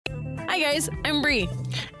Hi guys, I'm Bri.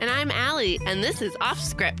 And I'm Alli, and this is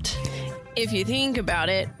Offscript. If you think about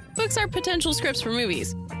it, books are potential scripts for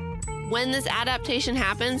movies. When this adaptation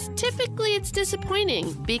happens, typically it's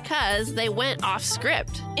disappointing because they went off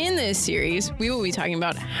script. In this series, we will be talking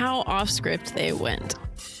about how off script they went.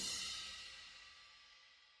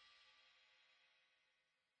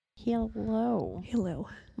 Hello. Hello.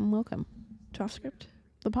 And welcome To Offscript, to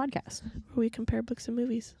the podcast. where we compare books and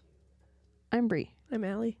movies. I'm Bri. I'm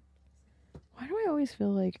Alli. Why do I always feel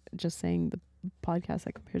like just saying the podcast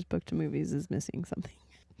that compares book to movies is missing something?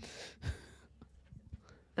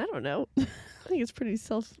 I don't know. I think it's pretty It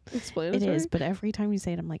self-explanatory. is, but every time you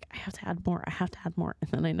say it, I'm like, I have to add more,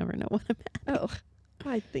 and then I never know what I'm at. Oh,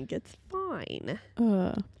 I think it's fine.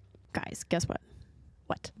 Guys, guess what?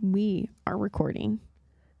 What? We are recording,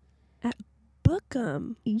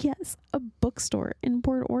 Bookum. yes, a bookstore in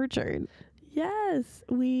Port Orchard. Yes,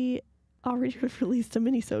 we already released a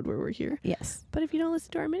minisode where we're here. Yes. But if you don't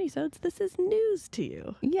listen to our minisodes, this is news to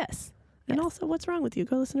you. Yes. And Yes. also, what's wrong with you?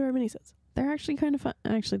 Go listen to our minisodes. They're actually kind of fun.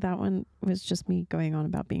 Actually, that one was just me going on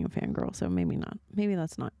about being a fangirl, so maybe not. Maybe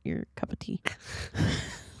that's not your cup of tea.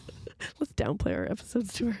 Let's downplay our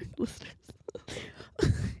episodes to our listeners.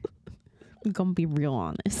 I'm gonna be real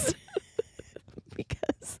honest.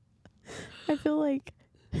 Because I feel like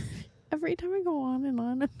every time I go on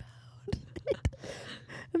about it,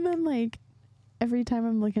 and then like every time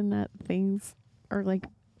I'm looking at things or like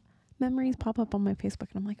memories pop up on my Facebook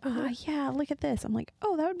and I'm like, yeah, look at this. I'm like,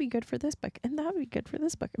 oh, that would be good for this book and that would be good for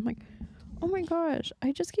this book. I'm like, oh my gosh,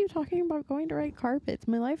 I just keep talking about going to red carpets.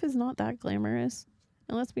 My life is not that glamorous.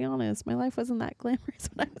 And let's be honest, my life wasn't that glamorous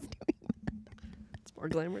when I was doing It's more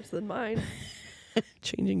glamorous than mine.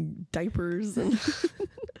 Changing diapers and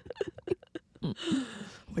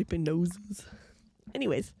wiping noses.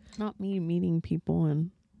 Anyways, not me meeting people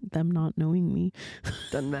and them not knowing me.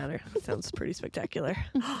 doesn't matter. Sounds pretty spectacular.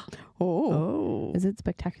 Oh. Is it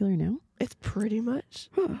spectacular now? It's pretty much.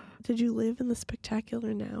 Did you live in the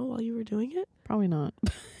spectacular now while you were doing it? Probably not.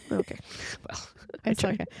 Okay. Well,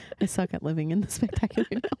 I suck at living in the spectacular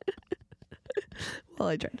now. Well,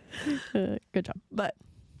 I tried. Good job. But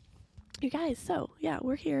you guys, so yeah,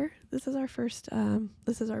 we're here. This is our first,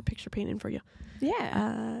 this is our picture painting for you.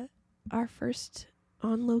 Yeah. Our first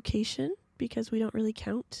on location because we don't really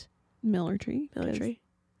count Military. military.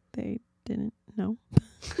 They didn't know.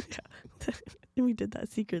 And we did that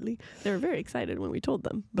secretly. They were very excited when we told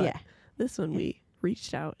them. But Yeah. this one we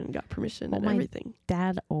reached out and got permission Well, and my everything.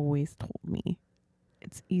 Dad always told me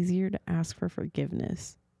it's easier to ask for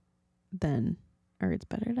forgiveness or it's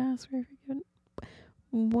better to ask for forgiveness.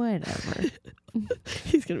 Whatever.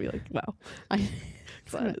 He's going to be like, wow.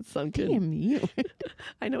 Glad it's sunk in. Damn you.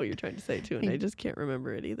 I know what you're trying to say too, and I just can't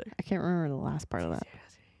remember it either. I can't remember the last part of that.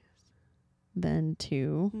 Then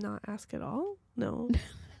to Not ask at all? No.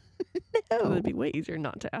 no. It would be way easier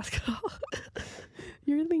not to ask at all.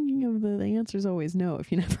 You're thinking of the answer's always no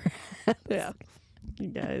if you never ask. Yeah. You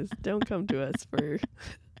guys, don't come to us for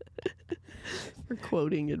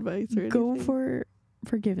quoting advice or anything. Go for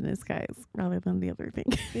forgiveness, guys, rather than the other thing.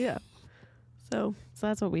 Yeah. So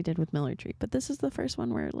that's what we did with military. But this is the first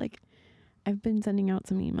one where like I've been sending out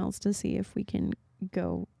some emails to see if we can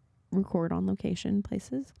go record on location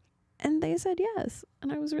places. And they said yes.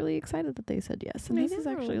 And I was really excited that they said yes. And I this is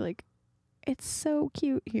actually know. like, it's so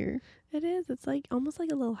cute here. it is. It's like almost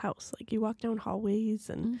like a little house. Like you walk down hallways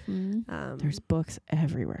and There's books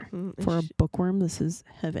everywhere. and For a bookworm, this is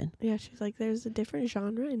heaven. yeah, she's like, there's a different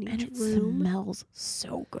genre in And each it room. smells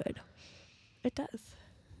so good. It does.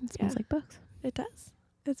 It smells Yeah. like books. It does.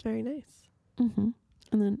 It's very nice. And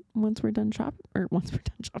then once we're done once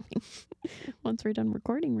we're done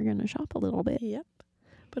recording, we're going to shop a little bit. Yep.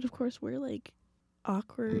 But of course, we're like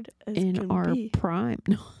awkward as In can our be. prime.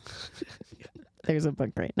 No. There's a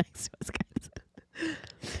book right next to us, guys.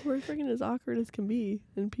 We're freaking as awkward as can be,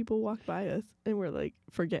 and people walk by us, and we're like,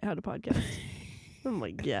 forget how to podcast. I'm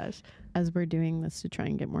like, yes, As we're doing this to try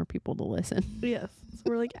and get more people to listen. yes. So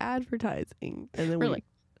we're like advertising, and then We're like,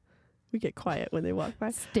 we get quiet when they walk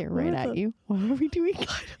by. stare We're right the- at you. What are we doing?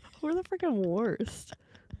 We're the freaking worst.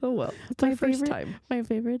 Oh well, it's My our first favorite- time. My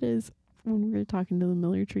favorite is when we were talking to the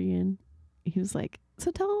military and he was like,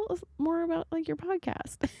 so tell us more about like your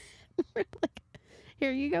podcast. We're like,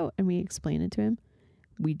 here you go. And we explained it to him.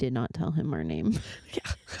 We did not tell him our name.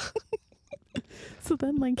 Yeah. So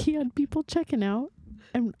then like he had people checking out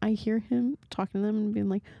and I hear him talking to them and being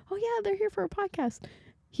like, oh yeah, they're here for a podcast.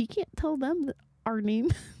 He can't tell them our name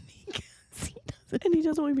because he doesn't. And he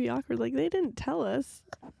doesn't want to be awkward. Like, they didn't tell us.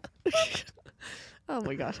 Oh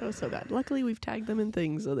my gosh, that was so bad. Luckily, we've tagged them in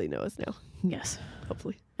things so they know us now. Yes.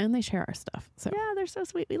 Hopefully. And they share our stuff. So Yeah, they're so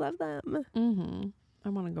sweet. We love them. I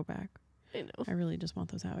want to go back. I know. I really just want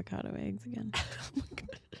those avocado eggs again. Oh my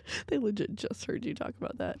God. They legit just heard you talk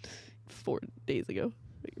about that 4 days ago.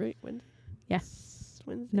 Wait, right? Wednesday? Yes.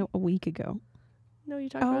 Wednesday? No, a week ago. No, you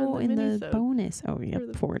talked about it in in the the mini-sode, bonus. Oh, yeah,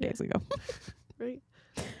 Or 4 days ago. right?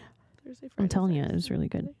 Thursday, Friday, I'm telling you, it Saturday, was really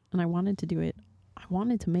good. Sunday. And I wanted to do it. I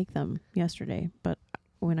wanted to make them yesterday, but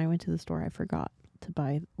when I went to the store, I forgot to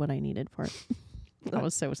buy what I needed for it. I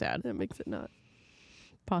was so sad. That makes it not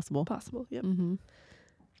Possible. possible. Yep. Mm-hmm.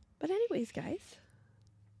 But anyways, guys,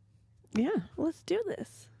 Yeah. let's do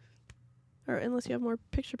this. Or unless you have more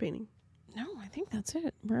picture painting. No, I think that's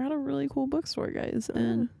it. We're at a really cool bookstore, guys,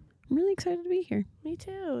 and I'm really excited to be here. Me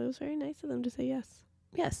too. It was very nice of them to say yes.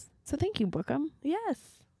 Yes. So thank you, Bookham.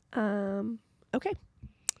 Yes. Okay.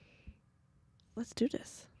 Let's do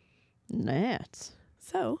this. Let's.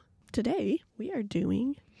 So today we are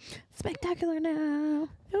doing. Spectacular now.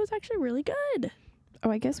 It was actually really good. Oh,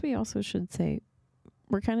 I guess we also should say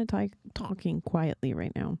we're kind of talking quietly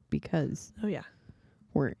right now because Oh yeah.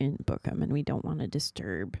 we're in Bookham and we don't want to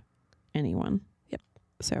disturb anyone. Yep.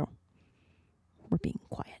 So we're being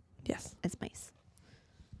quiet. Yes. It's nice.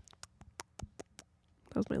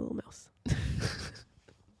 That was my little mouse.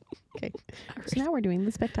 Okay. All So now we're doing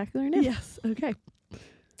the spectacular now. Yes. Okay.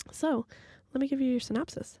 So let me give you your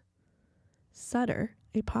synopsis. Sutter,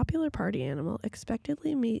 a popular party animal,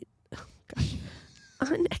 unexpectedly, meets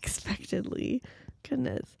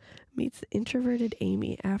introverted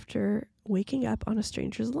Amy after waking up on a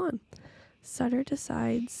stranger's lawn. Sutter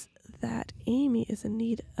decides that Amy is in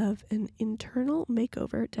need of an internal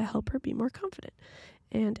makeover to help her be more confident,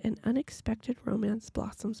 and an unexpected romance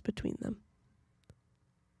blossoms between them.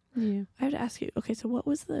 Yeah. I have to ask you, okay, so what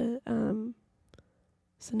was the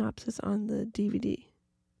synopsis on the DVD?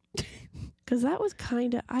 Because that was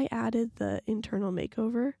kind of, I added the internal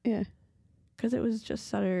makeover. Yeah. Because it was just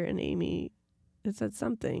Sutter and Amy. It said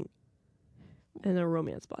something. And a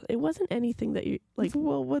romance plot. It wasn't anything that you, like.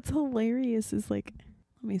 Well, what's hilarious is like,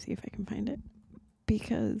 let me see if I can find it.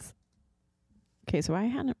 Because, okay, so I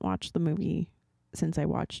hadn't watched the movie since I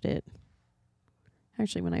watched it.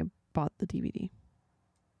 Actually, when I bought the DVD.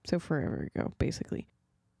 So forever ago, basically.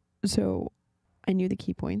 So I knew the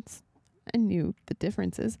key points. I knew the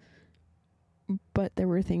differences. But there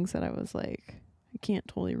were things that I was like, I can't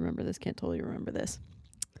totally remember this, can't totally remember this.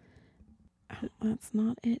 Oh, that's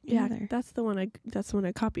not it either. That's the one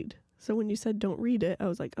I copied. So when you said don't read it, I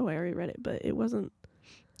was like, oh, I already read it. But it wasn't.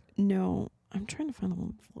 No, I'm trying to find the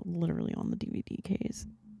one literally on the DVD case.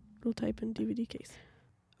 We'll type in DVD case.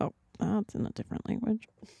 Oh, that's in a different language.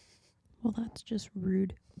 Well, that's just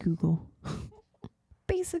rude, Google.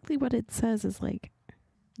 Basically what it says is like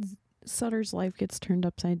Sutter's life gets turned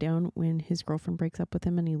upside down when his girlfriend breaks up with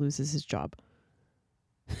him and he loses his job.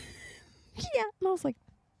 Yeah, and I was like,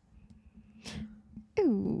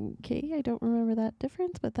 okay, I don't remember that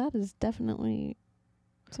difference, but that is definitely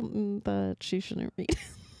something that she shouldn't read.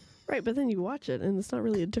 Right, but then you watch it and it's not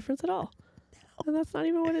really a difference at all. No. And that's not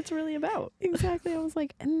even what it's really about. Exactly. I was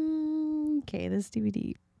like, okay, this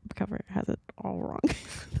DVD cover has it all wrong.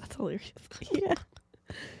 That's hilarious. Yeah.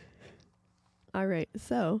 All right,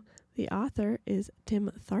 so the author is Tim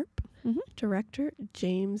Tharp. Mm-hmm. Director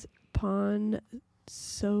James Ponsoldt.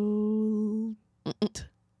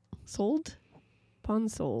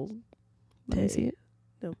 Ponsoldt. Let me see it.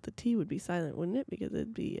 No, the T would be silent, wouldn't it? Because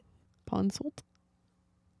it'd be Ponsoldt.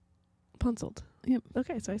 Ponsoldt. Yep.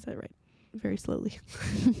 Okay, so I said it right. Very slowly.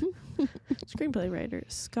 Screenplay writer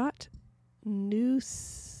Scott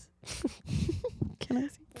Noose. Can I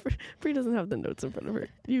see? Bree doesn't have the notes in front of her.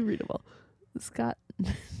 You read them all. Scott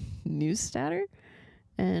Neustadter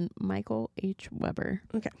and Michael H. Weber.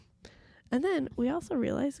 Okay. And then we also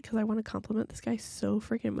realized, because I want to compliment this guy so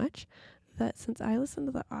freaking much, that since I listened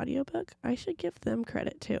to the audiobook, I should give them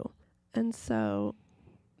credit too. And so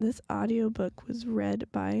this audiobook was read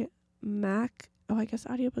by Mac. Oh, I guess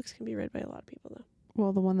audiobooks can be read by a lot of people though.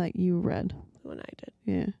 Well, the one that you read. The one I did.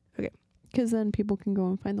 Yeah. Okay. Because then people can go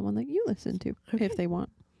and find the one that you listen to if they want.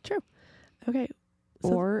 True. Okay.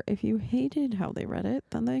 So or if you hated how they read it,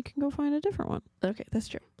 then they can go find a different one. okay, that's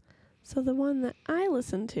true. So the one that I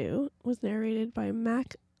listened to was narrated by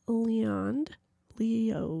Mac Leod.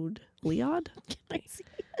 Can I see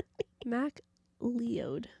it? Mac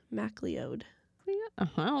Leod. I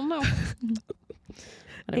don't know.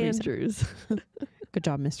 Whatever you said. Andrews. Good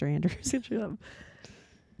job, Mr. Andrews. Good job.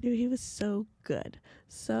 Dude, he was so good.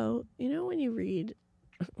 So, you know when you read,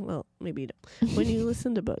 well, maybe you don't. When you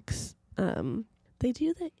listen to books, they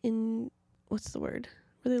do that in, what's the word?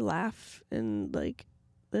 Where they laugh and like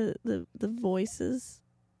the voices.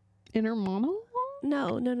 Inner monologue?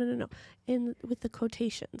 No. In with the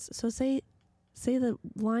quotations. So say the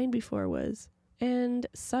line before was, and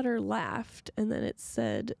Sutter laughed, and then it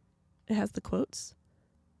said, it has the quotes.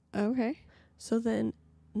 Okay. So then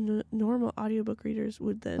normal audiobook readers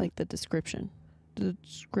would then... Like the description. The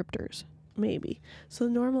descriptors. Maybe. So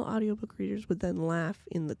normal audiobook readers would then laugh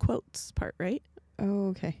in the quotes part, right? Oh,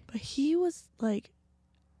 okay. But he was like,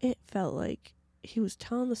 it felt like he was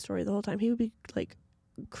telling the story the whole time. He would be like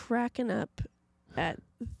cracking up at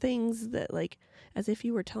things that, like, as if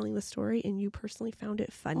you were telling the story and you personally found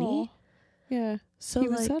it funny. Aw. Yeah. So He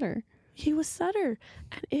was like, Sutter. He was Sutter.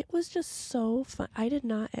 And it was just so fun. I did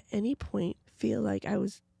not at any point feel like I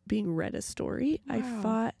was being read a story.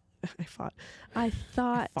 Wow. I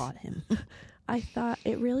thought him. I thought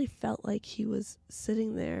it really felt like he was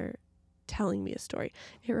sitting there telling me a story.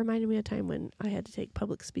 It reminded me of a time when I had to take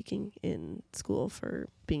public speaking in school for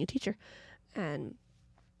being a teacher. And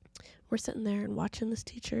we're sitting there and watching this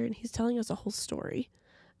teacher, and he's telling us a whole story.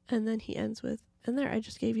 And then he ends with, and there, I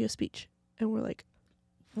just gave you a speech. And we're like,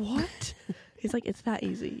 what? He's like, it's that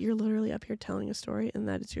easy. You're literally up here telling a story, and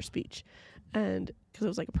that is your speech. And because it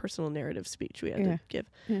was like a personal narrative speech we had to give.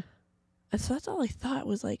 Yeah. And so that's all I thought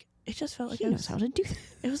was like, it just felt like He knows how to do that.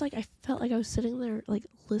 It was like I felt like I was sitting there like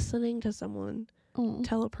listening to someone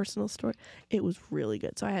tell a personal story. It was really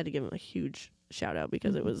good. So I had to give him a huge shout out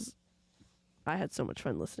because I had so much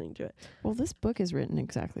fun listening to it. Well, this book is written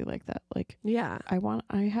exactly like that. Like, yeah,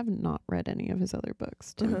 I have not read any of his other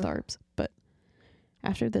books, Tim Tharp's, but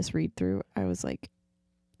after this read through, I was like,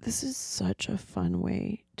 this is such a fun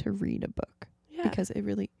way to read a book. Yeah. Because it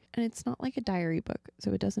really, and it's not like a diary book,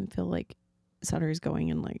 so it doesn't feel like Sutter's going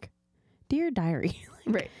in like, dear diary,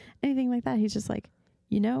 like, right? Anything like that. He's just like,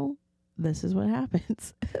 this is what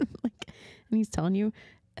happens, like, and he's telling you,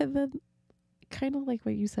 and then kind of like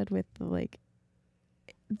what you said with the, like,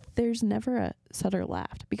 there's never a Sutter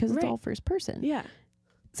laughed because it's all first person. Yeah.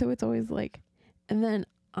 So it's always like, and then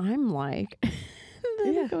I'm like, and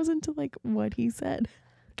then it goes into like what he said.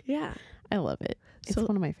 Yeah. I love it. It's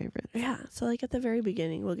one of my favorites. Yeah. So like at the very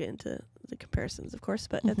beginning, we'll get into the comparisons, of course,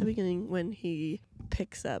 but at the beginning when he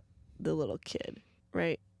picks up the little kid,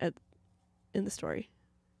 right, in the story,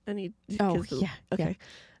 and okay,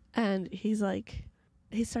 and he's like,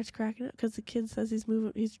 he starts cracking up because the kid says he's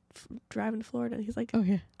driving to Florida, and he's like,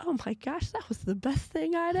 oh my gosh, that was the best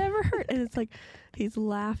thing I'd ever heard. And it's like he's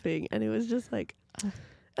laughing, and it was just like, it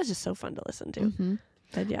was just so fun to listen to.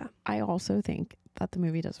 But yeah, I also think that the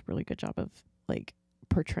movie does a really good job of like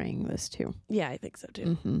portraying this too. Yeah, I think so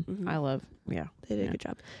too. I love, they did a good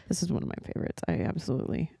job. This is one of my favorites.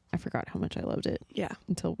 I forgot how much I loved it. Yeah.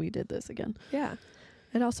 Until we did this again. Yeah.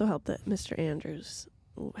 It also helped that Mr. Andrews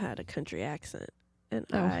had a country accent, and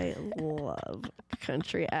I love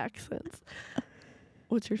country accents.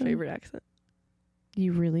 What's your favorite accent?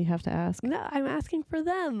 You really have to ask. No, I'm asking for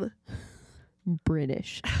them.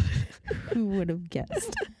 British. Who would have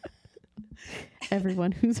guessed?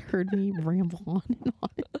 Everyone who's heard me ramble on and on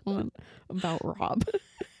and on about Rob.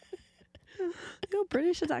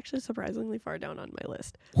 British is actually surprisingly far down on my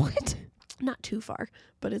list. What? Not too far,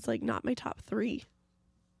 but it's like not my top 3.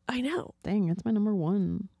 I know. Dang, that's my number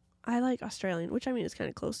 1. I like Australian, which I mean is kind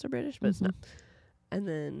of close to British, but it's not. And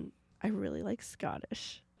then I really like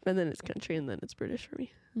Scottish. And then it's country, and then it's British for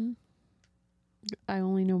me. I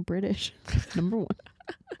only know British. Number 1.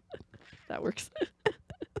 That works.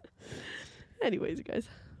 Anyways, you guys,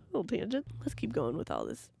 little tangent. Let's keep going with all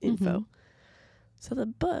this info. So the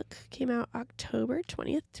book came out October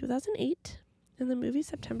 20th, 2008, and the movie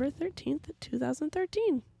September 13th,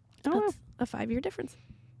 2013. Oh, that's a 5-year difference.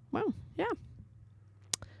 Wow. Yeah.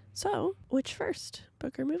 So, which first,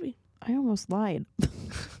 book or movie? I almost lied.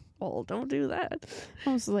 Well, don't do that.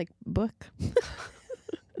 I was like, book.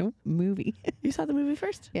 Nope, movie. You saw the movie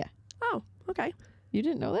first? Yeah. Oh, okay. You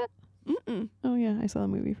didn't know that? Mm-mm. Oh, yeah, I saw the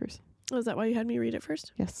movie first. Oh, is that why you had me read it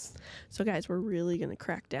first? Yes. So, guys, we're really going to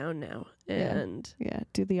crack down now. And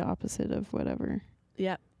do the opposite of whatever.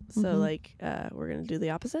 Yeah. So, like, we're going to do the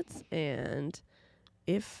opposites. And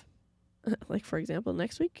if, like, for example,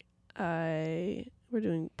 next week, we're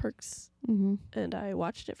doing Perks. And I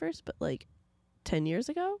watched it first, but, like, 10 years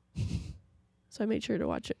ago. So I made sure to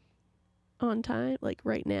watch it on time, like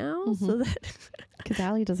right now, so that because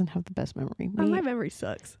Allie doesn't have the best memory. My memory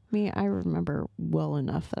sucks. I remember well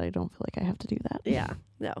enough that I don't feel like I have to do that. Yeah,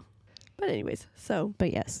 no. But anyways,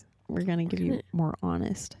 but yes, we're gonna give you more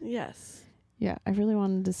honest. Yes. Yeah, I really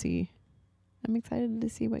wanted to see. I'm excited to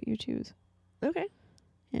see what you choose. Okay.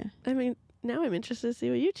 Yeah. I mean, now I'm interested to see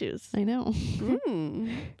what you choose. I know. Ooh,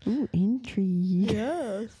 intrigue.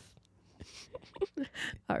 Yes.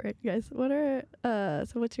 All right, guys.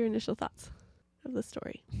 What's your initial thoughts? of the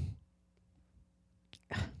story?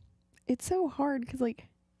 It's so hard because, like,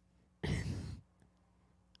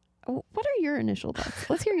 what are your initial thoughts?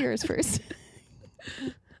 Let's hear yours first.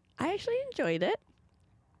 I actually enjoyed it.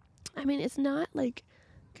 I mean, it's not like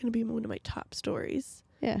going to be one of my top stories.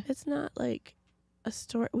 Yeah. It's not like a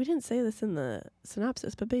story. We didn't say this in the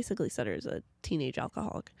synopsis, but basically Sutter is a teenage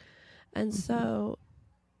alcoholic. And so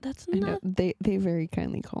that's I know. not... They very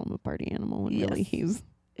kindly call him a party animal when really He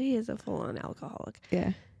is a full-on alcoholic.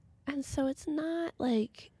 Yeah. And so it's not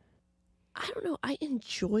like... I don't know. I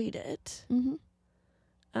enjoyed it.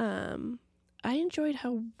 Mm-hmm. I enjoyed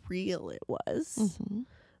how real it was. Mm-hmm.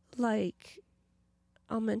 Like,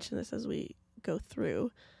 I'll mention this as we go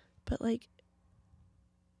through, but like,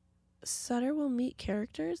 Sutter will meet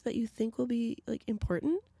characters that you think will be like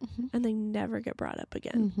important, and they never get brought up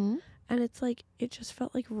again. Mm-hmm. And it's like, it just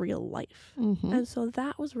felt like real life. Mm-hmm. And so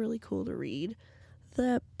that was really cool to read.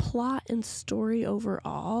 The plot and story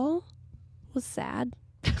overall was sad.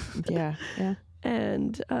 Yeah. Yeah.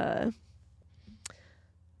 And I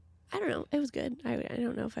don't know. It was good. I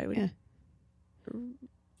don't know if I would. Yeah.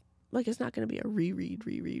 Like, it's not going to be a reread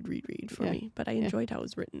for me. But I enjoyed how it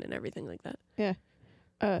was written and everything like that. Yeah.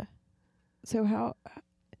 So how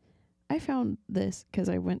I found this because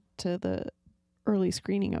I went to the early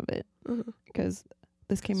screening of it because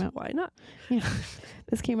this came out. Why not? Yeah.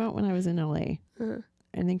 This came out when I was in LA. Uh-huh.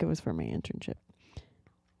 I think it was for my internship.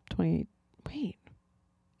 It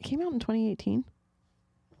came out in 2018?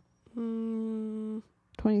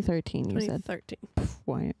 2013, you said. 2013.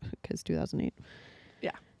 Why? Because 2008. Yeah.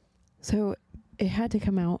 So it had to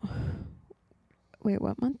come out. Wait,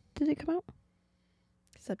 what month did it come out?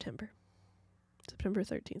 September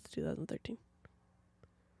 13th, 2013.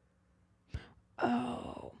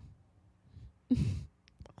 Oh. I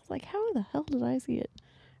was like, how the hell did I see it?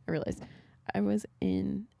 I realized I was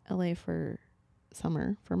in LA for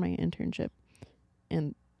summer for my internship,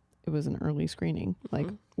 and it was an early screening, like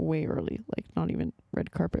way early, like not even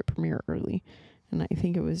red carpet premiere early. And I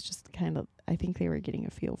think it was just kind of, I think they were getting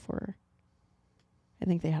a feel for, I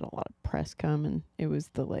think they had a lot of press come, and it was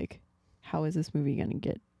the like, how is this movie going to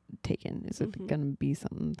get taken? Is it going to be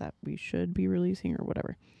something that we should be releasing or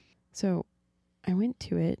whatever? So I went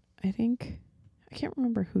to it. I can't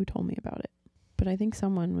remember who told me about it, but I think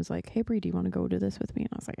someone was like, hey, Bri, do you want to go to this with me?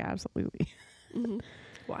 And I was like, absolutely.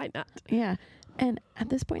 Why not? Yeah. And at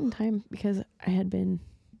this point in time, because I had been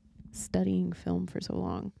studying film for so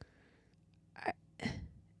long,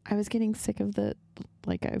 I was getting sick of the,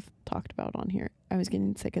 like I've talked about on here, I was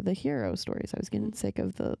getting sick of the hero stories. I was getting sick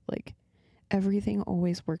of the, like, everything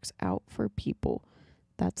always works out for people.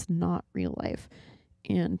 That's not real life.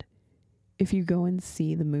 And if you go and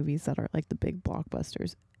see the movies that are like the big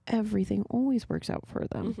blockbusters, everything always works out for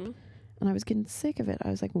them. And I was getting sick of it. I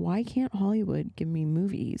was like, why can't Hollywood give me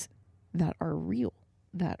movies that are real,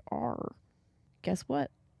 that are, guess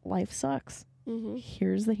what? Life sucks.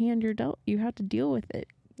 Here's the hand you're dealt. You have to deal with it.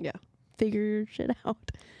 Yeah. Figure your shit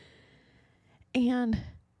out. And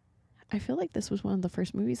I feel like this was one of the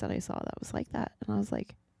first movies that I saw that was like that. And I was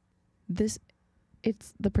like, the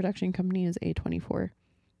production company is A24.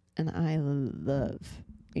 And I love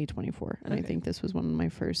A24. And I think this was one of my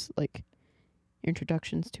first, like,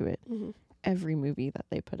 introductions to it. Every movie that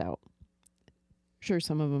they put out, sure,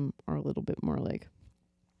 some of them are a little bit more like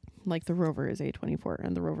The Rover is A24,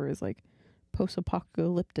 and The Rover is like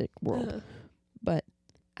post-apocalyptic world. But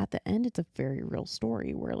at the end, it's a very real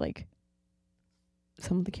story where, like,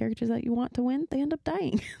 some of the characters that you want to win, they end up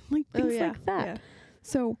dying. Like, things like that. Yeah.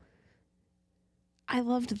 So I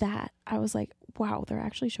loved that. I was like, wow, they're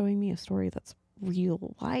actually showing me a story that's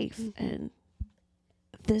real life. And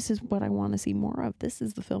this is what I want to see more of. This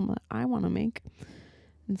is the film that I want to make.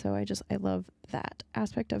 And so I love that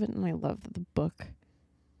aspect of it. And I love that the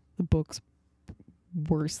book's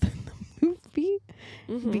worse than the movie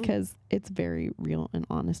because it's very real and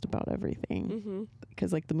honest about everything.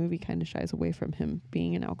 Because, like, the movie kind of shies away from him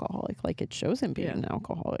being an alcoholic. Like, it shows him being an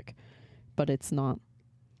alcoholic, but it's not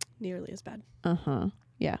nearly as bad.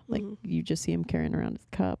 Yeah. Like, you just see him carrying around his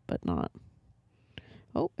cup, but not,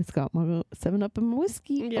 oh, it's got my 7-Up and my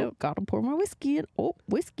whiskey. Yep. Oh, gotta pour my whiskey in. Oh,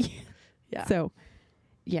 whiskey. Yeah. So,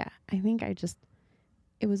 yeah, I think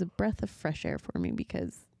it was a breath of fresh air for me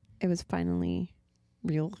because it was finally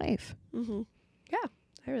real life. Yeah,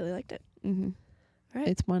 I really liked it. All right.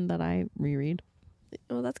 It's one that I reread.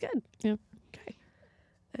 Well, that's good. Yeah. Okay.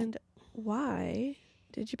 And why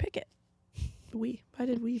did you pick it? Why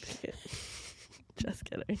did we pick it? Just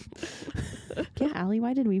kidding. Yeah, Allie,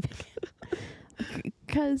 why did we pick it?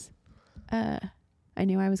 Because I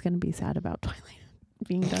knew I was going to be sad about Twilight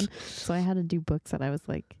being done. So I had to do books that I was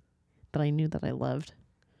like, that I knew that I loved.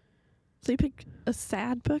 So you picked a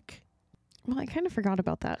sad book? Well, I kind of forgot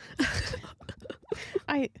about that.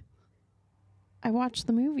 I watched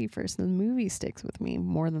the movie first, and the movie sticks with me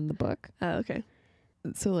more than the book. Oh, okay.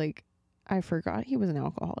 So, like, I forgot he was an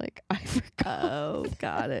alcoholic. I forgot. Oh,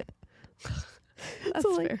 got it. That's so,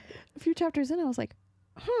 like, fair. a few chapters in, I was like,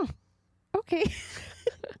 huh, okay.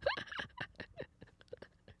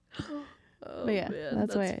 Oh, But yeah, man,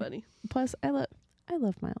 that's why funny. Plus, I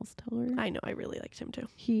love Miles Teller. I know. I really liked him too.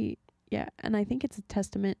 And I think it's a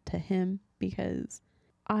testament to him because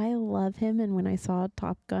I love him. And when I saw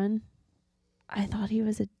Top Gun, I thought he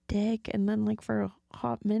was a dick. And then, like, for a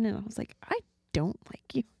hot minute, I was like, I don't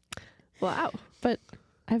like you. Wow. But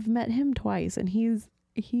I've met him twice, and he is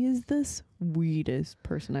the sweetest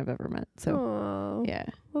person I've ever met. So, Aww. yeah.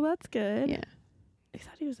 Well, that's good. Yeah. I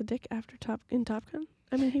thought he was a dick after Top Gun.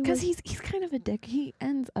 I mean, he Because was. he's kind of a dick. He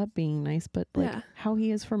ends up being nice, but, like, Yeah. how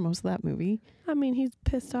he is for most of that movie. I mean, he's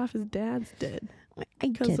pissed off his dad's dead I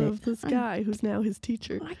because get of it. this guy who's now his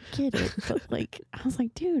teacher. I get it. But, like, I was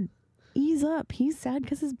like, dude, ease up. He's sad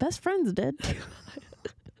because his best friend's dead.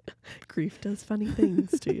 Grief does funny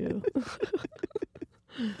things to you.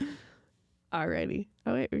 Alrighty.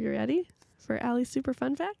 Oh, wait. Are you ready for Alli's super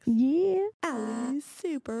fun facts? Yeah. Alli's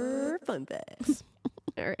super fun facts.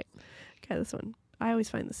 All right. Okay, this one. I always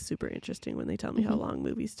find this super interesting when they tell me how long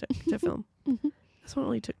movies took to film. This one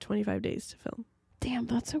only took 25 days to film. Damn,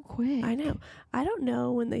 that's so quick. I know. I don't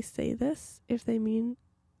know when they say this if they mean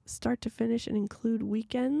start to finish and include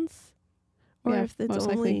weekends, or Yeah, if it's most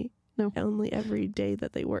likely. only every day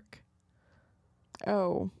that they work.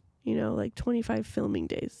 Oh. You know, like 25 filming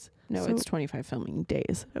days. No, So- it's 25 filming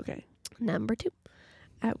days. Okay. Number 2.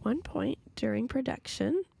 At one point during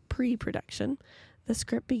pre-production, the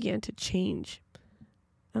script began to change.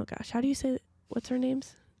 Oh gosh, how do you say what's her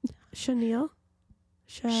name's? Shailene.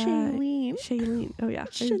 Shailene. Oh yeah.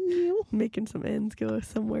 Chanel. I'm making some ends go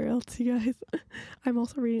somewhere else, you guys. I'm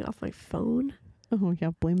also reading off my phone, Oh,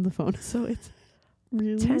 yeah, blame the phone. so it's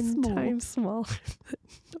Really 10 small. times smaller.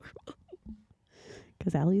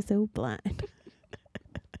 Because Allie's so blind.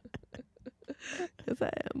 Yes, I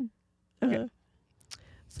am. Okay.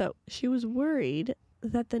 So she was worried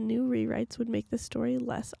that the new rewrites would make the story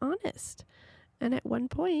less honest. And at one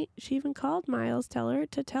point, she even called Miles Teller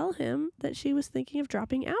to tell him that she was thinking of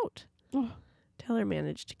dropping out. Oh. Teller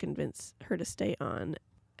managed to convince her to stay on,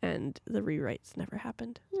 and the rewrites never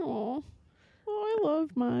happened. Oh, I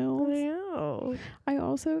love Miles. know. I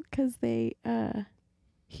also, because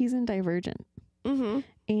he's in Divergent. Mm-hmm.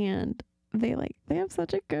 And they have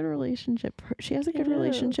such a good relationship. She has a good Yeah.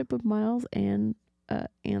 relationship with Miles and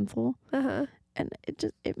Ansel. Uh-huh. And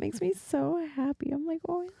it makes me so happy. I'm like,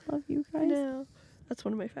 oh, I love you guys. No. That's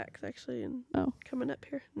one of my facts, actually, and Oh. coming up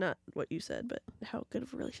here. Not what you said, but how good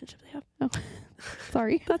of a relationship they have. Oh,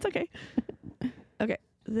 sorry. That's okay. Okay.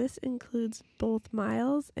 This includes both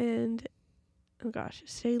Miles and, oh gosh,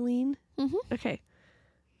 Shailene. Mm-hmm. Okay.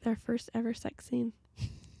 Their first ever sex scene.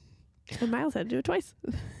 And Miles had to do it twice.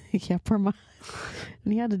 Yeah, poor Miles.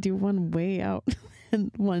 And he had to do one way out.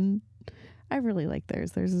 And one, I really like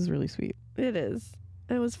theirs. Theirs is really sweet. It is.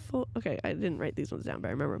 And it was full. Okay, I didn't write these ones down, but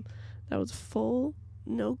I remember them. That was full,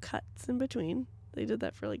 no cuts in between. They did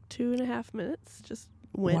that for like 2.5 minutes. Just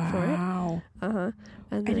went for it. Wow. Uh-huh.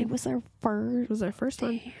 And then And it was their first. it was our first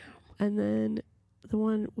one. And then the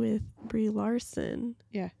one with Brie Larson.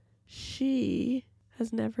 Yeah. She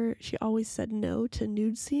always said no to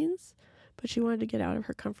nude scenes, but she wanted to get out of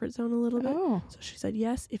her comfort zone a little bit. Oh. So she said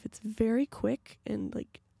yes if it's very quick and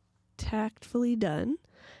like tactfully done.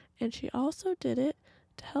 And she also did it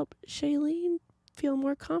to help Shailene feel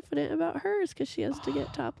more confident about hers because she has to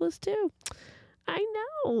get topless too. I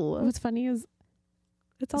know. What's funny is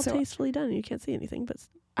It's all So- tastefully done. You can't see anything, but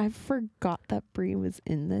I forgot that Brie was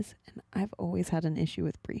in this, and I've always had an issue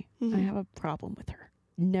with Brie. Mhm. I have a problem with her.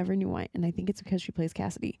 Never knew why, and I think it's because she plays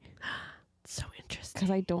Cassidy. so interesting.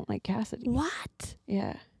 Because I don't like Cassidy. What?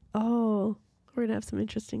 Yeah. Oh, we're gonna have some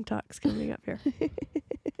interesting talks coming up here.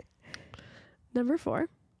 Number 4,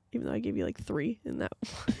 even though I gave you like 3 in that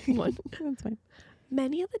one. That's fine.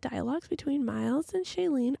 Many of the dialogues between Miles and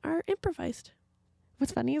Shailene are improvised.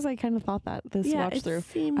 What's funny is I kind of thought that this watch it through.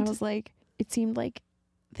 seemed. I was like, it seemed like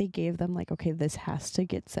they gave them like, okay, this has to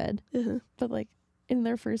get said. Uh-huh. But like in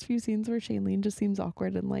their first few scenes where Shailene just seems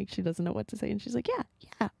awkward and like she doesn't know what to say, and she's like,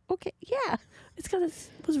 yeah, okay, yeah. It's because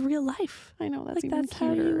it was real life. I know, that's Like even that's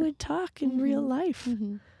cuter. how you would talk in real Mhm. life.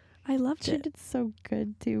 Mhm. I loved She it. did so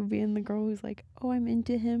good too, being the girl who's like, oh, I'm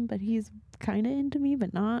into him, but he's kind of into me,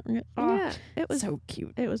 but not. Oh, Yeah, it was so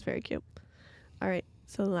cute. It was very cute. All right,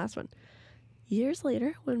 so the last one. years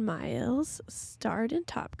later, when Miles starred in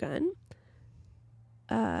Top Gun,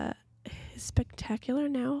 his spectacular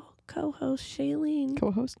now co-host Shailene,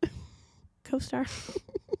 co-star,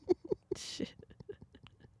 shit,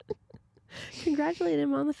 congratulated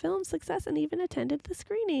him on the film's success and even attended the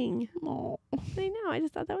screening. Oh, I know. I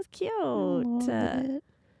just thought that was cute.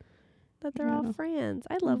 That they're all friends.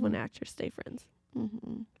 I love when actors stay friends.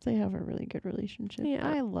 Mm-hmm. They have a really good relationship. Yeah.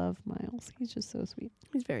 I love Miles. He's just so sweet.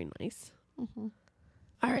 He's very nice. Mm-hmm.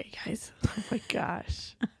 All right, guys. Oh my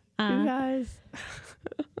gosh. You guys.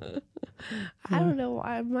 I don't know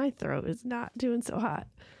why my throat is not doing so hot.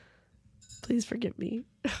 Please forgive me.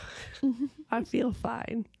 I feel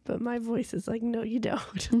fine, but my voice is like, no, you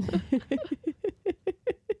don't.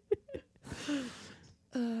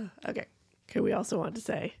 Okay. We also want to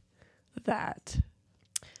say that,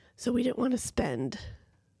 so we didn't want to spend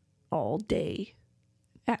all day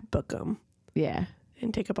at Bookham. Yeah.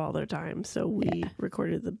 And take up all their time. So we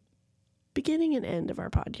recorded the beginning and end of our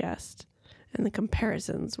podcast, and the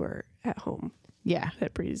comparisons were at home. Yeah.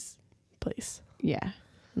 At Bri's place. Yeah.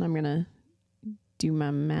 And I'm going to do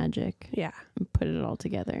my magic. Yeah. And put it all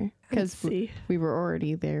together. Because we were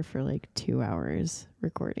already there for like 2 hours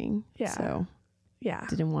recording. Yeah. So yeah.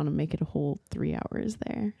 Didn't want to make it a whole 3 hours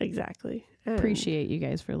there. Exactly. Appreciate you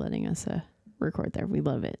guys for letting us record there. We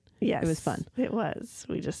love it. Yes. It was fun. It was.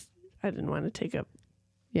 I didn't want to take up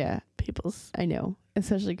people's. I know.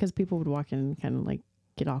 Especially because people would walk in and kind of like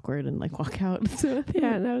get awkward and like walk out. So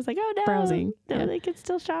yeah. And I was like, oh no. Browsing. No, they can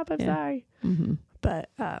still shop. I'm sorry. Mm-hmm. But,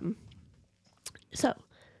 so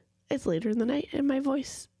it's later in the night and my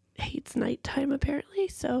voice hates nighttime apparently.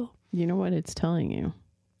 So. You know what it's telling you?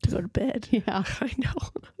 To go to bed. Yeah. I know.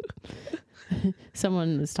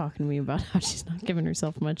 Someone was talking to me about how she's not giving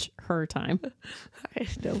herself much her time.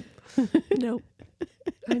 Nope.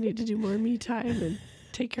 I need to do more me time and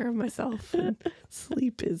take care of myself. And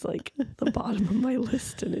sleep is like the bottom of my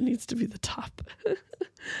list and it needs to be the top.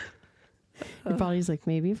 Your body's like,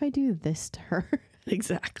 maybe if I do this to her.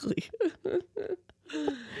 Exactly.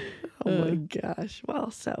 Oh my gosh.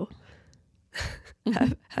 Well, so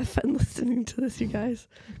have fun listening to this, you guys,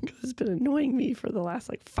 because it's been annoying me for the last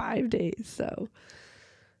like 5 days. So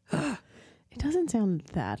it doesn't sound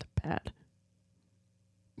that bad.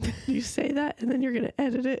 You say that and then you're going to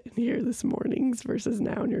edit it and hear this morning's versus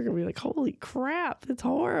now and you're going to be like, holy crap, it's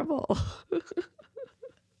horrible.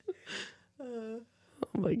 Oh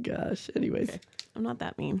my gosh. Anyways. Okay. I'm not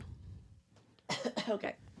that mean.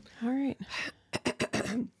 Okay. All right.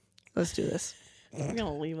 Let's do this. I'm going to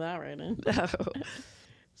leave that right in.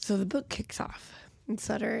 So the book kicks off and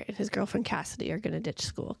Sutter and his girlfriend Cassidy are going to ditch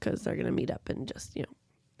school because they're going to meet up and just,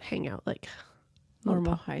 hang out like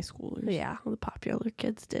normal high schoolers. Yeah, all the popular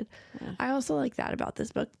kids did. Yeah. I also like that about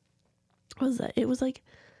this book was that it was like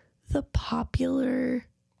the popular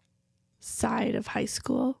side of high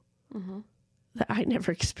school that I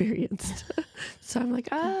never experienced. So I'm like,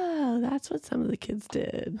 oh, that's what some of the kids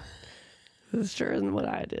did. This sure isn't what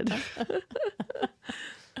I did.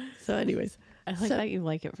 So anyways. I like that you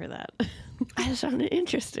like it for that. I just found it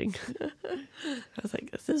interesting. I was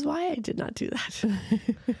like, this is why I did not do that.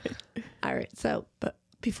 All right. So, but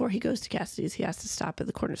before he goes to Cassidy's, he has to stop at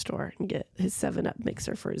the corner store and get his 7-Up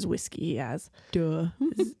mixer for his whiskey he has. Duh.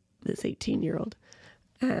 This 18-year-old.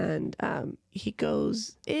 And he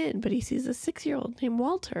goes in, but he sees a 6-year-old named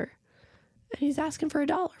Walter. And he's asking for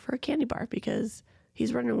 $1 for a candy bar because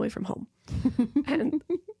he's running away from home. And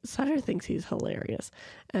Sutter thinks he's hilarious.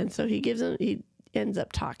 And so he ends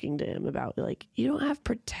up talking to him about like, you don't have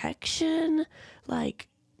protection? Like,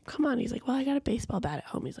 come on. He's like, well, I got a baseball bat at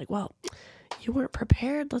home. He's like, well, you weren't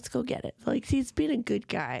prepared. Let's go get it. Like, he's being a good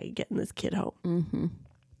guy getting this kid home. Mm-hmm.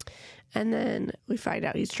 And then we find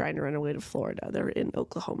out he's trying to run away to Florida. They're in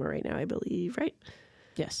Oklahoma right now, I believe, right?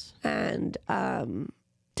 Yes. And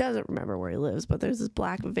doesn't remember where he lives, but there's this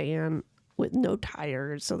black van with no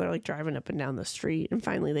tires. So they're like driving up and down the street. And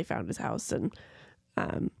finally they found his house. And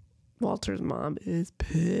Walter's mom is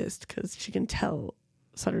pissed because she can tell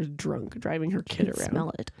Sutter's drunk driving her kid around.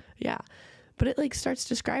 Smell it. Yeah. But it like starts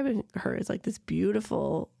describing her as like this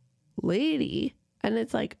beautiful lady. And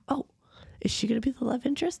it's like, oh, is she going to be the love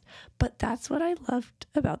interest? But that's what I loved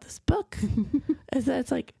about this book is that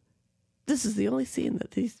it's like, this is the only scene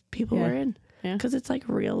that these people are in. Yeah. Because it's like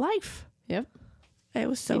real life. Yep. It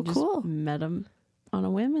was so cool. Met him on a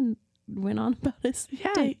whim and went on about his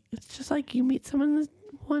day. It's just like you meet someone this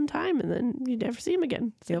one time and then you never see him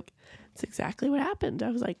again. It's exactly what happened. I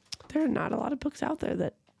was like, there are not a lot of books out there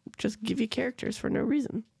that just give you characters for no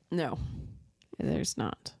reason. No, there's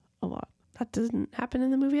not a lot. That doesn't happen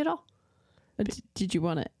in the movie at all. Did you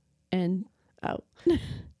want to end? Oh.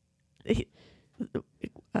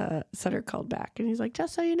 Sutter called back and he's like,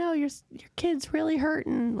 just so you know, your kid's really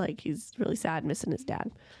hurting. Like, he's really sad missing his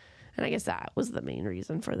dad. And I guess that was the main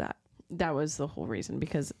reason for that. That was the whole reason,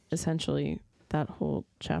 because essentially that whole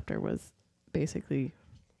chapter was basically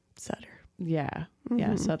Sutter. Yeah.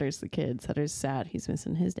 Yeah. Sutter's the kid. Sutter's sad. He's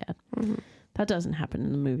missing his dad. That doesn't happen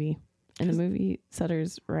in the movie. In the movie,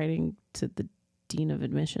 Sutter's writing to the dean of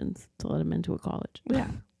admissions to let him into a college. Yeah.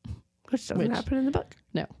 Which doesn't happen in the book.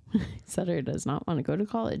 No. Sutter does not want to go to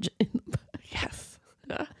college in the book. Yes.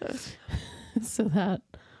 So that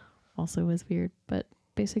also was weird. But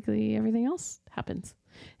basically everything else happens.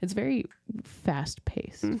 It's very fast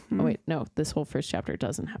paced. Oh, wait. No, this whole first chapter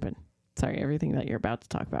doesn't happen. Sorry, everything that you're about to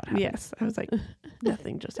talk about happens. Yes. I was like,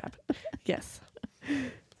 nothing just happened. Yes.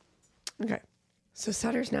 Okay. So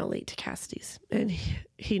Sutter's now late to Cassidy's, and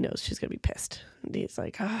he knows she's going to be pissed. And he's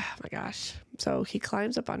like, oh my gosh. So he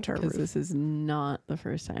climbs up onto her roof. Because this is not the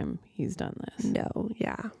first time he's done this. No,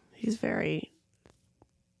 yeah. He's very,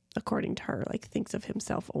 according to her, like, thinks of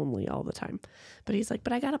himself only all the time. But he's like,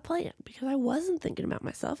 but I got a plan, because I wasn't thinking about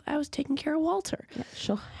myself. I was taking care of Walter. Yeah,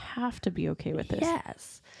 she'll have to be okay with this.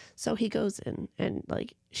 Yes. So he goes in, and,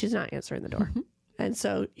 like, she's not answering the door. And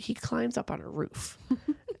so he climbs up on her roof.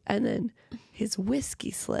 And then his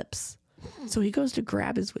whiskey slips. So he goes to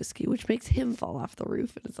grab his whiskey, which makes him fall off the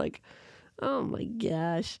roof. And it's like, oh my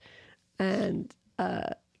gosh. And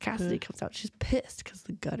Cassidy comes out. She's pissed because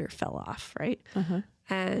the gutter fell off, right?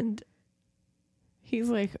 And he's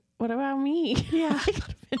like, what about me? yeah.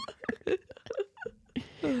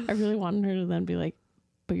 I really wanted her to then be like,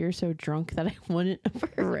 but you're so drunk that I wouldn't have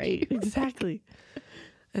heard Right, you. exactly.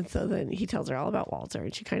 And so then he tells her all about Walter,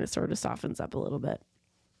 and she kind of sort of softens up a little bit.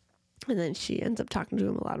 And then she ends up talking to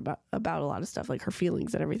him a lot about a lot of stuff, like her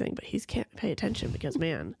feelings and everything. But he can't pay attention because,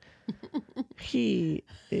 man, he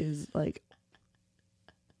is like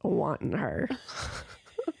wanting her.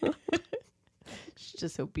 She's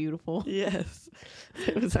just so beautiful. Yes.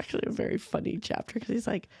 It was actually a very funny chapter because he's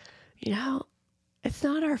like, you know, it's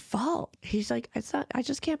not our fault. He's like, it's not, I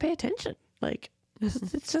just can't pay attention. Like,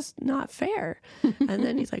 it's just not fair. And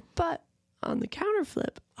then he's like, but on the counter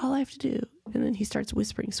flip, all I have to do. And then he starts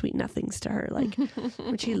whispering sweet nothings to her, like,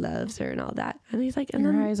 which he loves her and all that. And he's like, and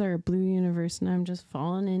Your then eyes are a blue universe and I'm just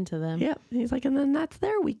falling into them. yeah. And he's like, and then that's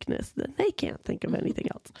their weakness. Then they can't think of anything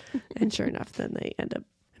else. And sure enough, then they end up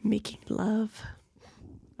making love.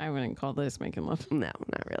 I wouldn't call this making love. No,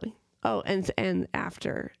 not really. Oh, and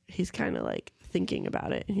after he's kind of like thinking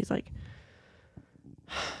about it, and he's like,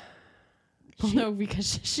 Well, no,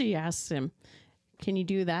 because she asks him, can you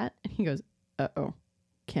do that? And he goes, uh-oh,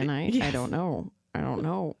 can I? Yes. I don't know.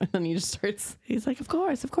 And then he just starts. he's like, of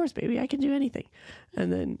course, baby, I can do anything.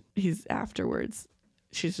 And then he's afterwards,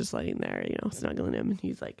 she's just laying there, you know, snuggling him, and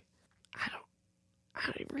he's like,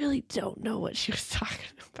 I really don't know what she was talking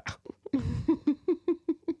about.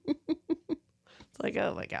 It's like,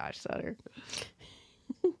 oh my gosh, Sutter.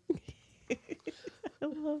 I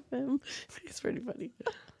love him. He's pretty funny.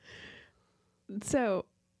 So,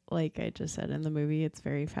 like I just said in the movie, it's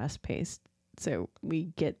very fast paced. So we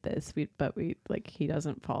get this, but like, he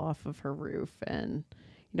doesn't fall off of her roof, and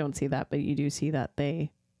you don't see that, but you do see that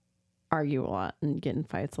they argue a lot and get in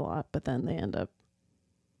fights a lot, but then they end up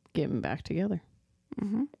getting back together.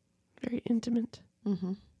 Very intimate.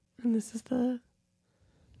 Mm-hmm. And this is the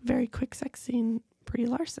very quick sex scene Brie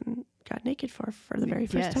Larson got naked for the very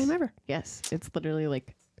first time ever. Yes, it's literally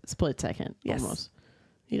like split second, Yes. almost.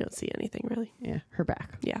 You don't see anything really. Yeah, her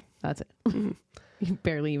back. Yeah. That's it. You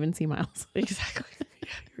barely even see Miles. Exactly. Yeah,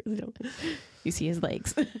 you really don't. You see his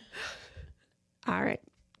legs. All right.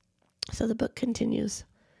 So the book continues,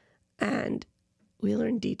 and we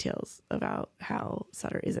learn details about how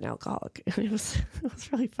Sutter is an alcoholic. And it was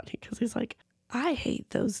really funny because he's like, I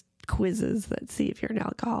hate those quizzes that see if you're an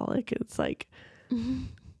alcoholic. It's like,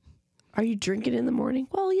 are you drinking in the morning?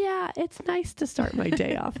 Well, yeah, it's nice to start my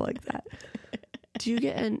day off like that. Do you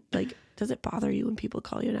get does it bother you when people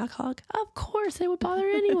call you an alcoholic? Of course, it would bother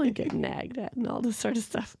anyone getting nagged at and all this sort of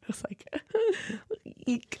stuff. I was like,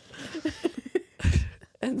 eek.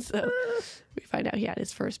 And so we find out he had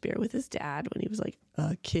his first beer with his dad when he was like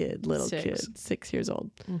a kid, little kid, 6 years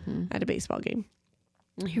old, at a baseball game.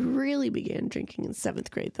 He really began drinking in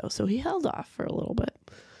 7th grade, though, so he held off for a little bit.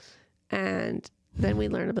 And then we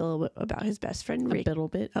learn a little bit about his best friend, Rick. A little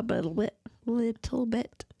bit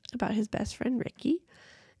about his best friend, Ricky,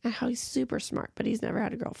 and how he's super smart, but he's never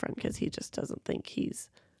had a girlfriend because he just doesn't think he's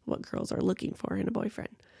what girls are looking for in a boyfriend.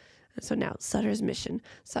 And so now Sutter's mission.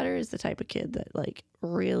 Sutter is the type of kid that, like,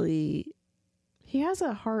 really... He has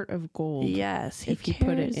a heart of gold. Yes. If you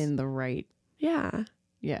put it in the right... Yeah.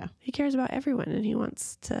 Yeah. He cares about everyone, and he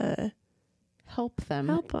wants to help them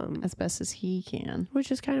as best as he can.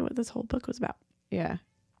 Which is kind of what this whole book was about. Yeah.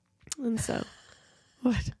 And so,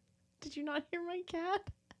 what? Did you not hear my cat?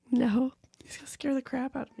 No. He's going to scare the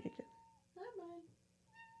crap out of me again. Hi, bud.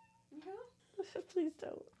 Okay. Please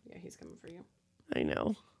don't. Yeah, he's coming for you. I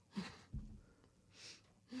know.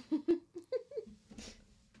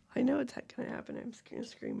 I know it's going to happen. I'm going to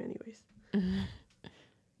scream anyways.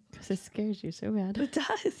 Because it scares you so bad. It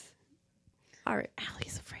does. All right.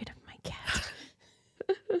 Allie's afraid of my cat.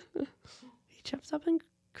 He jumps up and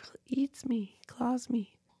eats me, claws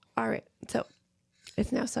me. All right. So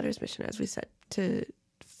it's now Sutter's mission, as we said, to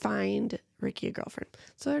find Ricky a girlfriend.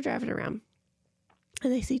 So they're driving around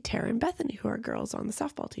and they see Tara and Bethany, who are girls on the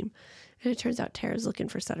softball team. And it turns out Tara's looking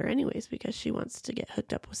for Sutter anyways because she wants to get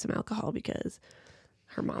hooked up with some alcohol because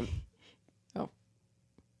her mom. Oh,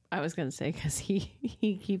 I was going to say because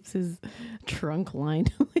he keeps his trunk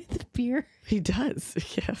lined with beer. He does,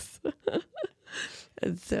 yes.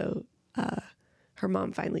 And so her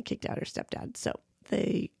mom finally kicked out her stepdad. So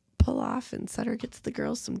they pull off and Sutter gets the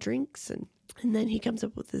girls some drinks. And then he comes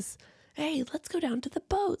up with this, hey, let's go down to the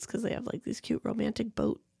boats because they have like these cute romantic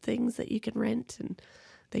boat things that you can rent. And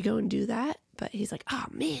they go and do that. But he's like, oh,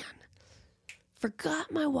 man,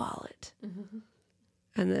 forgot my wallet. Mm-hmm.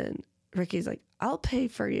 And then Ricky's like, I'll pay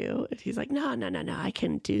for you. And he's like, no, I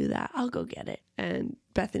can do that. I'll go get it. And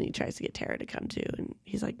Bethany tries to get Tara to come too. And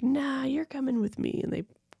he's like, nah, you're coming with me. And they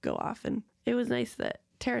go off. And it was nice that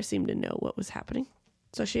Tara seemed to know what was happening.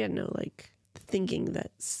 So she had no like thinking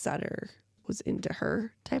that Sutter was into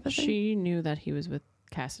her type of thing. She knew that he was with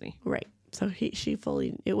Cassidy. Right. So she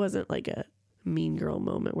fully, it wasn't like a mean girl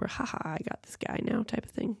moment where, haha, I got this guy now type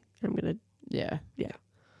of thing. I'm going to. Yeah. Yeah.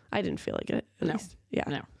 I didn't feel like it. At least.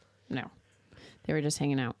 Yeah. No. They were just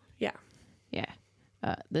hanging out. Yeah. Yeah.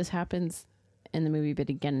 This happens in the movie, but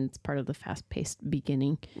again, it's part of the fast-paced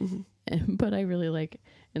beginning. Mm-hmm. But I really like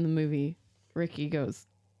in the movie, Ricky goes,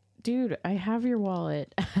 dude, I have your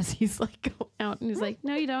wallet, as he's like going out and he's like,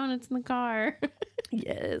 no, you don't. It's in the car.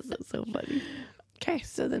 Yes. That's so funny. Okay.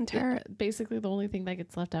 So then Tara. Basically, the only thing that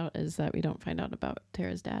gets left out is that we don't find out about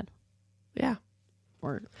Tara's dad. Yeah.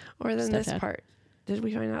 Or then stepdad. This part. Did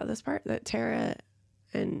we find out this part? That Tara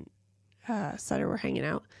and Sutter were hanging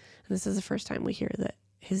out. And this is the first time we hear that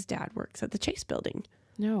his dad works at the Chase building.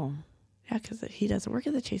 No. Yeah, because he doesn't work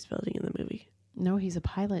at the Chase building in the movie. No, he's a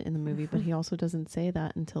pilot in the movie, but he also doesn't say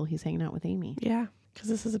that until he's hanging out with Amy. Yeah, because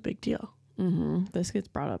this is a big deal. Mm-hmm. This gets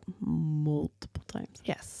brought up multiple times.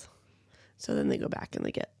 Yes. So then they go back and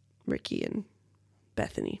they get Ricky and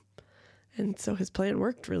Bethany. And so his plan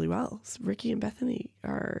worked really well. So Ricky and Bethany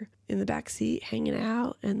are in the back seat hanging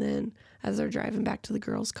out. And then as they're driving back to the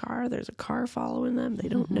girls' car, there's a car following them. They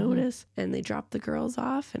don't notice. And they drop the girls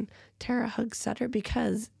off. And Tara hugs Sutter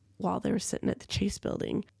because while they were sitting at the Chase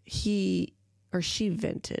building, she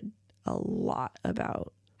vented a lot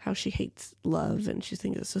about how she hates love and she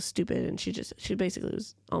thinks it's so stupid. And she basically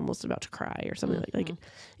was almost about to cry or something like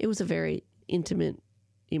it was a very intimate,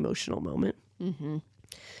 emotional moment. Mm-hmm.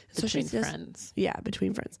 So between friends. Yeah,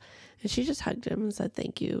 between friends. And she just hugged him and said,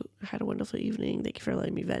 thank you. I had a wonderful evening. Thank you for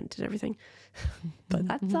letting me vent and everything. But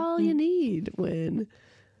that's all you need when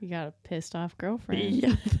you got a pissed off girlfriend.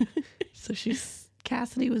 Yeah. So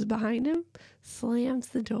Cassidy was behind him, slams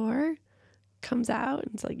the door, comes out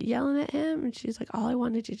and it's like yelling at him. And she's like, all I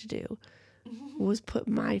wanted you to do was put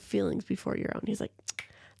my feelings before your own. He's like,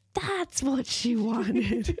 that's what she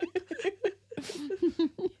wanted.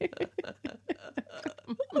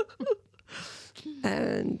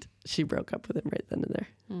 And she broke up with him right then and there.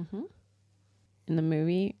 Mm-hmm. In the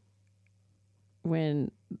movie,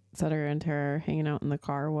 when Sutter and Tara are hanging out in the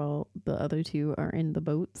car while the other two are in the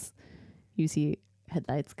boats, you see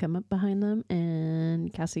headlights come up behind them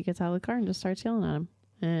and Cassie gets out of the car and just starts yelling at him.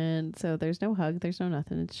 And so there's no hug, there's no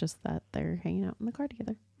nothing. It's just that they're hanging out in the car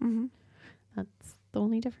together. Mm-hmm. That's the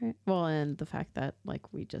only difference. Well, and the fact that,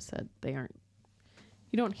 like we just said,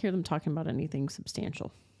 you don't hear them talking about anything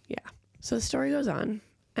substantial. Yeah. So the story goes on,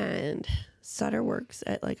 and Sutter works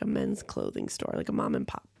at like a men's clothing store, like a mom and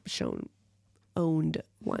pop owned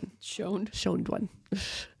one. Shoned one.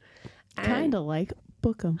 Kind of like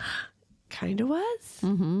Bookham. Kind of was.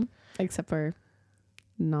 Mm-hmm. Except for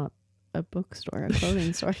not a bookstore, a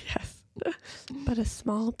clothing store. Yes. But a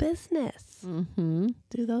small business. Mm-hmm.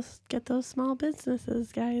 Get those small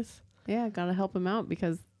businesses, guys. Yeah, gotta help them out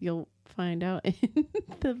because you'll find out in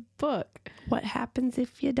the book what happens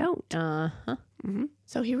if you don't. Uh-huh. Mm-hmm.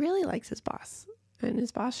 So he really likes his boss, and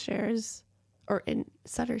his boss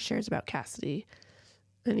Sutter shares about Cassidy,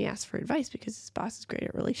 and he asks for advice because his boss is great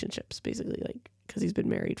at relationships, basically, like because he's been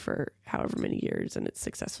married for however many years and it's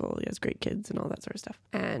successful. He has great kids and all that sort of stuff.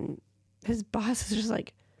 And his boss is just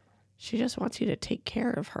like, she just wants you to take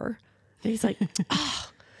care of her. And he's like, oh,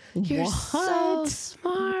 you're so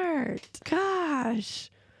smart. Gosh.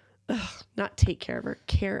 Ugh, not take care of her,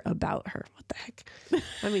 care about her. What the heck?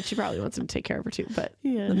 I mean, she probably wants him to take care of her too, but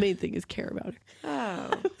the main thing is care about her. Oh.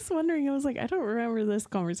 I was wondering, I was like, I don't remember this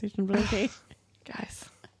conversation, but okay. Guys,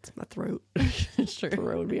 it's my throat. It's true.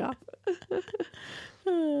 Throwing me off.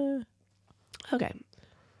 Okay.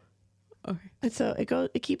 And so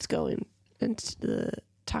it keeps going and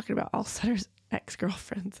talking about all Sutter's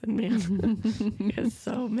ex-girlfriends, and man, he has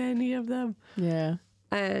so many of them. Yeah.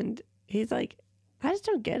 And he's like, I just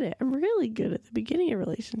don't get it. I'm really good at the beginning of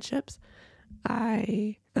relationships.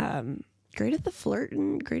 I great at the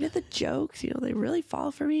flirting, great at the jokes, they really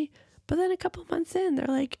fall for me. But then a couple months in, they're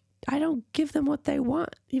like, I don't give them what they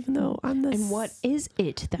want, even though I'm the And what is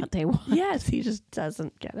it that they want? Yes, he just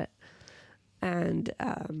doesn't get it. And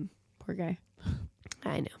poor guy.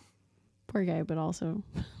 I know. Poor guy, but also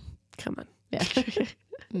Come on. yeah.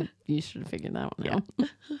 You should have figured that one out.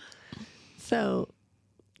 So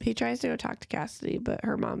he tries to go talk to Cassidy, but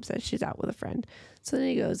her mom says she's out with a friend. So then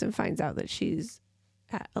he goes and finds out that she's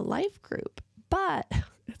at a life group, but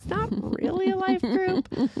it's not really a life group.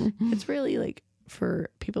 It's really like for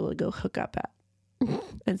people to go hook up at.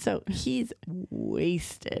 And so he's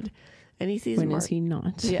wasted, and he sees When is he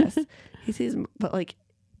not? Yes, he sees, but like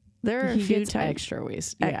there are a He few gets times extra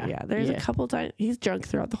waste. yeah. There's a couple times he's drunk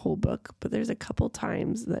throughout the whole book, but there's a couple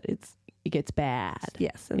times that it gets bad.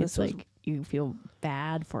 Yes, and It's like you feel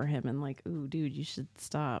bad for him and like, ooh, dude, you should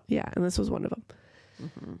stop. yeah, and this was one of them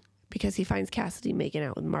because he finds Cassidy making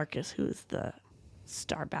out with Marcus, who is the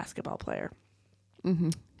star basketball player,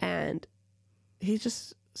 and he's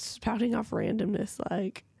just spouting off randomness,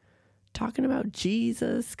 like talking about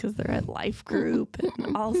Jesus because they're at life group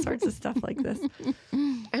and all sorts of stuff like this.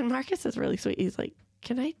 And Marcus is really sweet. He's like,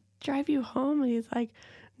 can I drive you home? And he's like,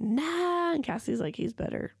 nah. And Cassidy's like, he's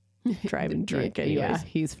better driving drunk anyways. Yeah,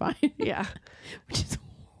 he's fine. Yeah. Which is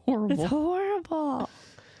horrible. It's horrible.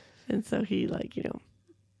 And so he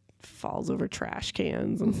falls over trash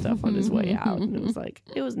cans and stuff on his way out. And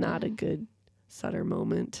it was not a good Sutter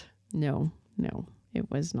moment. No,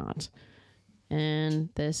 it was not. And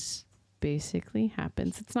this basically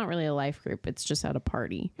happens. It's not really a life group. It's just at a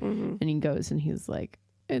party. And he goes and he's like,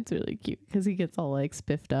 it's really cute because he gets all like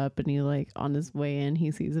spiffed up, and he like on his way in,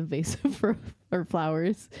 he sees a vase of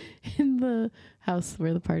flowers in the house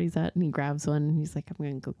where the party's at, and he grabs one and he's like, I'm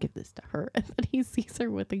going to go give this to her. And then he sees her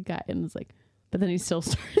with a guy and is like, but then he still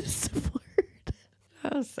starts to flirt.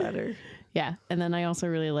 Oh, Sutter. Yeah. And then I also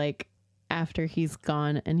really like after he's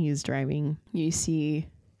gone and he's driving, you see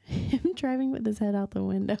him driving with his head out the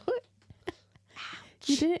window.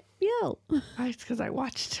 You didn't yell. It's because I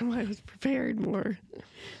watched him. I was prepared more.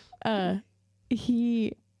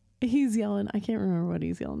 He's yelling. I can't remember what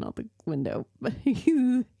he's yelling out the window, but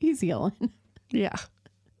he's yelling. Yeah.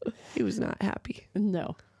 He was not happy.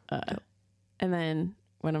 No. And then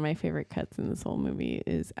one of my favorite cuts in this whole movie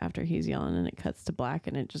is after he's yelling and it cuts to black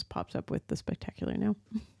and it just pops up with The Spectacular Now.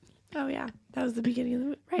 Oh, yeah. That was the beginning of the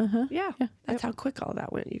movie. Right. Yeah. That's how quick all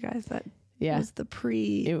that went, you guys. That was the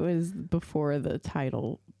It was before the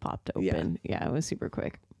title popped open. Yeah, it was super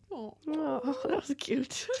quick. Oh, that was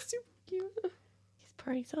cute. Super cute. He's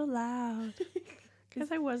purring so loud.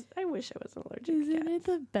 Because I wish I wasn't allergic to Isn't it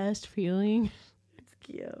the best feeling? It's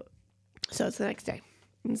cute. So it's the next day,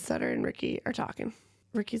 and Sutter and Ricky are talking.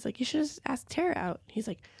 Ricky's like, you should just ask Tara out. He's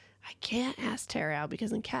like, I can't ask Tara out because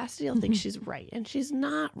then Cassidy will think she's right, and she's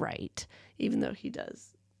not right, even though he does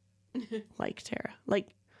like Tara.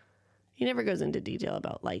 Like, he never goes into detail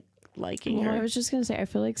about liking her. I was just gonna say, I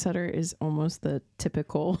feel like Sutter is almost the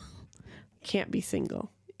typical can't be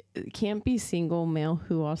single male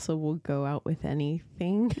who also will go out with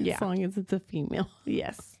anything as long as it's a female.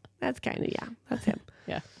 Yes, that's that's him.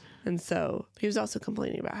 Yeah. And so he was also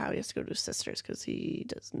complaining about how he has to go to his sister's because he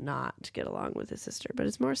does not get along with his sister, but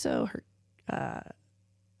it's more so her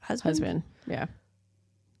husband. Yeah.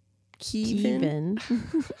 Kevin.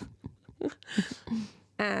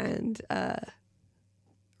 And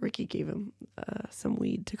Ricky gave him some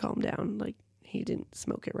weed to calm down. Like, he didn't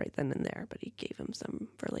smoke it right then and there, but he gave him some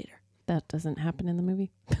for later. That doesn't happen in the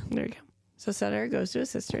movie. There you go. So Sutter goes to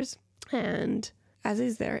his sister's, and as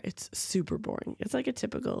he's there, it's super boring. It's like a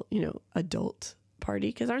typical, adult party.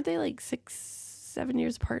 Because aren't they like 6-7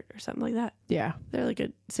 years apart or something like that? Yeah. They're like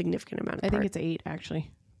a significant amount apart. I think it's 8,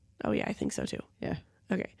 actually. Oh, yeah, I think so, too. Yeah.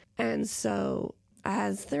 Okay. And so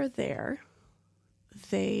as they're there,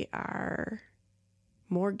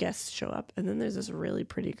 more guests show up. And then there's this really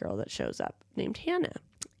pretty girl that shows up named Hannah.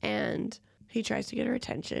 And he tries to get her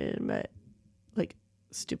attention, but like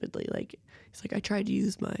stupidly. Like, he's like, I tried to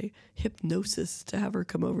use my hypnosis to have her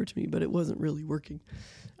come over to me, but it wasn't really working.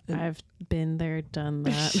 And I've been there, done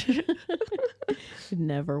that. It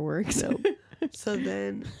never works. no. So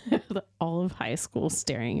then all of high school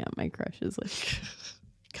staring at my crushes like,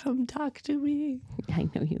 come talk to me. I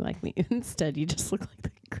know you like me. Instead, you just look like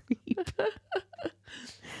the creep.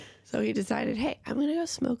 So he decided, hey, I'm going to go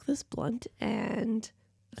smoke this blunt. And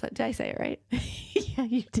did I say it right? Yeah,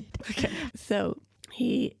 you did. Okay. So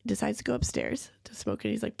he decides to go upstairs to smoke it.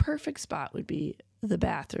 He's like, perfect spot would be the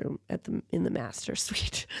bathroom in the master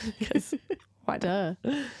suite. Because why not? Duh.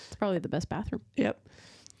 It's probably the best bathroom. Yep.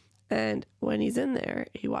 And when he's in there,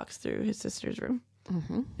 he walks through his sister's room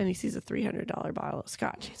and he sees a $300 bottle of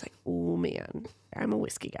scotch. He's like, oh man, I'm a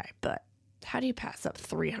whiskey guy, but how do you pass up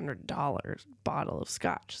 $300 bottle of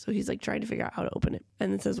scotch? So he's like trying to figure out how to open it.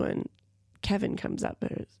 And this is when Kevin comes up,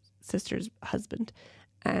 his sister's husband,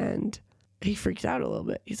 and he freaks out a little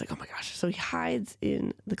bit. He's like, oh my gosh. So he hides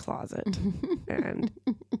in the closet and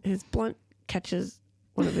his blunt catches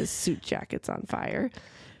one of his suit jackets on fire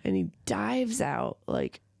and he dives out,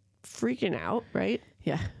 like freaking out, right?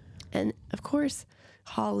 Yeah. And of course,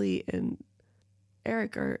 Holly and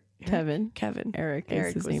Eric are Kevin. Eric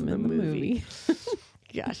is his was name in in the movie.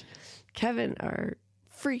 Gosh. Kevin are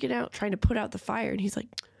freaking out, trying to put out the fire. And he's like,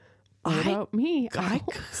 What about me? I I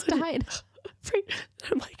almost died.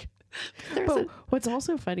 I'm like, But what's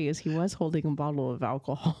also funny is he was holding a bottle of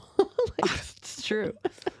alcohol. it's true.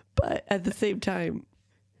 But at the same time,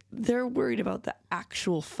 they're worried about the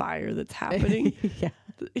actual fire that's happening. Yeah.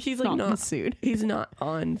 He's like not suit. He's not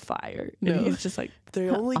on fire. No. And he's just like, they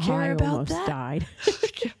only care I about almost that. died.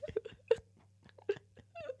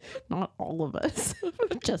 Not all of us.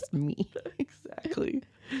 Just me. Exactly.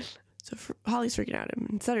 So Holly's freaking out at him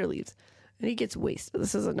and Sutter leaves and he gets wasted.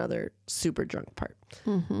 This is another super drunk part.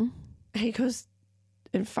 Mm-hmm. And he goes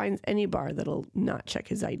and finds any bar that'll not check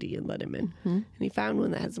his ID and let him in. And he found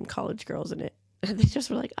one that had some college girls in it. And they just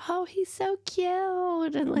were like, oh, he's so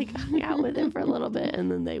cute. And like hung out with him for a little bit. And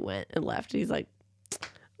then they went and left. And he's like,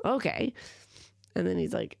 okay. And then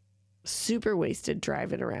he's like super wasted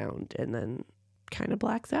driving around and then kind of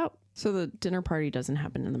blacks out. So the dinner party doesn't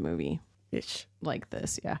happen in the movie Ish. like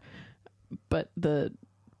this, yeah. But the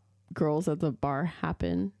girls at the bar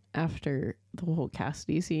happen after the whole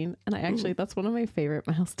Cassidy scene. And I actually, that's one of my favorite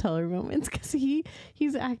Miles Teller moments because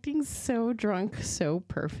he's acting so drunk, so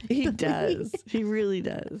perfect. He does. He really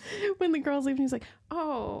does. When the girls leave, he's like,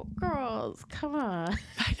 oh, girls, come on.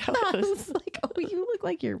 I know. I was like, oh, you look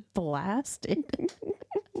like you're blasted.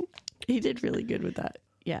 He did really good with that.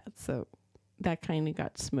 Yeah, so that kind of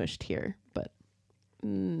got smushed here, but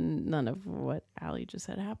none of what Allie just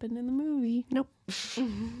said happened in the movie. Nope. I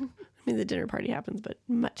mean, the dinner party happens, but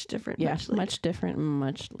much different. Yeah, much later. much different,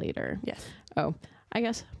 much later. Yes. Oh, I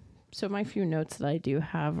guess, so my few notes that I do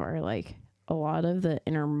have are like a lot of the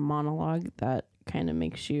inner monologue that kind of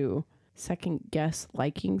makes you second guess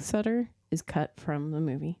liking Sutter is cut from the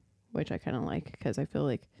movie, which I kind of like because I feel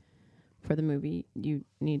like for the movie, you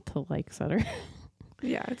need to like Sutter.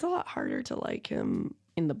 Yeah, it's a lot harder to like him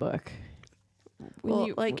in the book. Well,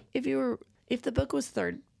 if the book was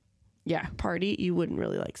third yeah, party, you wouldn't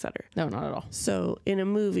really like Sutter. no, not at all. So in a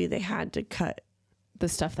movie, they had to cut. The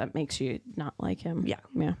stuff that makes you not like him. Yeah.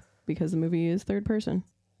 Yeah, because the movie is third person.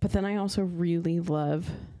 But then I also really love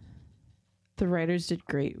the writers did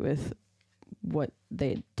great with what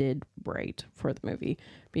they did write for the movie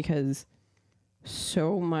because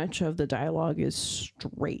so much of the dialogue is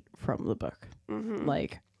straight from the book. Mm-hmm.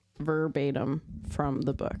 Like verbatim from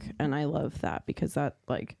the book. And I love that because that,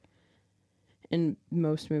 like, in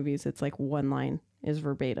most movies, it's like one line is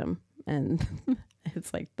verbatim and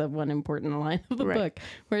it's like the one important line of the book.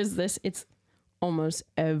 Whereas this, it's almost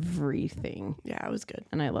everything. Yeah, it was good.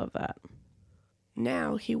 And I love that.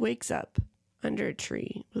 Now he wakes up under a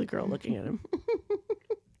tree with a girl looking at him.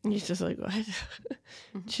 And he's just like, what?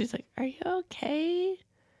 She's like, are you okay?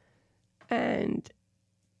 And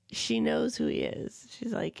she knows who he is.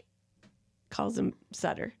 She's like, calls him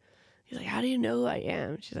Sutter. He's like, how do you know who I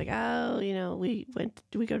am? She's like, oh,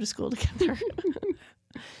 we go to school together.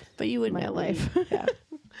 But you wouldn't know life. Yeah.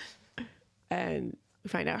 And we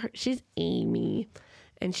find out she's Amy.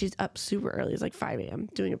 And she's up super early. It's like 5 a.m.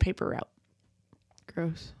 doing a paper route.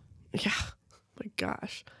 Gross. Yeah. My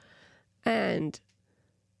gosh. And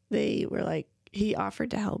they were like, he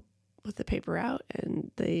offered to help with the paper route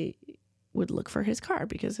and they would look for his car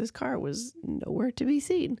because his car was nowhere to be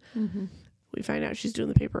seen. Mm-hmm. We find out she's doing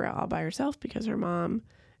the paper route all by herself because her mom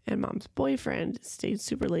and mom's boyfriend stayed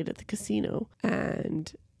super late at the casino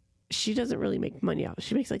and she doesn't really make money off.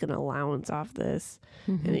 She makes like an allowance off this,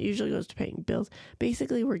 and it usually goes to paying bills.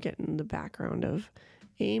 Basically, we're getting the background of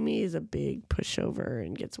Amy is a big pushover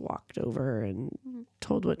and gets walked over and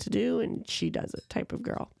told what to do, and she does it type of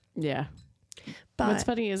girl. Yeah. But What's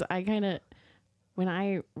funny is I kind of, when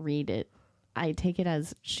I read it, I take it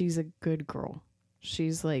as she's a good girl.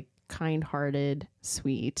 She's like kind-hearted,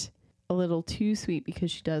 sweet, a little too sweet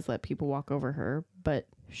because she does let people walk over her, but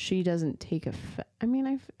she doesn't take I mean,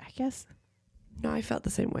 I guess. No, I felt the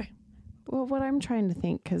same way. Well, what I'm trying to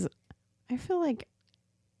think, because I feel like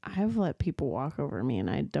I've let people walk over me and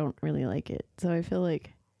I don't really like it. So I feel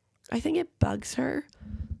like. I think it bugs her,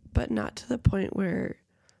 but not to the point where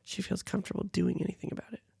she feels comfortable doing anything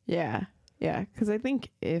about it. Yeah. Yeah. Because I think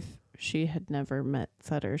if she had never met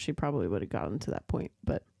Sutter, she probably would have gotten to that point.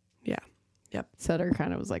 But yeah. Yep. Sutter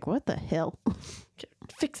kind of was like, what the hell?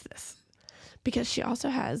 Fix this. Because she also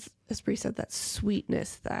has, as Bri said, that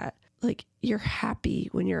sweetness that like you're happy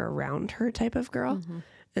when you're around her type of girl. Mm-hmm.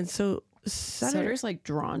 And so Sutter's like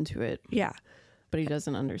drawn to it. Yeah. But he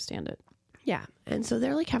doesn't understand it. Yeah. And so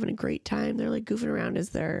they're like having a great time. They're like goofing around as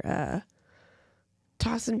they're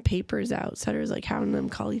tossing papers out. Sutter's like having them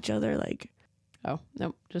call each other like, oh,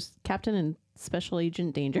 no, just Captain and Special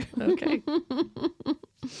Agent Danger. okay.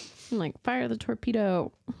 I'm like, fire the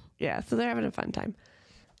torpedo. Yeah. So they're having a fun time.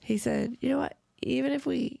 He said, you know what? Even if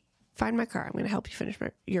we find my car, I'm going to help you finish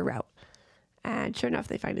your route. And sure enough,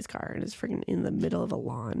 they find his car and it's freaking in the middle of a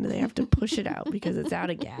lawn. They have to push it out because it's out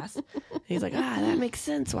of gas. And he's like, that makes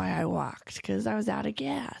sense why I walked, because I was out of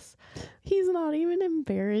gas. He's not even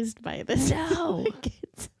embarrassed by this. No.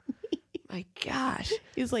 It's my gosh.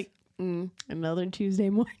 He's like, another Tuesday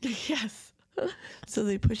morning. Yes. So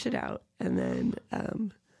they push it out, and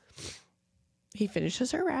then he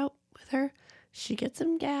finishes her route with her. She gets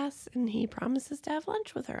him gas, and he promises to have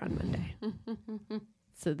lunch with her on Monday.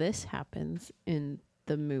 So this happens in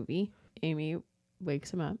the movie. Amy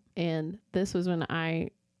wakes him up. And this was when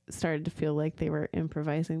I started to feel like they were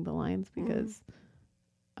improvising the lines, because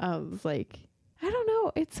I was like, I don't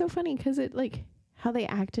know. It's so funny because it like how they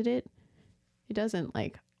acted it. It doesn't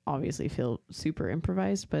like obviously feel super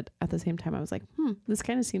improvised, but at the same time I was like, this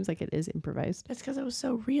kind of seems like it is improvised. It's because it was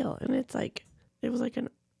so real. And it's like, it was like an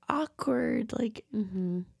awkward, like,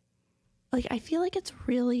 like I feel like it's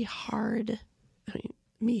really hard. I mean,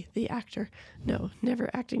 me, the actor, no, never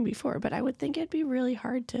acting before, but I would think it'd be really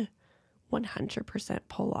hard to 100%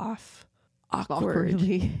 pull off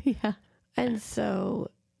awkwardly. Yeah. And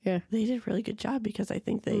so yeah, they did a really good job, because I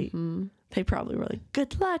think they probably were like,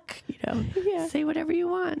 good luck, yeah. say whatever you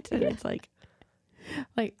want. And it's like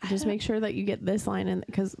just make sure that you get this line in,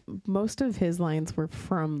 because most of his lines were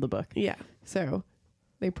from the book. Yeah. So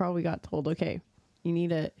they probably got told, okay, you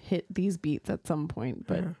need to hit these beats at some point,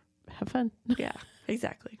 but have fun. Yeah,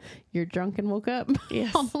 exactly. You're drunk and woke up.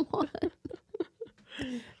 Yes. On the lawn.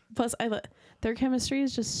 Plus, their chemistry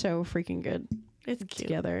is just so freaking good. It's cute.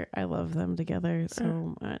 Together. I love them together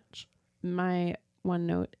so much. My one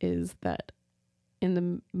note is that in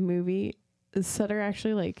the movie, Sutter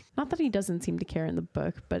actually, like, not that he doesn't seem to care in the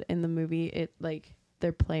book, but in the movie, it like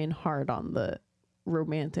they're playing hard on the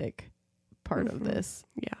romantic part of this,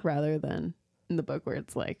 rather than in the book where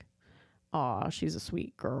it's like, aw, she's a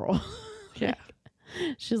sweet girl. Yeah.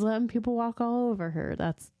 She's letting people walk all over her.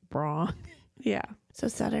 That's wrong. Yeah. So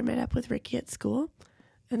Sutter met up with Ricky at school,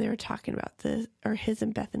 and they were talking about his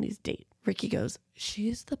and Bethany's date. Ricky goes,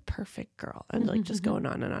 she's the perfect girl. And like just going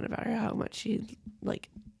on and on about her, how much she like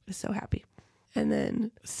is so happy. And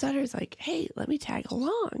then Sutter's like, hey, let me tag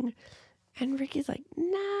along. And Ricky's like,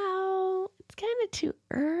 no, it's kind of too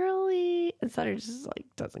early. And Sutter just like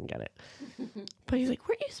doesn't get it. But he's like,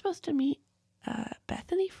 weren't you supposed to meet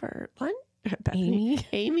Bethany for lunch?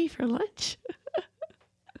 Amy for lunch.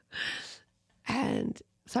 And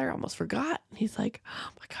Sutter almost forgot. He's like,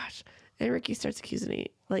 oh my gosh. And Ricky starts accusing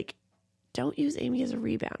me, like, don't use Amy as a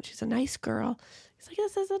rebound. She's a nice girl. He's like,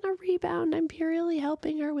 this isn't a rebound. I'm purely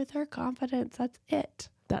helping her with her confidence. That's it.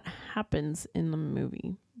 That happens in the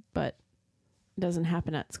movie, but it doesn't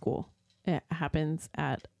happen at school. It happens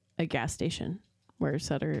at a gas station where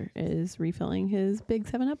Sutter is refilling his big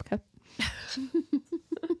 7-Up cup.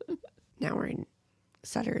 Now we're in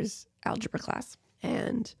Sutter's algebra class,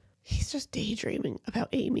 and he's just daydreaming about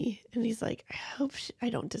Amy. And he's like, I hope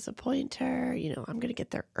I don't disappoint her. I'm going to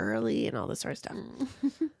get there early and all this sort of stuff.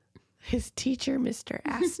 His teacher, Mr.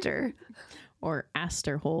 Astor, or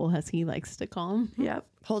Astor Hole, as he likes to call him. Yep.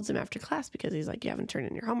 Holds him after class because he's like, you haven't turned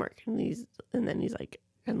in your homework. And then he's like,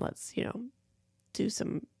 and let's, do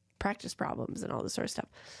some practice problems and all this sort of stuff.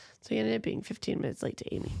 So he ended up being 15 minutes late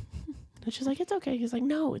to Amy. And she's like, it's okay. He's like,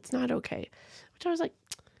 no, it's not okay. Which I was like,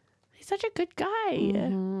 He's such a good guy.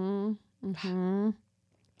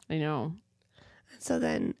 I know. So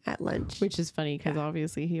then at lunch, Which is funny because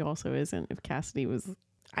obviously he also isn't. If Cassidy was...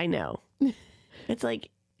 I know. It's like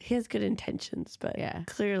he has good intentions, but Yeah.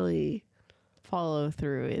 clearly Follow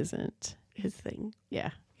through isn't his thing. Yeah.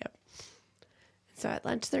 So at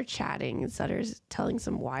lunch they're chatting and Sutter's telling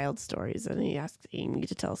some wild stories and he asks Amy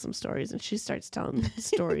to tell some stories and she starts telling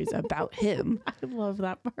stories about him. I love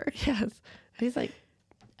that part. Yes. And he's like,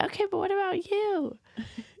 okay, but what about you?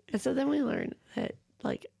 And so then we learn that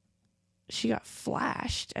like she got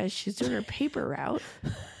flashed as she's doing her paper route.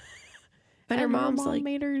 And her mom's mom like,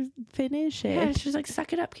 made her finish it. yeah, she's like,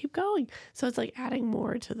 suck it up, keep going. So it's like adding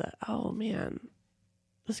more to the, oh man,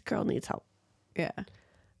 this girl needs help. Yeah.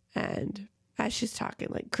 And as she's talking,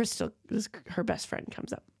 like Crystal, her best friend,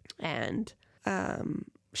 comes up and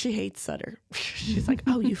she hates Sutter. She's like,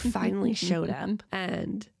 oh, you finally showed up.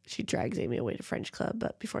 And she drags Amy away to French club.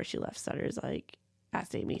 But before she left, Sutter's like,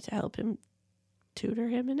 asked Amy to help him tutor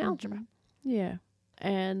him in algebra. Yeah.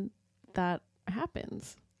 And that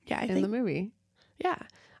happens Yeah, in the movie. Yeah.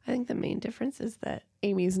 I think the main difference is that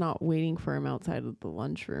Amy's not waiting for him outside of the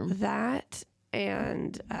lunchroom. that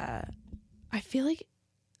and I feel like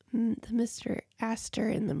the Mr. Astor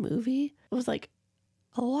in the movie was like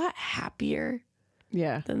a lot happier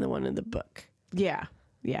Yeah. than the one in the book. Yeah.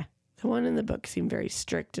 Yeah. The one in the book seemed very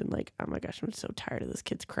strict and like, oh my gosh, I'm so tired of this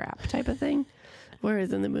kid's crap type of thing.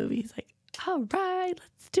 Whereas in the movie, he's like, all right,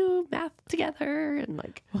 let's do math together. And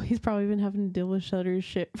like, Well, he's probably been having to deal with Shutter's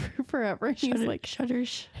shit for forever. He's like,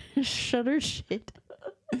 Shutters. Shutter shit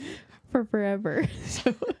for forever.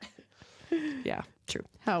 So, Yeah, true.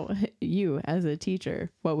 how you, as a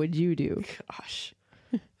teacher, what would you do? Gosh.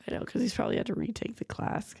 I know, because he's probably had to retake the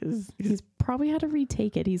class because He's probably had to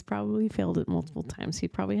retake it. He's probably failed it multiple times. He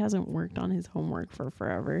probably hasn't worked on his homework for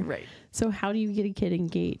forever. right. So how do you get a kid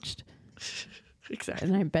engaged? Exactly.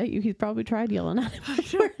 And I bet you he's probably tried yelling at him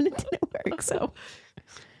before and it didn't work. So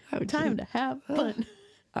time to have fun.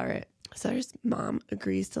 All right. Sutter's mom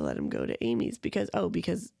agrees to let him go to Amy's because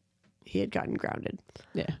he had gotten grounded.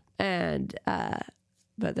 Yeah. And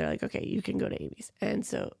but they're like, okay, you can go to Amy's. And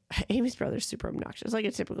so Amy's brother's super obnoxious, like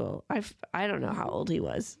a typical. I don't know how old he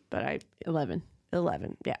was, but 11.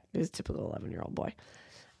 11. Yeah, he was a typical 11-year-old boy.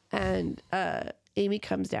 And Amy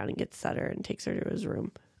comes down and gets Sutter and takes her to his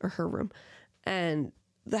room or her room, and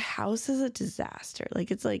the house is a disaster.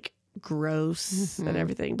 Like it's like gross and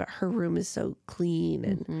everything, but her room is so clean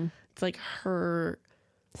and it's like her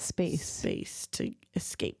space to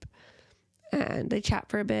escape. And they chat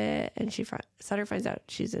for a bit, and Sutter finds out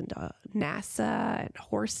she's into NASA and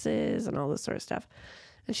horses and all this sort of stuff.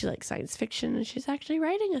 And she likes science fiction, and she's actually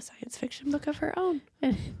writing a science fiction book of her own.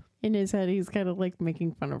 And in his head, he's kind of like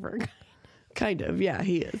making fun of her. Kind of, yeah,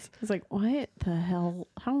 he is. He's like, what the hell?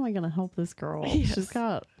 How am I going to help this girl? Yes. She's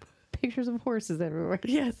got pictures of horses everywhere.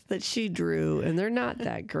 Yes, that she drew, and they're not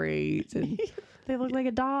that great. And They look like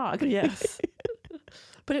a dog. yes.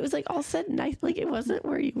 But it was like all said nice. Like it wasn't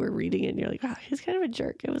where you were reading it and you're like, wow, he's kind of a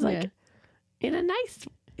jerk. It was like in a nice,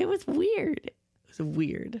 it was weird. It was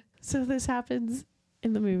weird. So this happens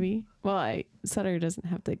in the movie. Well, Sutter doesn't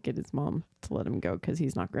have to get his mom to let him go because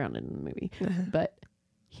he's not grounded in the movie. But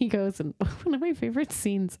he goes, and one of my favorite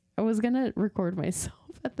scenes, I was going to record myself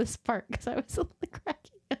at this part because I was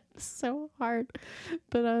cracking up so hard.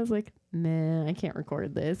 But I was like, nah, I can't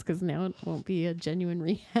record this because now it won't be a genuine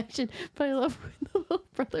reaction. But I love when the little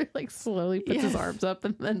brother like slowly puts his arms up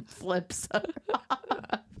and then flips up.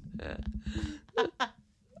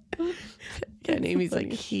 Yeah, and Amy's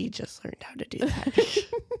like, he just learned how to do that.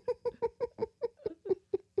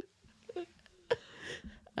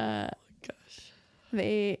 Gosh.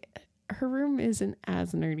 Her room isn't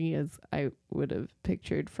as nerdy as I would have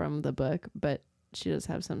pictured from the book, but she does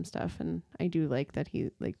have some stuff, and I do like that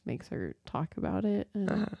he like makes her talk about it,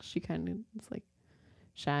 and she kind of is like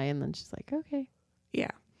shy, and then she's like, okay.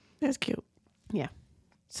 Yeah, that's cute. Yeah.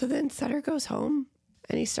 So then Sutter goes home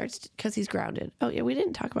and he starts, because he's grounded. Oh yeah, we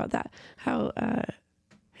didn't talk about that. How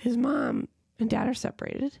his mom and dad are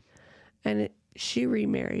separated, and she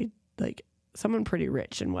remarried like someone pretty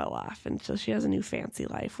rich and well off, and so she has a new fancy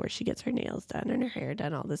life where she gets her nails done and her hair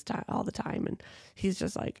done all the time, and he's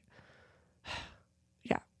just like,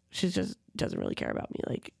 yeah, she just doesn't really care about me.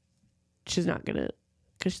 Like she's not gonna,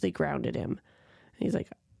 because they grounded him, and he's like,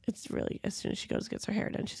 it's really, as soon as she goes gets her hair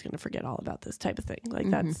done, she's gonna forget all about this type of thing. Like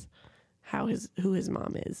that's how who his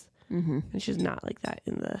mom is. And she's not like that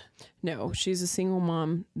in the... No, she's a single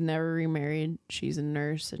mom, never remarried. She's a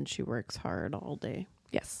nurse, and she works hard all day.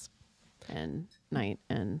 Yes. And night,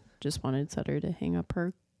 and just wanted Sutter to hang up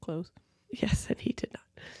her clothes. Yes, and he did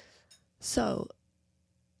not. So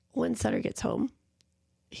when Sutter gets home,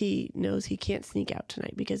 he knows he can't sneak out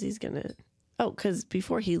tonight because he's going to... Oh, because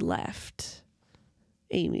before he left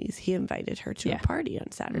Amy's, he invited her to a party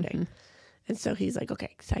on Saturday. Mm-hmm. And so he's like,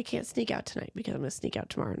 okay, so I can't sneak out tonight because I'm going to sneak out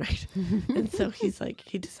tomorrow night. And so he's like,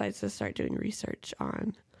 he decides to start doing research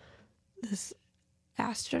on this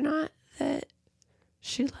astronaut that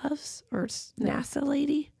she loves, or NASA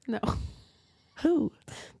lady. No. Who?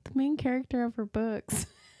 The main character of her books.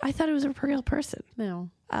 I thought it was a real person. No.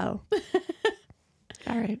 Oh.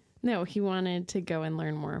 All right. No, he wanted to go and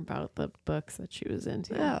learn more about the books that she was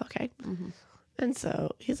into. Oh, okay. Mm-hmm. And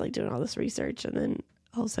so he's like doing all this research, and then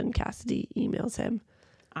all of a sudden Cassidy emails him.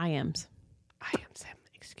 IMs him,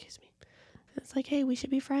 excuse me. And it's like, hey, we should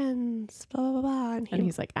be friends, blah, blah, blah, blah. And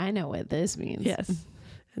he's like, I know what this means. Yes.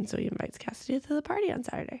 And so he invites Cassidy to the party on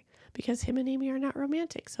Saturday because him and Amy are not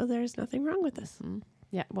romantic. So there's nothing wrong with this. Mm-hmm.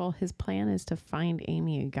 Yeah. Well, his plan is to find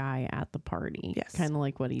Amy a guy at the party. Yes. Kind of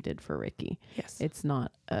like what he did for Ricky. Yes. It's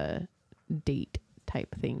not a date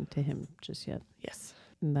type thing to him just yet. Yes.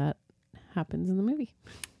 And that happens in the movie.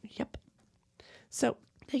 Yep. So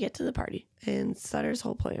they get to the party, and Sutter's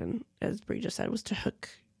whole plan, as Bri just said, was to hook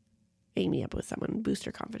Amy up with someone, boost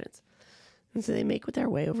her confidence. And so they make their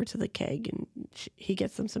way over to the keg, and he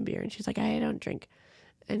gets them some beer, and she's like, I don't drink.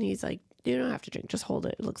 And he's like, you don't have to drink, just hold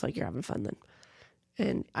it. It looks like you're having fun then.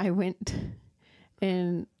 And I went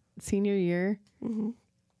in senior year. Mm-hmm.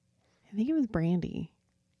 I think it was Brandy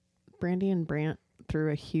and Brant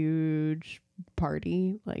threw a huge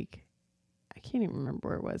party. Like, I can't even remember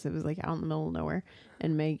where it was. It was like out in the middle of nowhere.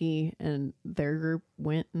 And Maggie and their group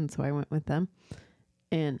went, and so I went with them.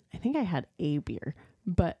 And I think I had a beer,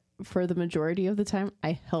 but for the majority of the time,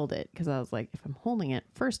 I held it because I was like, if I'm holding it,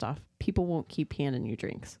 first off, people won't keep handing you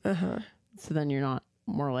drinks. Uh-huh. So then you're not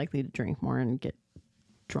more likely to drink more and get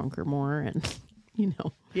drunker more, and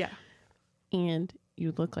Yeah. And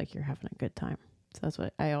you look like you're having a good time. So that's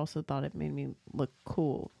what I also thought. It made me look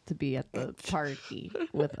cool to be at the party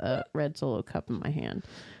with a red Solo cup in my hand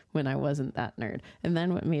when I wasn't that nerd. And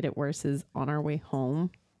then what made it worse is on our way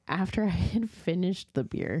home, after I had finished the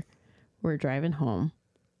beer, we're driving home.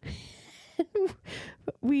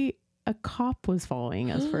 A cop was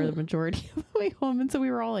following us for the majority of the way home. And so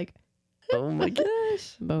we were all like, oh my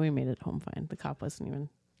gosh. But we made it home fine. The cop wasn't even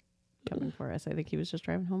coming for us. I think he was just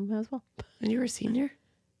driving home as well. And you were a senior?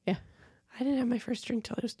 Yeah. I didn't have my first drink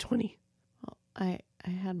till I was 20. Well, I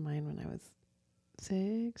had mine when I was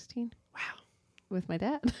 16. Wow. With my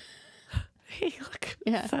dad. Hey, look.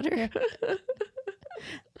 Yeah. Sutter.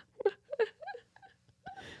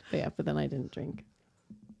 Yeah. But then I didn't drink.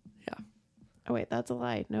 Yeah. Oh, wait, that's a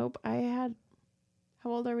lie. Nope. How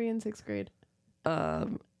old are we in 6th grade?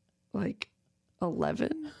 Like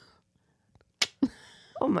 11.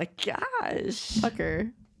 Oh my gosh.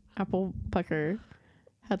 Pucker. Apple pucker.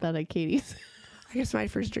 Had that at Katie's. I guess my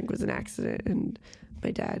first drink was an accident, and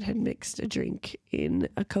my dad had mixed a drink in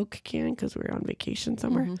a Coke can because we were on vacation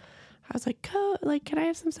somewhere. Mm-hmm. I was like, can I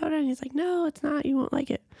have some soda? And he's like, no, it's not. You won't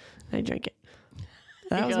like it. And I drank it.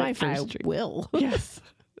 That was my first drink. Will. Yes.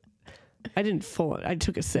 I didn't I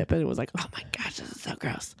took a sip, and it was like, oh my gosh, this is so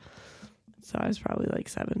gross. So I was probably like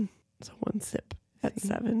 7. So one sip at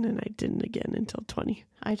 7, and I didn't again until 20.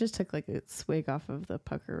 I just took like a swig off of the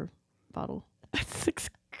pucker bottle. At 6th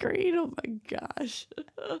grade? Oh my gosh.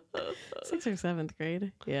 6th or 7th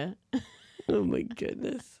grade. Yeah. Oh my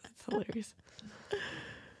goodness. That's hilarious.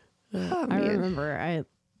 Oh, I remember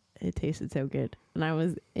it tasted so good. And I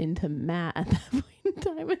was into Matt at that point in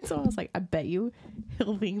time. And so I was like, I bet you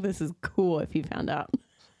he'll think this is cool if he found out.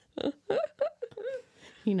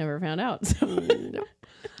 He never found out. So no.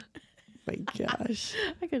 My gosh.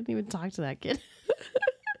 I couldn't even talk to that kid.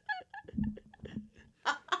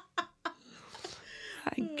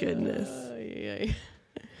 My goodness.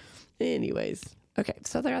 Anyways. Okay,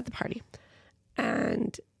 so they're at the party.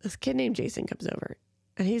 And this kid named Jason comes over.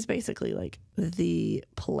 And he's basically like the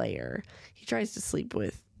player. He tries to sleep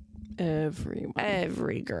with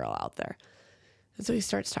every girl out there. And so he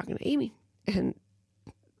starts talking to Amy. And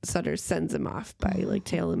Sutter sends him off by like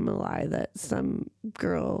telling him a lie that some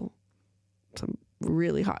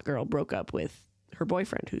really hot girl broke up with her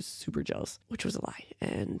boyfriend who's super jealous, which was a lie.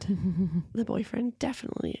 And the boyfriend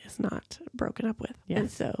definitely is not broken up with. Yeah.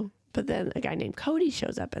 And so, but then a guy named Cody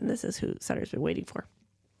shows up, and this is who Sutter's been waiting for.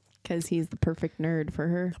 Because he's the perfect nerd for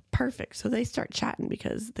her. Perfect. So they start chatting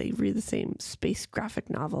because they read the same space graphic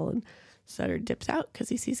novel, and Sutter dips out because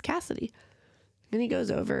he sees Cassidy. And he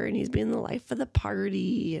goes over, and he's being the life of the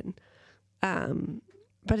party, and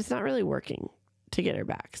but it's not really working to get her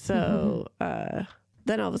back. So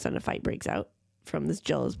then all of a sudden a fight breaks out from this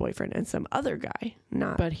jealous boyfriend and some other guy.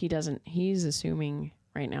 But he doesn't. He's assuming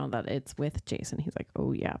right now that it's with Jason. He's like,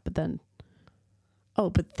 oh yeah, but then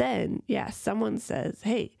yeah, someone says,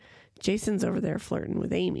 hey, Jason's over there flirting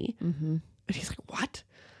with Amy. mm-hmm. And he's like, what?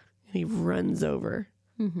 And he runs over,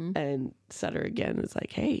 Mm-hmm. and Sutter again is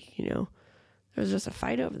like, hey, there was just a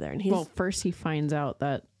fight over there. And he's, first he finds out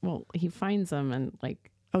that, he finds them and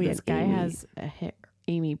like, this guy Amy has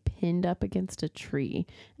Amy pinned up against a tree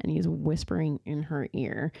and he's whispering in her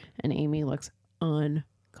ear and Amy looks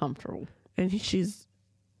uncomfortable. And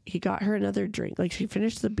he got her another drink. Like, she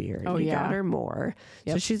finished the beer and he got her more.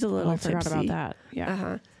 Yep. So she's a little I tipsy. forgot about that. Yeah.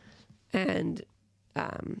 Uh-huh. And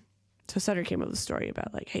so Sutter came up with a story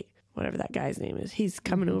about like, hey, whatever that guy's name is, he's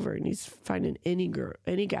coming over and he's finding any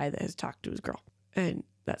guy that has talked to his girl. And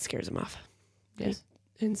that scares him off. Yes.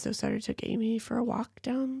 And so Sutter took Amy for a walk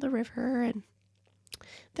down the river and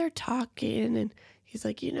they're talking and he's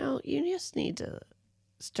like, you just need to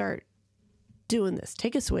start doing this.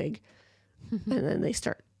 Take a swig. And then they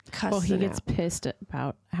start cussing. Well, he gets out. pissed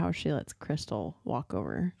about how she lets Crystal walk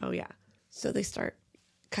over. Oh, yeah. So they start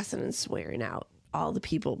cussing and swearing out all the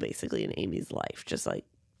people basically in Amy's life, just like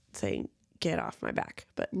saying, get off my back.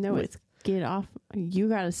 But No, it's get off. You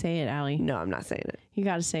got to say it, Allie. No, I'm not saying it. You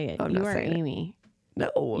got to say it. I'm you not are saying it. Amy.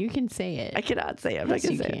 No. You can say it. I cannot say it. I'm Yes,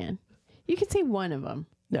 not you going to say can. You can say one of them.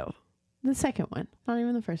 it. No. The second one. Not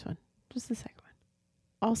even the first one. Just the second one.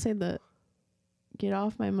 I'll say the get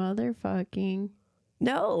off my motherfucking.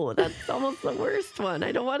 No, that's almost the worst one.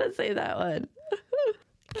 I don't want to say that one.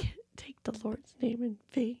 Can't take the Lord's name in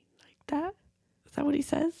vain like that. Is that what he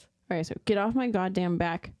says? All right, so get off my goddamn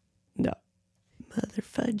back. No. Mother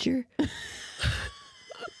fudger.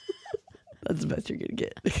 That's the best you're going to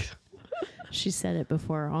get. She said it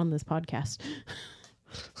before on this podcast.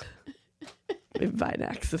 By an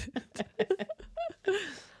accident.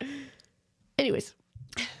 Anyways.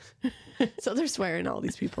 So they're swearing all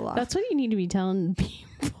these people off. That's what you need to be telling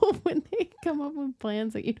people when they come up with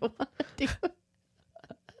plans that you don't want to do.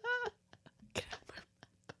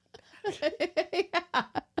 Yeah.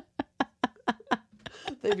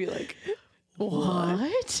 They'd be like,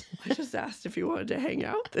 What? I just asked if you wanted to hang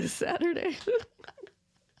out this Saturday. Just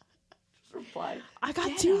reply, I got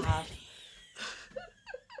 "Get too off."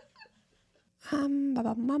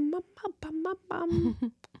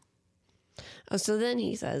 Oh, so then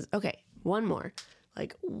he says, okay, one more.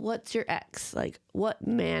 Like, what's your ex? Like, what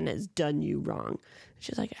man has done you wrong?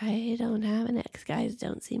 She's like, I don't have an ex. Guys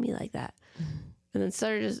don't see me like that. And then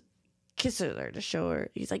Sutter just kisses her to show her.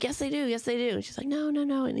 He's like, yes, they do. Yes, they do. And she's like, no, no,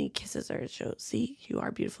 no. And he kisses her to show, see, you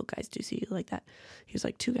are beautiful. Guys do see you like that. He was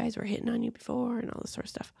like, 2 guys were hitting on you before and all this sort of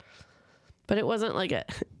stuff. But it wasn't like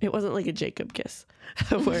a Jacob kiss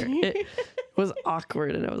where it was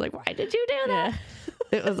awkward. And I was like, why did you do that?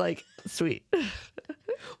 Yeah. It was like, sweet.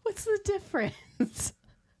 What's the difference?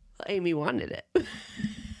 Amy wanted it.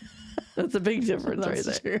 That's a big difference right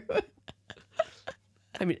there. True.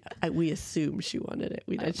 I mean, we assume she wanted it.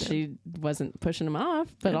 We don't know. She wasn't pushing him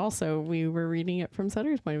off, but also we were reading it from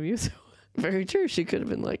Sutter's point of view. So Very true. She could have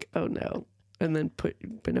been like, oh no. And then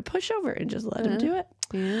been a pushover and just let him do it.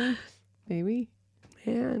 Yeah, maybe.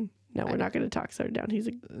 Man. No, we're not going to talk Sutter down. He's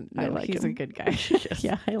he's him. a good guy. Yes.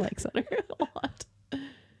 Yeah, I like Sutter a lot.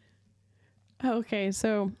 Okay,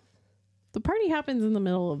 so the party happens in the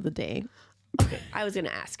middle of the day. Okay, I was going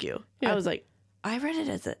to ask you. Yeah. I was like, I read it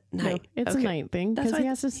as a night. No, it's a night thing because he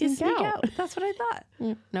has to sneak out. That's what I thought.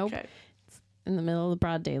 Nope. Okay. It's in the middle of the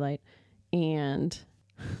broad daylight. And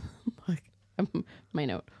my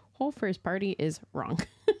note, whole first party is wrong.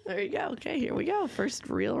 There you go. Okay, here we go. First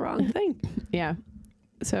real wrong thing. Yeah.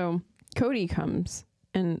 So Cody comes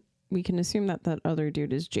and we can assume that that other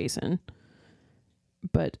dude is Jason.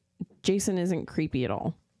 But Jason isn't creepy at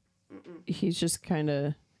all. He's just kind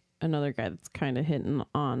of another guy that's kind of hitting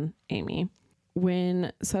on Amy.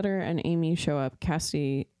 When Sutter and Amy show up,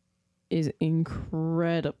 Cassidy is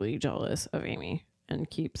incredibly jealous of Amy and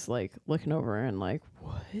keeps like looking over and like,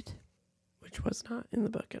 what? Which was not in the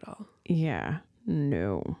book at all. Yeah,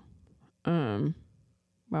 no. Wow,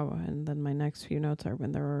 and then my next few notes are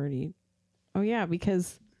when they're already. Oh yeah,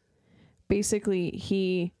 because basically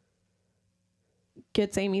he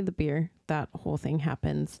gets Amy the beer. That whole thing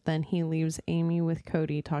happens. Then he leaves Amy with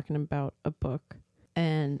Cody talking about a book,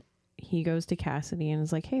 and he goes to Cassidy and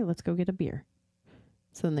is like, "Hey, let's go get a beer."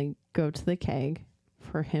 So then they go to the keg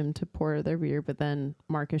for him to pour their beer, but then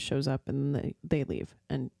Marcus shows up and they leave,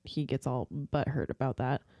 and he gets all butthurt about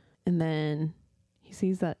that. And then he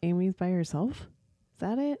sees that Amy's by herself. Is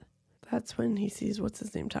that it? That's when he sees what's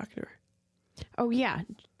his name talking to her. Oh yeah,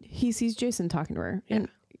 he sees Jason talking to her, and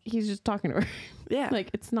he's just talking to her. Yeah, Like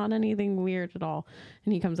it's not anything weird at all.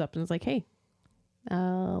 And he comes up and is like, "Hey,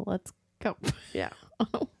 let's go. Yeah. On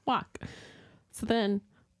a walk. So then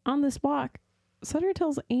on this walk, Sutter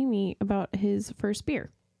tells Amy about his first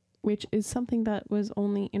beer, which is something that was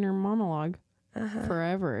only in her monologue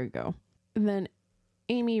forever ago. And then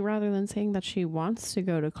Amy, rather than saying that she wants to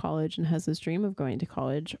go to college and has this dream of going to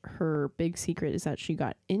college, her big secret is that she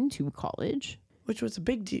got into college. Which was a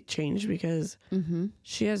big change because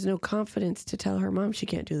she has no confidence to tell her mom she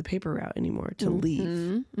can't do the paper route anymore to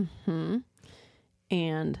leave.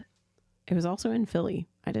 And it was also in Philly.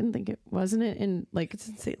 I didn't think wasn't it in like... It's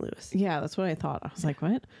in St. Louis. Yeah, that's what I thought. I was like,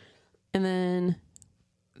 what? And then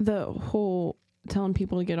the whole telling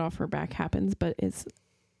people to get off her back happens, but it's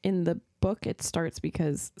in the book, it starts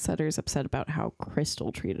because Sutter's upset about how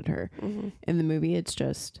Crystal treated her. In the movie, it's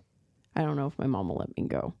just, I don't know if my mom will let me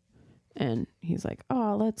go. And he's like,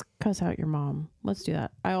 oh, let's cuss out your mom. Let's do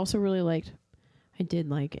that. I also really I did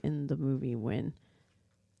like in the movie when,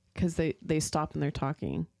 because they stop and they're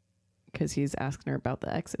talking because he's asking her about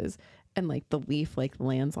the exes and like the leaf like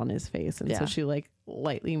lands on his face. And so she like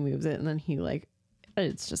lightly moves it and then he like,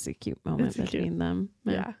 it's just a cute moment between them.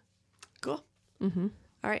 Yeah. Cool.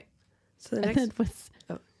 All right. So the And next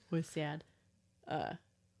then was sad.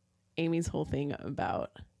 Amy's whole thing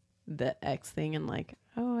about the ex thing and like,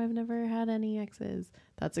 oh, I've never had any exes.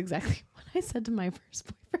 That's exactly what I said to my first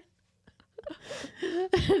boyfriend.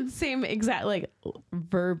 Same exact, like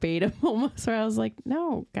verbatim almost, where I was like,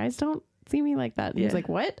 no, guys don't see me like that. And he's like,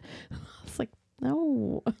 what? I was like,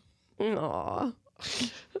 no. Aww.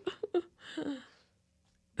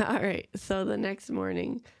 All right. So the next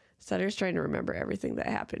morning, Sutter's trying to remember everything that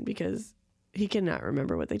happened because he cannot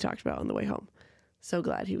remember what they talked about on the way home. So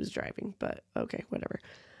glad he was driving, but okay, whatever.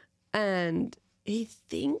 And he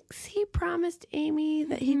thinks he promised Amy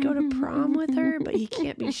that he'd go to prom with her, but he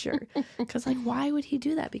can't be sure. Because, like, why would he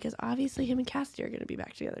do that? Because obviously him and Cassidy are going to be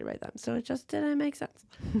back together by then. So it just didn't make sense.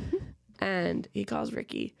 And he calls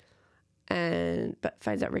Ricky, but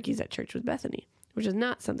finds out Ricky's at church with Bethany, which is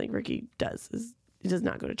not something Ricky does. He does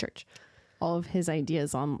not go to church. All of his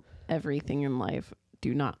ideas on everything in life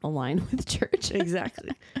do not align with church.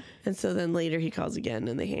 Exactly. And so then later he calls again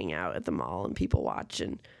and they hang out at the mall and people watch.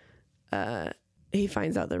 And he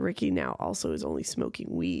finds out that Ricky now also is only smoking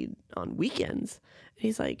weed on weekends. And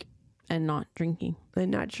he's like... And not drinking.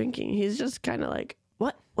 He's just kind of like,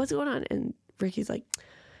 what's going on? And Ricky's like,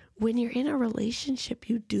 when you're in a relationship,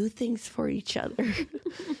 you do things for each other.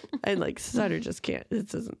 And like Sutter just can't. It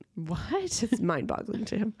doesn't... What? It's mind-boggling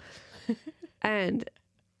to him. And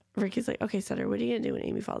Ricky's like, okay, Sutter, what are you going to do when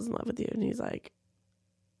Amy falls in love with you? And he's like,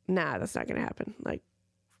 nah, that's not going to happen. Like,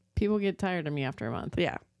 people get tired of me after a month.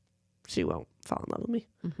 Yeah. She won't fall in love with me.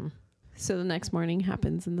 So the next morning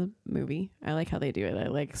happens in the movie. I like how they do it. I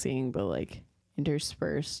like seeing the like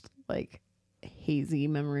interspersed, like hazy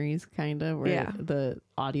memories kind of where the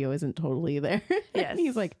audio isn't totally there. Yes.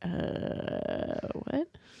 He's like, what?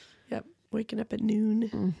 Yep. Waking up at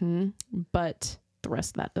noon. But the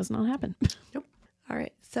rest of that does not happen. Nope. All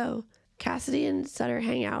right. So Cassidy and Sutter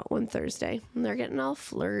hang out one Thursday and they're getting all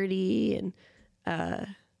flirty and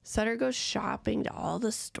Sutter goes shopping to all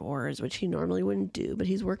the stores, which he normally wouldn't do, but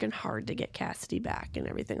he's working hard to get Cassidy back and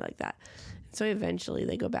everything like that. And so eventually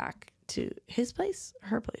they go back to his place,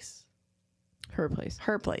 her place. Her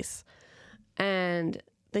place. And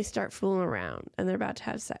they start fooling around and they're about to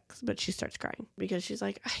have sex, but she starts crying because she's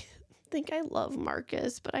like, I think I love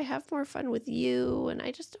Marcus, but I have more fun with you and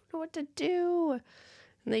I just don't know what to do.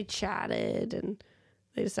 And they chatted and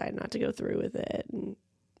they decided not to go through with it. And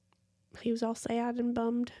he was all sad and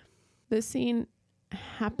bummed. This scene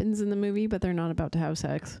happens in the movie, but they're not about to have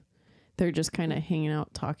sex. They're just kind of hanging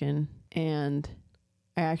out, talking. And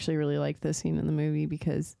I actually really like this scene in the movie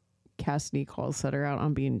because Cassidy calls Sutter out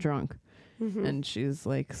on being drunk. And she's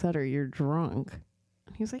like, Sutter, you're drunk.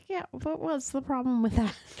 And he's like, yeah, but what's the problem with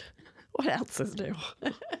that? What else is new?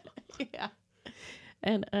 Yeah.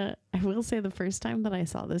 And I will say the first time that I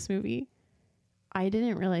saw this movie, I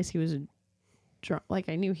didn't realize he was drunk. Like,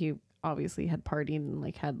 I knew he obviously had partied and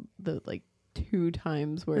like had the like 2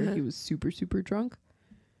 times where he was super, super drunk.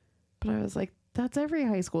 But I was like, that's every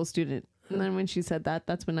high school student. And then when she said that,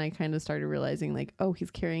 that's when I kind of started realizing like, oh, he's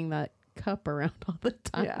carrying that cup around all the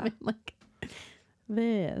time. Yeah. And like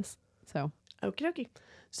this. So. Okie dokie.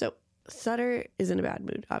 So Sutter is in a bad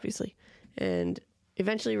mood, obviously. And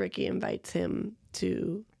eventually Ricky invites him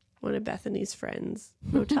to one of Bethany's friends'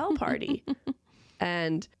 motel party.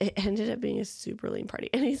 And it ended up being a super lame party.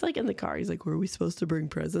 And he's like in the car. He's like, were we supposed to bring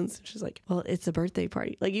presents? And she's like, well, it's a birthday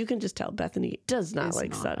party. Like you can just tell Bethany does not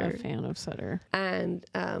like Sutter. A fan of Sutter. And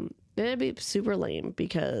it ended up being super lame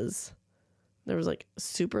because there was like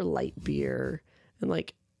super light beer. And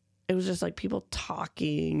like it was just like people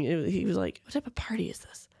talking. He was like, what type of party is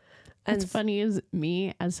this? And What's funny is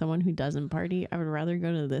me, as someone who doesn't party, I would rather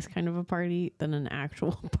go to this kind of a party than an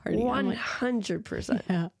actual party. 100%.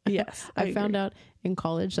 Yeah. Yes. I found out in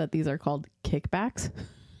college that these are called kickbacks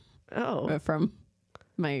Oh. from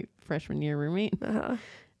my freshman year roommate. Uh-huh.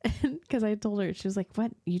 Because I told her, she was like,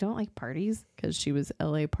 what? You don't like parties? Because she was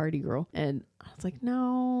LA party girl. And I was like,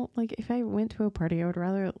 no, like if I went to a party, I would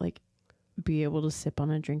rather like be able to sip on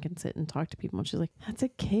a drink and sit and talk to people. And she's like, that's a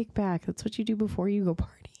kickback. That's what you do before you go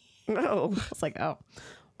party. Oh. I was like, oh,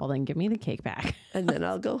 well then give me the kickback. And then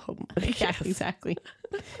I'll go home. Yeah, Yes. exactly.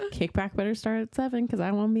 Kickback better start at 7 because I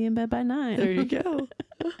want to be in bed by 9. There you go.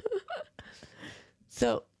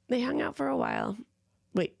 So they hung out for a while.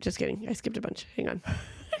 Wait, just kidding. I skipped a bunch. Hang on.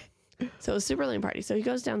 So it was a super lame party. So he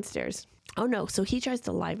goes downstairs. Oh no. So he tries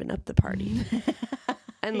to liven up the party.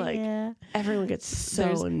 And like everyone gets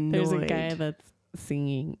so annoyed. There's a guy that's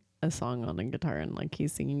singing a song on a guitar and like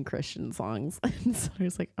he's singing Christian songs. And so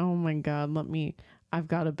he's like, oh my God, I've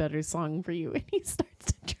got a better song for you. And he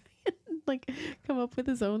starts to try and like come up with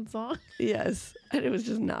his own song. Yes. And it was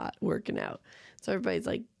just not working out. So everybody's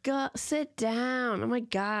like, go sit down. Oh my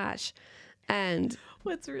gosh. And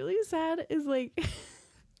What's really sad is like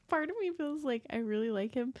part of me feels like I really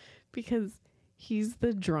like him because he's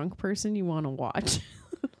the drunk person you want to watch.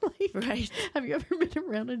 Like, right. have you ever been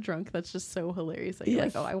around a drunk that's just so hilarious? Like, you're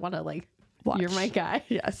Yes. like, oh, I want to like, watch. you're my guy.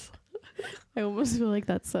 Yes. I almost feel like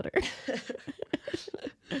that's Sutter.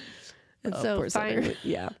 And Oh, so poor Sutter.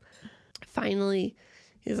 finally,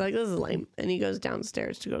 he's like, this is lame. And he goes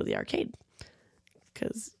downstairs to go to the arcade.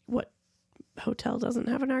 Because what hotel doesn't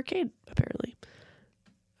have an arcade, apparently?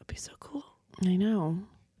 That'd be so cool. I know.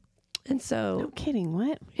 And so, No kidding.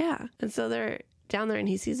 What? yeah. And so they're down there and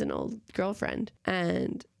he sees an old girlfriend.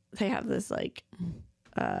 And they have this like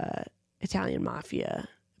Italian mafia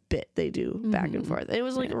bit they do back and forth. It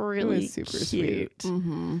was like really super cute. sweet.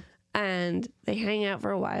 Mm-hmm. And they hang out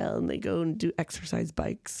for a while and they go and do exercise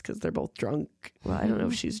bikes because they're both drunk. Well, I don't know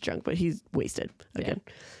if she's drunk, but he's wasted again.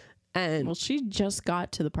 And Well, she just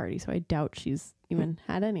got to the party, so I doubt she's even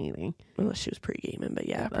had anything. unless she was pre-gaming, but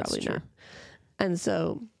yeah, that's probably true. not. And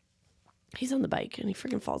so he's on the bike and he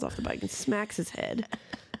freaking falls off the bike and smacks his head.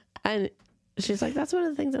 And she's like, that's one of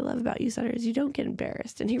the things I love about you, Sutter, is you don't get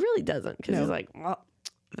embarrassed. And he really doesn't because he's like, well,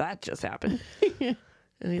 that just happened.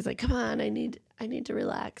 And he's like, come on, I need to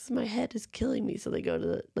relax. My head is killing me. So they go to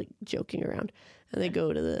the, like, joking around, and they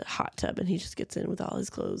go to the hot tub, and he just gets in with all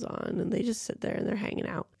his clothes on, and they just sit there and they're hanging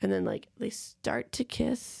out. And then, like, they start to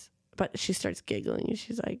kiss, but she starts giggling, and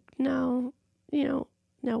she's like, no,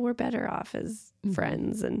 we're better off as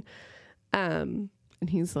friends. And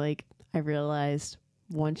he's like, I realized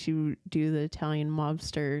once you do the Italian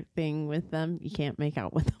mobster thing with them, you can't make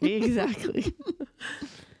out with them. exactly.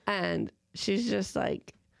 And she's just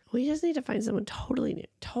like, we just need to find someone totally new,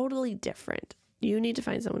 totally different. You need to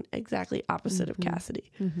find someone exactly opposite of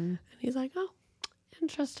Cassidy. And he's like, oh,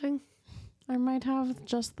 interesting. I might have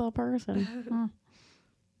just the person.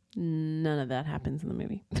 None of that happens in the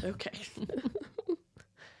movie. Okay.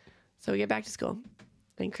 So we get back to school,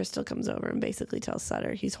 and Crystal comes over and basically tells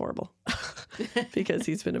Sutter he's horrible because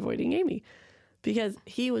he's been avoiding Amy. Because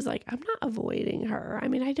he was like, I'm not avoiding her. I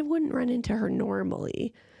mean, I wouldn't run into her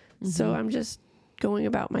normally. So I'm just going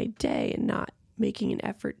about my day and not making an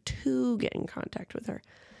effort to get in contact with her.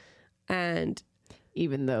 And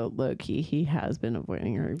even though low-key he has been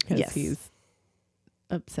avoiding her because he's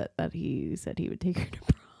upset that he said he would take her to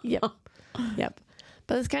prom. Yep.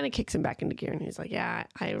 But this kind of kicks him back into gear, and he's like, yeah,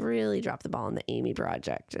 I really dropped the ball on the Amy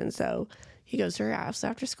project. And so he goes to her house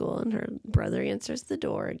after school, and her brother answers the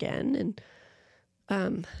door again.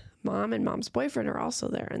 And mom and mom's boyfriend are also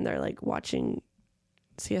there, and they're like watching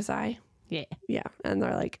CSI. Yeah. And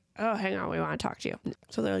they're like, oh, hang on, we want to talk to you.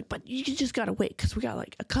 So they're like, but you just got to wait because we got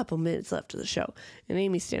like a couple minutes left of the show. And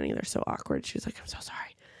Amy's standing there so awkward. She's like, I'm so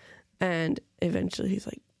sorry. And eventually he's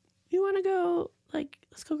like, you want to go, like,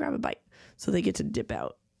 let's go grab a bite. So they get to dip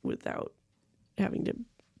out without having to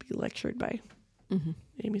be lectured by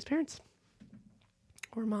Amy's parents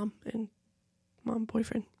or mom and mom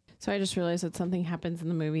boyfriend. So I just realized that something happens in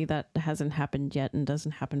the movie that hasn't happened yet and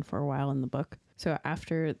doesn't happen for a while in the book. So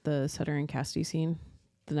after the Sutter and Cassidy scene,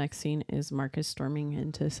 the next scene is Marcus storming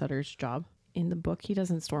into Sutter's job. In the book, he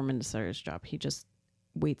doesn't storm into Sutter's job. He just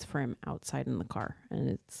waits for him outside in the car. And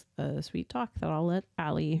it's a sweet talk that I'll let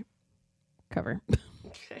Alli cover.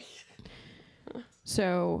 Okay.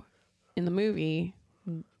 So in the movie,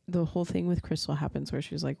 the whole thing with Crystal happens where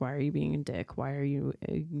she's like, why are you being a dick? Why are you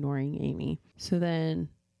ignoring Amy? So then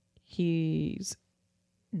he's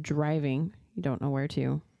driving, you don't know where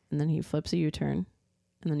to, and then he flips a U-turn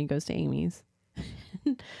and then he goes to Amy's.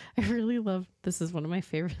 I really love, this is one of my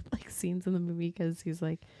favorite like scenes in the movie, because he's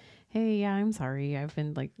like, hey, yeah, I'm sorry, I've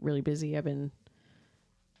been like really busy, I've been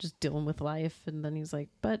just dealing with life. And then he's like,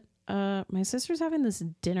 but my sister's having this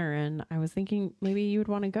dinner and I was thinking maybe you would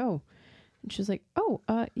want to go. And she's like, oh,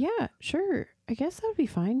 yeah, sure, I guess that would be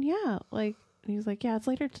fine, yeah, like. And he's like, yeah, it's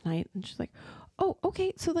later tonight. And she's like, oh,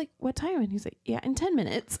 okay, so like what time? And he's like, yeah, in 10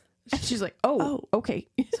 minutes. And she's like, oh, okay.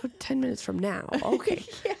 So 10 minutes from now. Okay.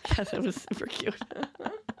 Yeah. Yeah, that was super cute.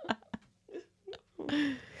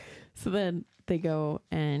 So then they go,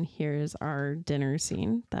 and here's our dinner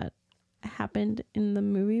scene that happened in the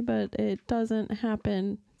movie, but it doesn't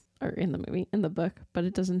happen, or in the book, but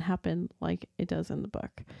it doesn't happen like it does in the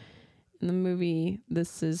book. In the movie,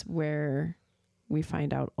 this is where we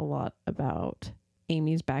find out a lot about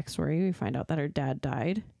Amy's backstory. We find out that her dad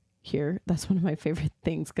died. Here, that's one of my favorite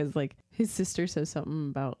things, because like his sister says something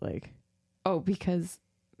about like, oh, because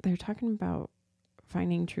they're talking about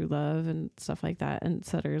finding true love and stuff like that, and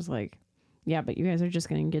Sutter's like, yeah, but you guys are just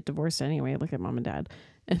gonna get divorced anyway, look at mom and dad.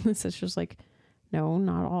 And the sister's like, no,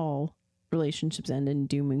 not all relationships end in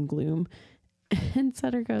doom and gloom. And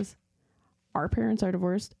Sutter goes, our parents are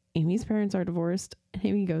divorced, Amy's parents are divorced. And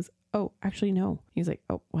Amy goes, oh, actually no. He's like,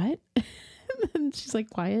 oh, what? And then she's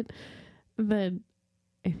like quiet. Then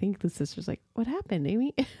I think the sister's like, what happened,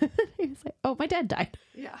 Amy? He's like, oh, my dad died.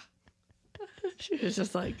 Yeah. She was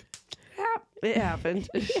just like, yeah, it happened.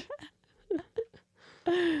 Yeah.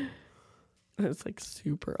 It's like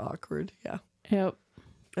super awkward. Yeah. Yep.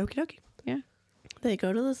 Okie dokie. Yeah. They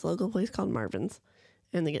go to this local place called Marvin's,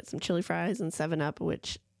 and they get some chili fries and 7-Up,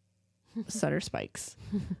 which Sutter spikes.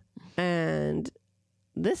 And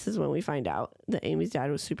this is when we find out that Amy's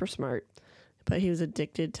dad was super smart, but he was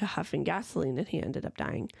addicted to huffing gasoline, and he ended up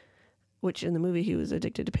dying, which in the movie he was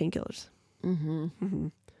addicted to painkillers. Mm-hmm. Mm-hmm.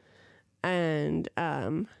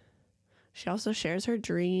 And she also shares her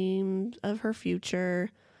dreams of her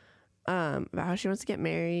future, about how she wants to get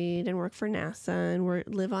married and work for NASA and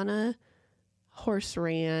live on a horse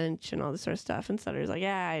ranch and all this sort of stuff. And Sutter's like,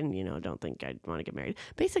 yeah, and don't think I'd want to get married.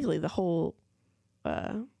 Basically, the whole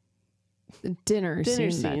dinner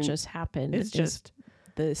scene that just happened is just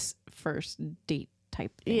this first date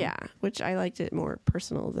type thing. Yeah, which I liked it more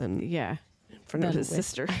personal than Yeah. in front of his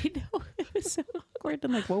sister. I know. It was so awkward.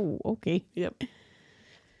 I'm like, whoa, okay. Yep.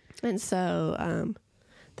 And so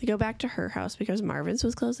they go back to her house because Marvin's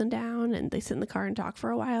was closing down, and they sit in the car and talk for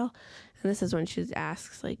a while. And this is when she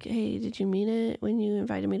asks, like, hey, did you mean it when you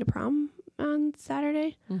invited me to prom on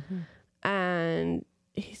Saturday? Mm-hmm. And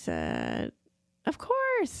he said, of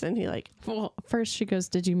course. And he like, well, first she goes,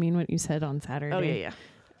 did you mean what you said on Saturday? oh, yeah, yeah.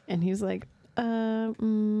 And he's like, I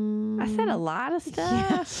said a lot of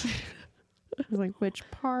stuff. Yeah. I was like, which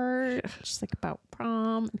part? She's like, about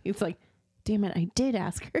prom. And he's like, damn it, I did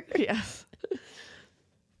ask her. Yes.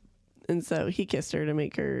 And so he kissed her to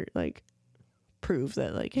make her like prove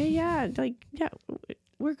that, like, hey, yeah, like, yeah,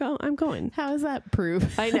 I'm going. How is that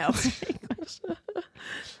proof? I know.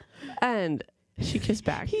 And she kissed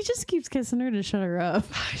back. He just keeps kissing her to shut her up.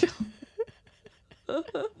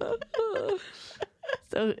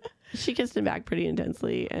 So she kissed him back pretty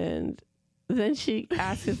intensely, and then she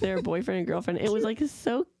asked if they're boyfriend and girlfriend. It was like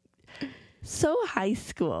so high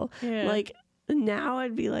school. Yeah. Like now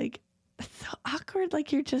I'd be like, so awkward.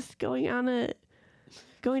 Like you're just going to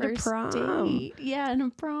prom. Date. Yeah, and a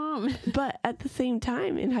prom. But at the same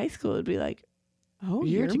time in high school, it'd be like, oh,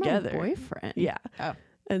 you're together. My boyfriend. Yeah. Oh.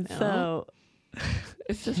 And No. so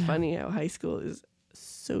it's just funny how high school is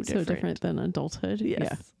so different. So different than adulthood.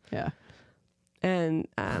 Yes. Yeah. And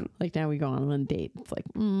like now we go on one date. It's like,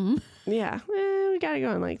 yeah, we got to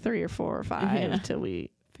go on like 3 or 4 or 5 till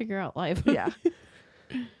we figure out life. yeah.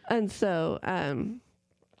 And so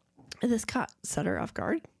this caught Sutter off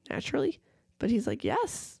guard naturally, but he's like,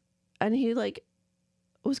 yes. And he like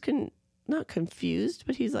was not confused,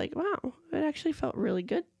 but he's like, wow, it actually felt really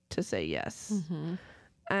good to say yes. Mm-hmm.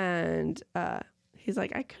 And he's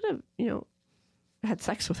like, I could have, had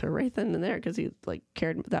sex with her right then and there because he like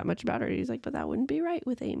cared that much about her. He's like, but that wouldn't be right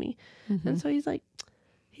with Amy. Mm-hmm. And so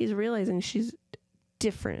he's realizing she's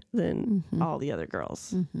different than all the other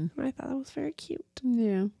girls. Mm-hmm. And I thought that was very cute.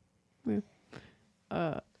 Yeah.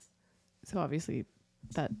 So obviously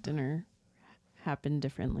that dinner happened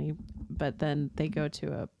differently, but then they go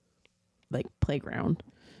to a like playground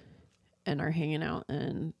and are hanging out,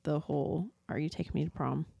 and the whole "Are you taking me to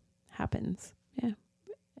prom?" happens. Yeah.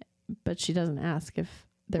 But she doesn't ask if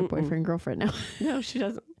they're boyfriend and girlfriend now. No, she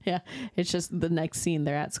doesn't. Yeah. It's just the next scene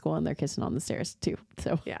they're at school and they're kissing on the stairs too.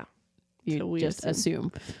 So Yeah. you So we just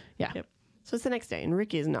assume. Yeah. Yep. So it's the next day, and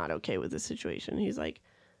Ricky is not okay with this situation. He's like,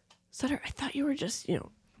 Sutter, I thought you were just,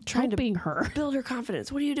 trying Helping to her. build her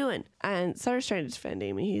confidence. What are you doing? And Sutter's trying to defend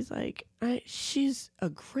Amy. He's like, she's a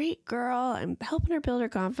great girl. I'm helping her build her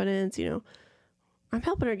confidence. I'm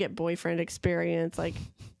helping her get boyfriend experience. Like,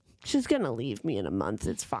 she's going to leave me in a month.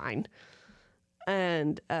 It's fine.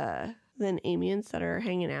 And then Amy and Sutter are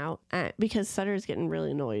hanging out because Sutter is getting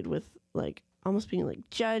really annoyed with, like, almost being like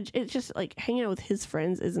judge. It's just like hanging out with his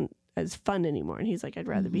friends isn't as fun anymore. And he's like, I'd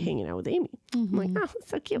rather be hanging out with Amy. I'm like, oh, that's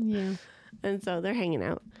so cute. Yeah. And so they're hanging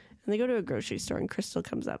out. And they go to a grocery store, and Crystal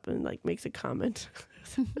comes up and like makes a comment.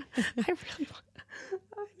 I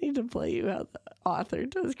need to play you how the author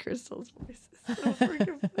does Crystal's voice. It's so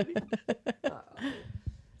freaking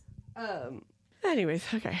funny. Anyways,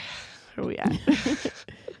 okay, where are we at?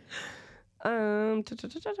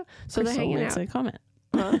 So they're hanging makes out. a comment.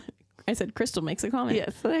 Huh? I said Crystal makes a comment.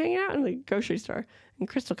 Yes, so they're hanging out in the grocery store, and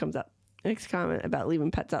Crystal comes up, makes a comment about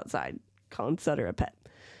leaving pets outside, calling Sutter a pet.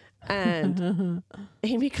 And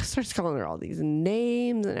Amy starts calling her all these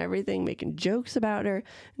names and everything, making jokes about her.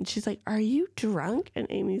 And she's like, are you drunk? And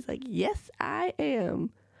Amy's like, yes, I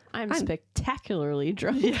am. I'm spectacularly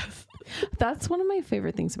drunk. Yes. That's one of my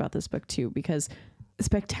favorite things about this book too, because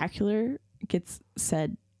spectacular gets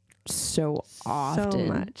said so often. So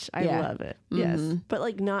much. I love it. Yes. But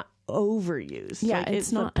like not overused. Yeah, like,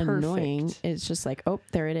 it's not annoying. It's just like, oh,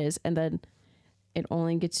 there it is. And then it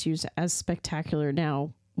only gets used as spectacular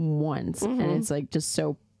now once. And it's like just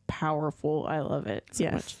so powerful. I love it so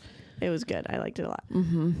much. It was good. I liked it a lot.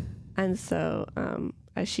 And so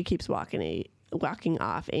as she keeps walking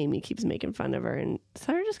off, Amy keeps making fun of her, and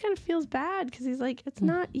Sutter just kind of feels bad because he's like, it's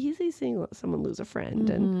not easy seeing someone lose a friend.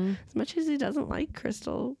 And as much as he doesn't like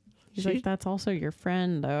Crystal, he's like, that's also your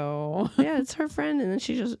friend though. Yeah, it's her friend. And then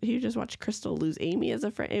he just watched Crystal lose Amy as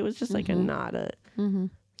a friend. It was just like not a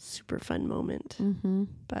super fun moment.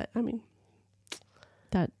 But I mean,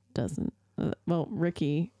 that doesn't well,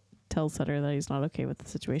 Ricky tells Sutter that he's not okay with the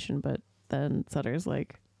situation, but then Sutter's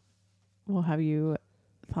like, well, have you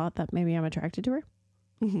thought that maybe I'm attracted to her?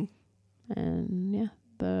 And yeah,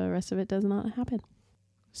 the rest of it does not happen.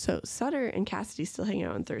 So Sutter and Cassidy still hang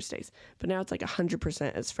out on Thursdays, but now it's like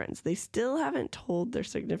 100% as friends. They still haven't told their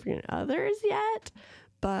significant others yet,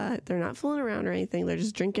 but they're not fooling around or anything. They're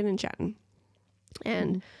just drinking and chatting.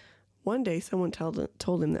 And one day someone told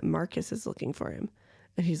him that Marcus is looking for him.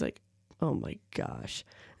 And he's like, oh my gosh.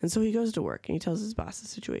 And so he goes to work and he tells his boss the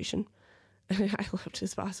situation. And I loved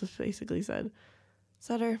his boss basically said,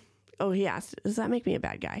 Sutter, he asked, does that make me a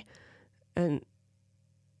bad guy? And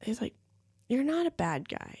he's like, you're not a bad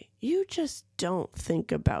guy. You just don't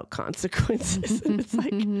think about consequences. And it's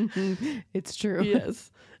like, it's true.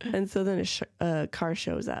 Yes. And so then a car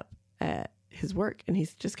shows up at his work and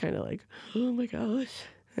he's just kind of like, oh my gosh.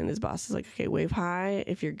 And his boss is like, okay, wave high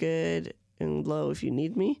if you're good and low if you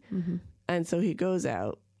need me. And so he goes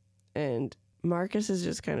out and Marcus is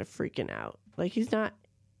just kind of freaking out. Like, he's not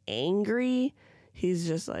angry. He's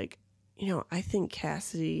just like, I think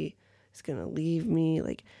Cassidy is going to leave me.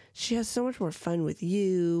 Like, she has so much more fun with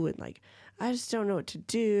you. And like, I just don't know what to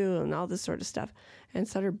do and all this sort of stuff. And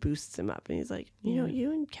Sutter boosts him up and he's like, you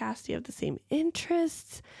and Cassidy have the same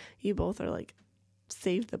interests. You both are like,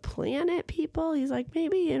 save the planet people. He's like,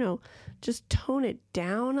 maybe, just tone it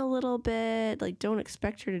down a little bit. Like, don't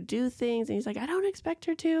expect her to do things. And he's like, I don't expect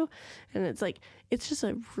her to. And it's like, it's just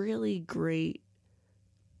a really great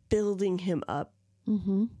building him up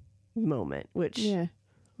moment, which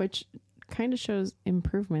kind of shows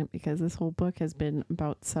improvement because this whole book has been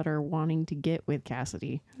about Sutter wanting to get with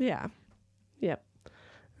Cassidy. Yeah. Yep.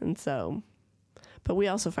 And so, but we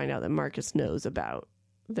also find out that Marcus knows about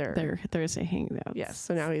their Thursday hangouts. Yes.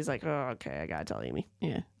 So now he's like, oh, okay, I gotta tell Amy.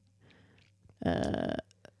 Yeah.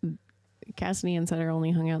 Cassidy and Sutter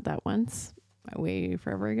only hung out that once, way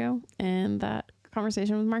forever ago, and that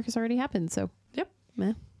conversation with Marcus already happened. So yep.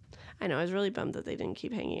 Meh. I know. I was really bummed that they didn't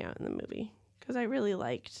keep hanging out in the movie because I really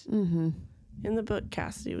liked. In the book,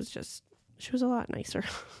 Cassidy was she was a lot nicer.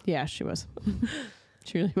 Yeah, she was.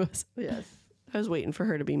 She really was. Yes. I was waiting for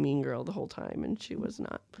her to be mean girl the whole time, and she was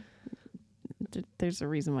not. There's a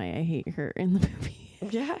reason why I hate her in the movie.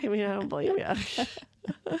 Yeah, I mean, I don't blame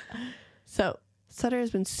you. So Sutter has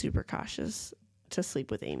been super cautious to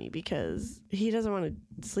sleep with Amy because he doesn't want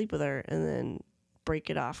to sleep with her and then break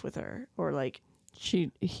it off with her, or like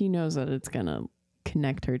he knows that it's gonna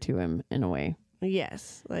connect her to him in a way.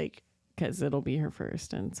 Yes, like because it'll be her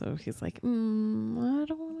first, and so he's like, I don't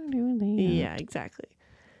want to do that. Yeah, exactly.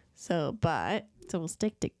 So we'll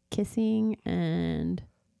stick to kissing and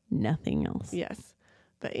nothing else. Yes,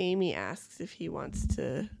 but Amy asks if he wants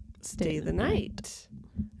to stay the night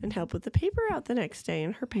and help with the paper out the next day.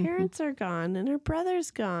 And her parents are gone and her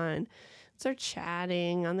brother's gone. So they're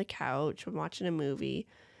chatting on the couch and watching a movie.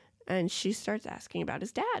 And she starts asking about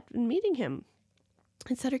his dad and meeting him.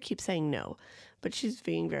 And Sutter keeps saying no. But she's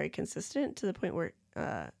being very consistent to the point where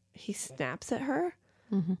he snaps at her.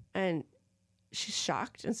 And she's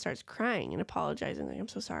shocked and starts crying and apologizing. Like, I'm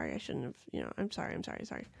so sorry. I shouldn't have, I'm sorry.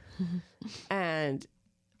 And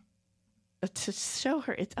to show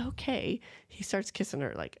her it's okay, he starts kissing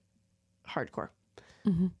her like hardcore.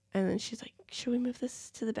 And then she's like, should we move this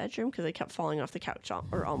to the bedroom? Because they kept falling off the couch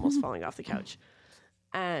or almost falling off the couch.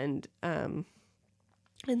 And then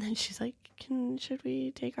she's like, should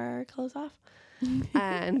we take our clothes off?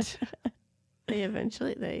 And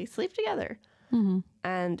they sleep together.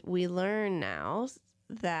 And we learn now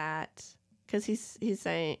that, because he's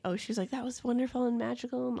saying, oh, she's like, that was wonderful and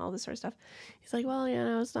magical and all this sort of stuff. He's like, well,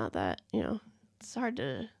 it's not that, it's hard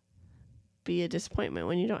to be a disappointment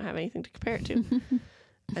when you don't have anything to compare it to.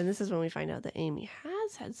 And this is when we find out that Amy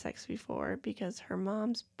has had sex before because her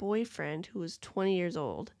mom's boyfriend, who was 20 years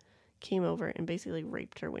old, came over and basically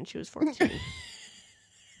raped her when she was 14.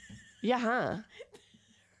 Yeah, huh?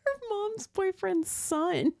 Her mom's boyfriend's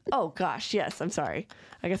son. Oh, gosh, yes. I'm sorry.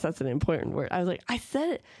 I guess that's an important word. I was like, I said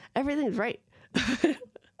it. Everything's right.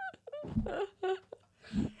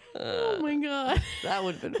 Oh, my God. That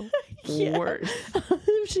would have been worse.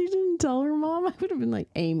 If she didn't tell her mom, I would have been like,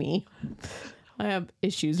 Amy, I have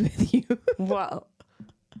issues with you. Well,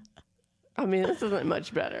 I mean, this isn't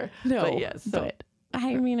much better. No, but yes. So, but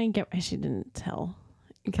I mean, I get why she didn't tell.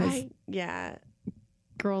 Because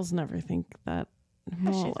girls never think that.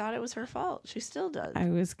 Well, she thought it was her fault. She still does. I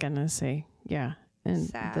was going to say, yeah. And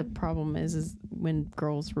Sad. the problem is when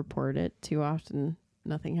girls report it too often,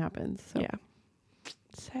 nothing happens. So. Yeah.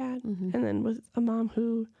 Sad. And then with a mom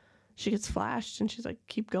who she gets flashed and she's like,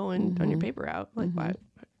 keep going on your paper out. Like, why?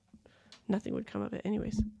 Nothing would come of it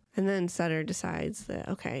anyways. And then Sutter decides that,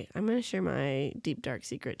 okay, I'm going to share my deep, dark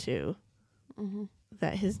secret too.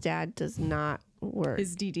 That his dad does not work.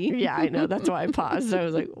 His DD. Yeah, I know. That's why I paused. I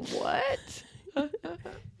was like, what?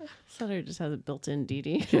 Sutter just has a built-in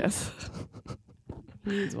DD. Yes.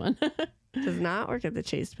 He needs one. Does not work at the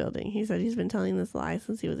Chase building. He said he's been telling this lie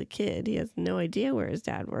since he was a kid. He has no idea where his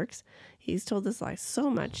dad works. He's told this lie so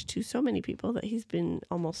much to so many people that he's been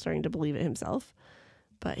almost starting to believe it himself.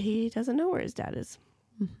 But he doesn't know where his dad is.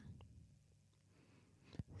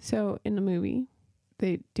 So in the movie,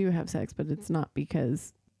 they do have sex, but it's not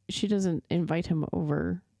because she doesn't invite him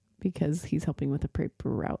over because he's helping with the paper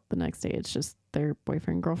route the next day. It's just their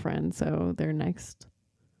boyfriend, girlfriend. So their next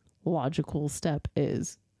logical step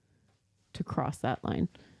is to cross that line.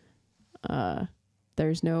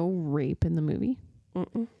 There's no rape in the movie.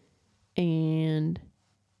 And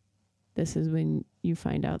this is when you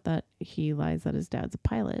find out that he lies that his dad's a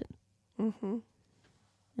pilot.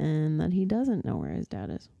 And that he doesn't know where his dad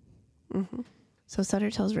is. So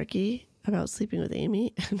Sutter tells Ricky about sleeping with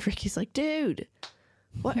Amy. And Ricky's like, dude,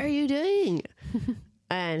 what are you doing?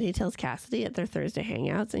 And he tells Cassidy at their Thursday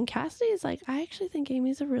hangouts. And Cassidy is like, I actually think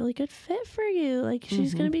Amy's a really good fit for you. Like,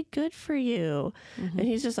 she's going to be good for you. And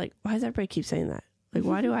he's just like, why does everybody keep saying that? Like,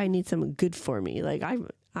 why do I need someone good for me? Like,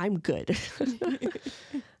 I'm good.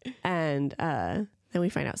 And then we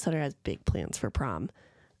find out Sutter has big plans for prom.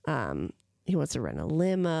 He wants to rent a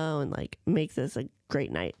limo and like make this a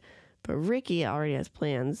great night. But Ricky already has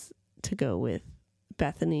plans to go with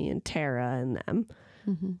Bethany and Tara and them.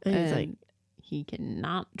 And he's like, he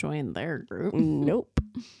cannot join their group. Nope.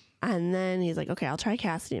 And then he's like, okay, I'll try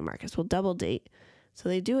Cassidy and Marcus. We'll double date. So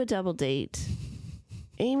they do a double date.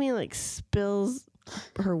 Amy like spills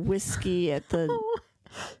her whiskey at the...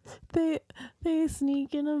 They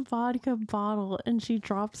sneak in a vodka bottle and she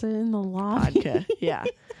drops it in the lobby. Vodka, yeah.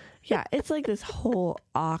 Yeah, it's like this whole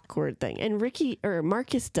awkward thing. And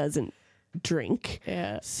Marcus doesn't drink.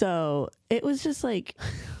 Yeah. So it was just like,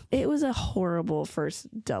 it was a horrible first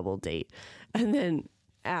double date. And then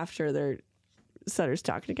after Sutter's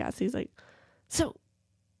talking to Cassie, he's like, so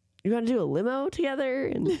you want to do a limo together?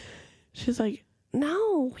 And she's like,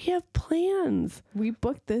 no, we have plans. We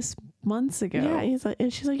booked this months ago. Yeah,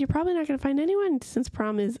 and she's like, you're probably not going to find anyone since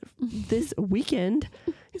prom is this weekend.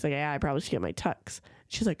 He's like, yeah, I probably should get my tux.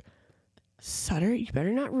 She's like, Sutter, you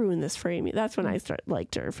better not ruin this for Amy. That's when I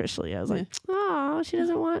liked her officially. I was like, oh, she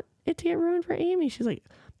doesn't want it to get ruined for Amy. She's like,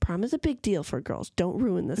 prom is a big deal for girls. Don't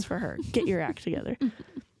ruin this for her. Get your act together.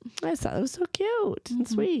 I just thought it was so cute and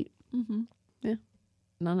sweet. Yeah.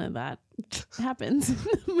 None of that happens in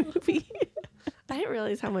the movie. I didn't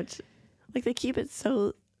realize how much, like, they keep it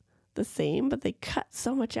so the same, but they cut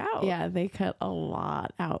so much out. Yeah, they cut a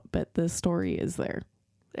lot out, but the story is there.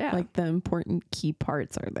 Yeah. Like the important key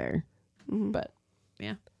parts are there. Mhm. But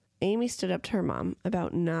yeah. Amy stood up to her mom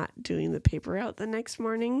about not doing the paper route the next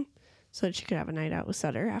morning so that she could have a night out with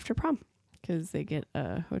Sutter after prom. Because they get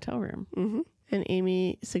a hotel room. Mm-hmm. And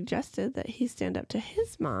Amy suggested that he stand up to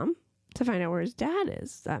his mom to find out where his dad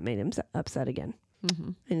is. That made him upset again.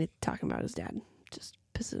 Mm-hmm. And talking about his dad just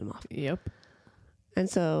pisses him off. Yep. And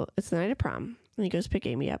so it's the night of prom. And he goes to pick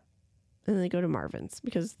Amy up. And then they go to Marvin's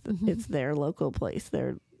because it's their local place,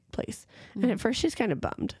 their place. Mm-hmm. And at first she's kind of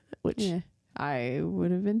bummed, which Yeah. I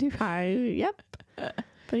would have been too. yep.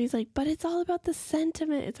 But he's like, but it's all about the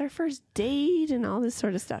sentiment. It's our first date and all this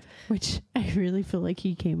sort of stuff. Which I really feel like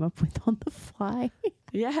he came up with on the fly.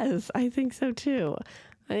 Yes, I think so too.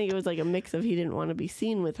 I think it was like a mix of he didn't want to be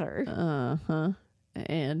seen with her. Uh-huh.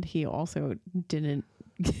 And he also didn't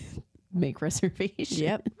make reservations.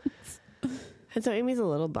 Yep. And so Amy's a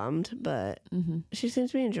little bummed, but Mm-hmm. she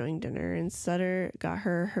seems to be enjoying dinner. And Sutter got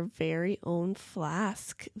her very own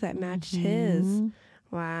flask that matched his.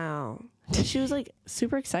 Wow. And she was like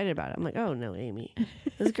super excited about it. I'm like, oh no, Amy.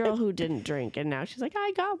 This girl who didn't drink. And now she's like,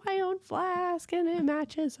 I got my own flask and it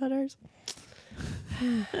matches Sutter's.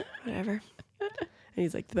 Whatever. And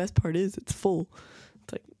he's like, the best part is it's full.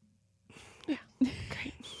 It's like, yeah,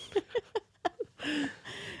 great.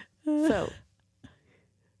 So,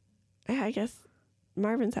 yeah, I guess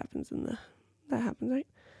Marvin's happens that happens, right?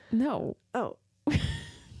 No. Oh.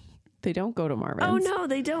 They don't go to Marvin's. Oh no,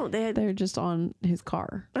 they don't. They're just on his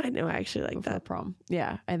car. I know, I actually like before that. prom.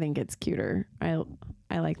 Yeah, I think it's cuter. I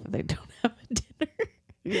like that they don't have a dinner.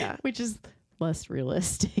 Yeah. Which is less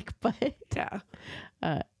realistic, but Yeah.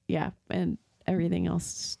 yeah, and everything else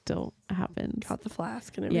still happens. Got the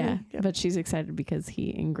flask and everything. Yeah, Yep. but she's excited because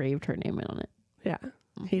he engraved her name on it. Yeah.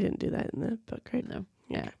 He didn't do that in the book, right? No.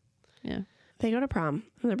 Yeah. Yeah. They go to prom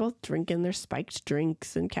and they're both drinking their spiked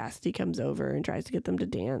drinks, and Cassidy comes over and tries to get them to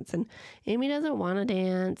dance, and Amy doesn't want to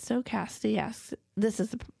dance. So Cassidy asks, this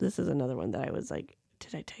is another one that I was like,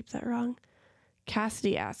 did I type that wrong?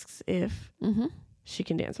 Cassidy asks if she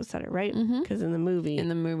can dance with Sutter, right? Because in the movie,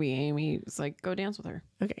 Amy's like, go dance with her.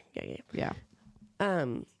 okay, yeah. Yeah.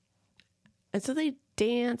 And so they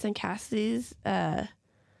dance, and Cassidy's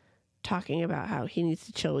talking about how he needs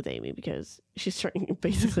to chill with Amy because she's turning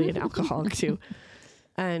basically an alcoholic too.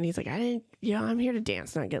 And he's like, I'm here to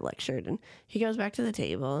dance, not get lectured. And he goes back to the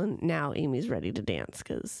table, and now Amy's ready to dance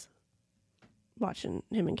because watching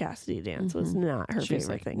him and Cassidy dance was not her She's favorite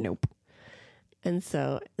like, thing. Nope. And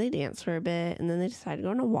so they dance for a bit, and then they decide to go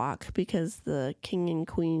on a walk because the king and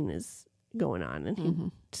queen is going on.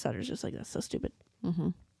 And Sutter's just like, that's so stupid.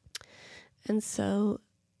 And so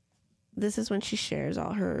this is when she shares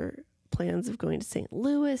all her plans of going to St.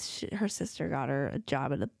 Louis. Her sister got her a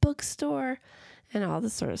job at a bookstore and all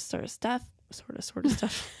this sort of stuff.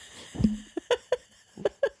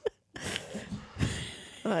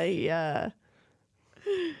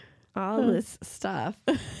 All this stuff.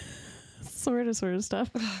 Sort of stuff.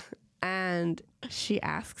 And she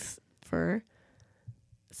asks for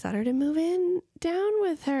Sutter to move in down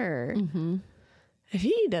with her.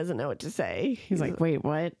 He doesn't know what to say. He's like, wait,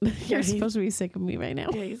 what? You're he's- supposed to be sick of me by now.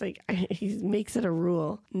 Yeah, he's like, he makes it a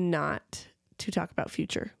rule not to talk about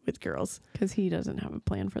future with girls. Because he doesn't have a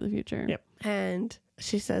plan for the future. Yep. And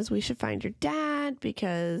she says we should find your dad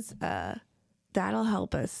because that'll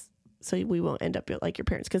help us so we won't end up like your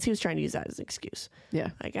parents. Because he was trying to use that as an excuse.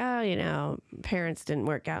 Yeah. Like, parents didn't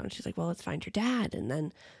work out. And she's like, well, let's find your dad and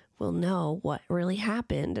then we'll know what really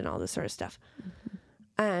happened and all this sort of stuff.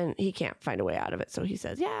 And he can't find a way out of it. So he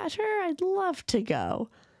says, yeah, sure, I'd love to go.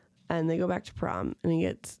 And they go back to prom. And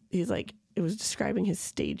he's like, it was describing his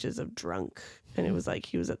stages of drunk. And it was like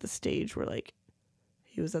he was at the stage where like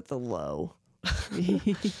he was at the low.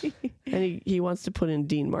 And he wants to put in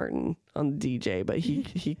Dean Martin on the DJ, but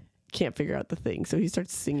he can't figure out the thing. So he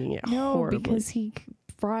starts singing it horribly. Because he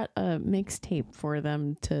brought a mixtape for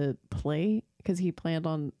them to play. Because he planned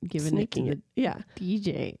on giving Sneaking it to the Yeah.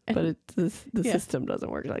 DJ. But the Yeah. system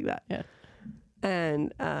doesn't work like that. Yeah.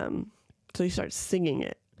 And so he starts singing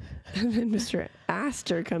it. And then Mr.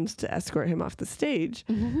 Astor comes to escort him off the stage.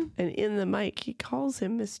 And in the mic, he calls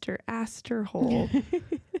him Mr. Astorhole.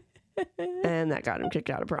 And that got him kicked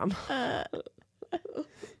out of prom.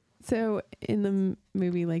 So in the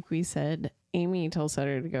movie, like we said, Amy tells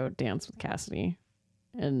Sutter to go dance with Cassidy.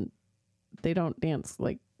 And they don't dance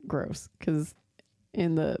like gross. Because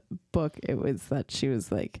in the book, it was that she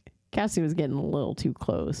was like, Cassidy was getting a little too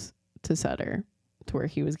close to Sutter to where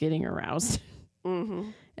he was getting aroused.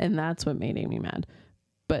 And that's what made Amy mad.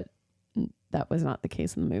 But that was not the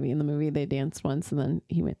case in the movie. In the movie, they danced once and then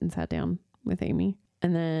he went and sat down with Amy.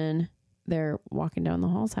 And then they're walking down the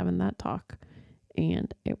halls having that talk.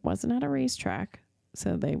 and it wasn't at a racetrack,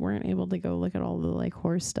 so they weren't able to go look at all the like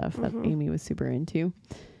horse stuff that Amy was super into.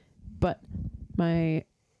 But my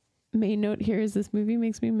main note here is this movie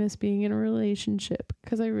makes me miss being in a relationship,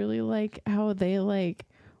 because I really like how they like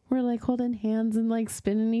were like holding hands and like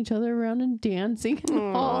spinning each other around and dancing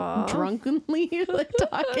and all drunkenly like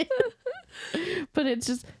talking. But it's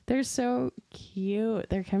just, they're so cute.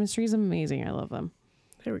 Their chemistry is amazing. I love them.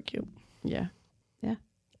 They were cute. Yeah.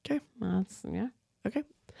 Okay. Okay.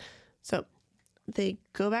 So they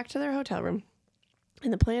go back to their hotel room,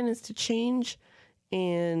 and the plan is to change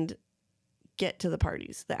and get to the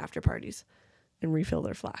parties, the after parties, and refill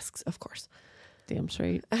their flasks, of course. Damn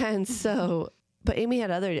straight. And so, but Amy had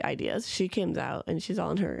other ideas. She comes out and she's all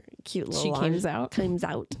in her cute little She comes out.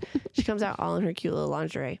 She comes out all in her cute little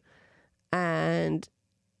lingerie or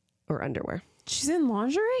underwear. She's in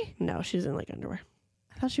lingerie? No, she's in like underwear.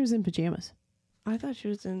 I thought she was in pajamas. I thought she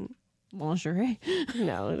was in Lingerie?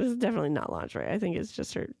 no, it was definitely not lingerie. I think it's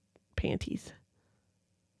just her panties.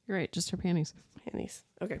 You're right, just her panties. Panties.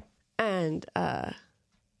 Okay. And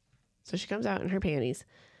so she comes out in her panties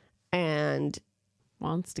and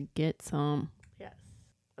Wants to get some. yes.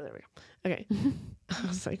 Oh, there we go. Okay. I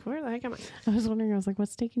was like, where the heck am I? I was wondering, I was like,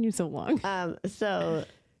 what's taking you so long? So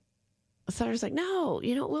Sutter's like, no,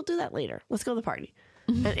 we'll do that later. Let's go to the party.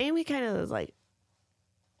 And Amy kind of is like,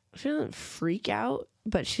 she doesn't freak out,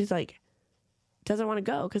 but she's like, doesn't want to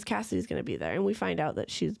go because Cassidy's going to be there. And we find out that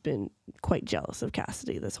she's been quite jealous of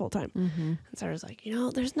Cassidy this whole time. And Sutter's like,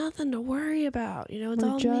 there's nothing to worry about. It's We're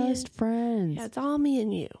all just me. friends. Yeah, it's all me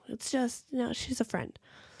and you. It's just, she's a friend.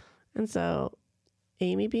 And so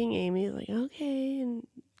Amy being Amy is like, okay, and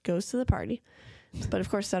goes to the party. But of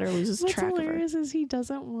course, Sutter loses What's track of her. hilarious is he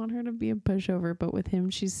doesn't want her to be a pushover, but with him,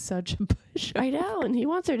 she's such a pushover. I know, and he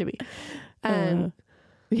wants her to be. And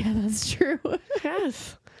yeah, that's true.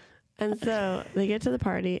 yes. And so they get to the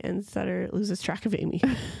party, and Sutter loses track of Amy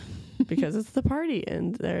because it's the party,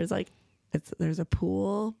 and there's a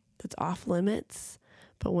pool that's off limits,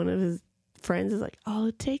 but one of his friends is like, all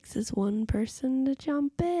it takes is one person to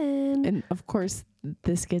jump in. And of course,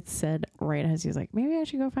 this gets said right as he's like, maybe I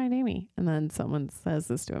should go find Amy. And then someone says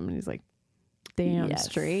this to him, and he's like, damn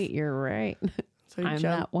straight, you're right. So I'm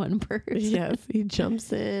that one person. Yes, he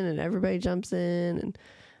jumps in, and everybody jumps in, and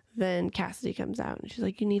then Cassidy comes out, and she's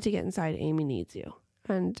like, you need to get inside. Amy needs you.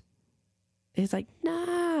 And he's like,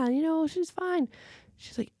 nah, she's fine.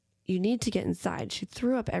 She's like, you need to get inside. She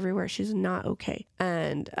threw up everywhere. She's not okay.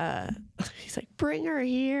 And he's like, bring her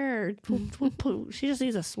here. She just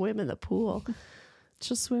needs to swim in the pool.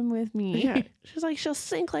 She'll swim with me. Yeah. She's like, she'll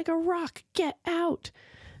sink like a rock. Get out.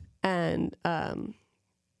 And then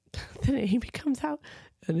Amy comes out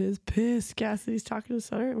and is pissed. Cassidy's talking to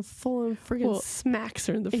Sutter and full and friggin' smacks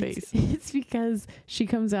her in the face. It's because she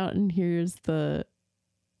comes out and hears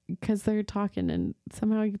because they're talking, and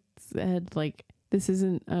somehow he said like, this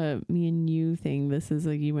isn't a me and you thing. This is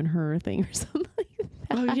a you and her thing or something like that.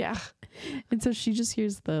 Oh, yeah. And so she just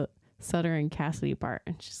hears the Sutter and Cassidy part,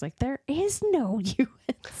 and she's like, there is no you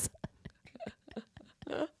and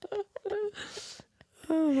Sutter.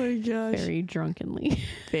 Oh, my gosh. Very drunkenly.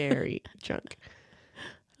 Very drunk.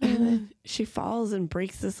 And then she falls and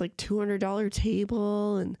breaks this like $200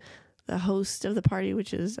 table, and the host of the party,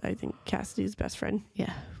 which is, I think, Cassidy's best friend.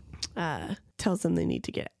 Yeah. Tells them they need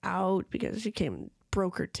to get out because she came and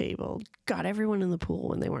broke her table, got everyone in the pool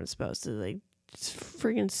when they weren't supposed to. Like, just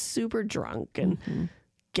friggin' super drunk and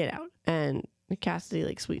get out. And Cassidy,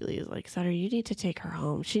 like, sweetly is like, Sutter, you need to take her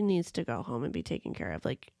home. She needs to go home and be taken care of.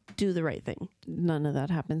 Like, do the right thing. None of that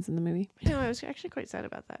happens in the movie. I was actually quite sad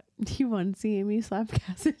about that. Do you want to see Amy slap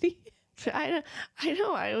Cassidy? I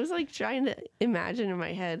know. I was like trying to imagine in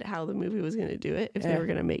my head how the movie was going to do it. If they were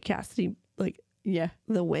going to make Cassidy like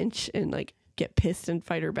the wench and like get pissed and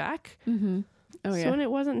fight her back. Mm-hmm. Oh yeah. So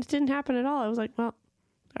when it didn't happen at all. I was like, well,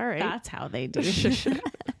 all right. That's how they do.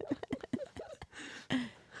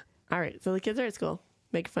 All right. So the kids are at school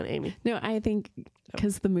making fun of Amy. No, I think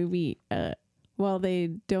because the movie, while they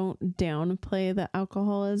don't downplay the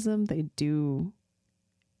alcoholism, they do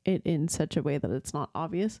it in such a way that it's not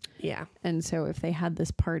obvious. Yeah. And so if they had this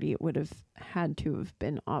party, it would have had to have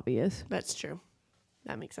been obvious. That's true.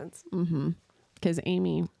 That makes sense. Mm-hmm. Because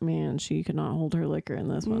Amy, man, she could not hold her liquor in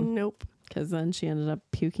this one. Nope. Because then she ended up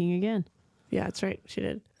puking again. Yeah, that's right. She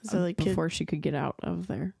did. So like before she could get out of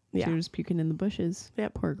there. Yeah. She was puking in the bushes.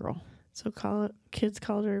 Yep. Poor girl. So kids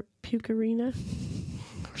called her Pukerina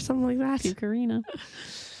or something like that. Pukerina.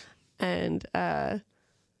 And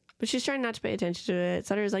but she's trying not to pay attention to it.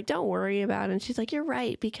 Sutter's like, don't worry about it. And she's like, you're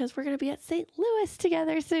right, because we're going to be at St. Louis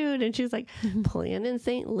together soon. And she's like planning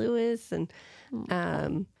St. Louis. And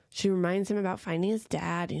she reminds him about finding his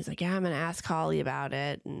dad. And he's like, yeah, I'm going to ask Holly about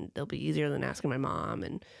it. And it'll be easier than asking my mom.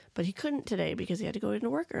 But he couldn't today because he had to go into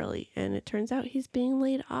work early. And it turns out he's being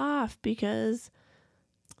laid off because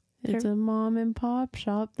it's a mom and pop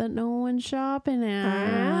shop that no one's shopping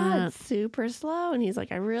at. It's super slow. And he's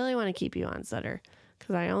like, I really want to keep you on, Sutter,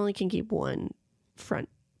 because I only can keep one front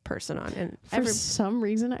person on. And for some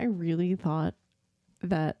reason, I really thought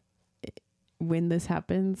that when this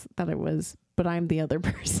happens, that it was, but I'm the other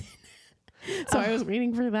person. So I was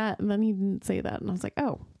waiting for that. And then he didn't say that. And I was like,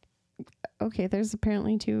 oh, okay. There's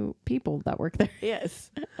apparently 2 people that work there.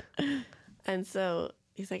 Yes. And so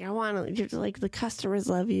he's like, I want to, like, the customers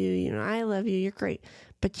love you. You know, I love you. You're great.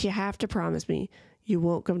 But you have to promise me you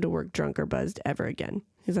won't come to work drunk or buzzed ever again.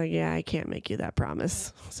 He's like, yeah, I can't make you that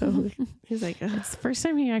promise. So he's like, it's the first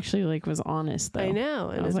time he actually like was honest though. I know.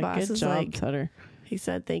 And his boss good is job, like, Sutter. He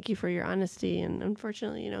said, thank you for your honesty. And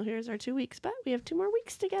unfortunately, you know, here's our 2 weeks, but we have 2 more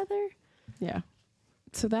weeks together. Yeah.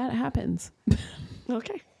 So that happens.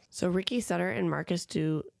 Okay. So Ricky, Sutter, and Marcus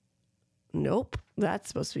do. Nope. That's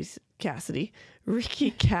supposed to be Cassidy.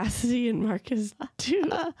 Ricky, Cassidy, and Marcus do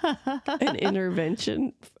an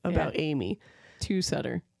intervention about Amy. To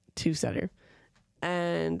Sutter.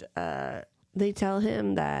 And they tell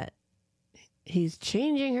him that he's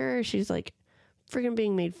changing her. She's like freaking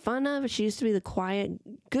being made fun of. She used to be the quiet,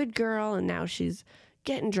 good girl, and now she's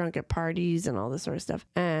getting drunk at parties and all this sort of stuff.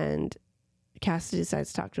 And Cassidy decides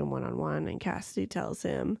to talk to him one-on-one, and Cassidy tells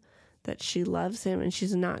him that she loves him and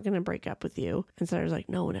she's not going to break up with you. And Sutter's like,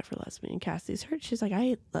 no one ever loves me. And Cassidy's hurt. She's like,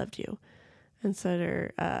 I loved you. And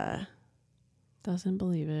Sutter doesn't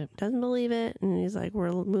believe it. And he's like,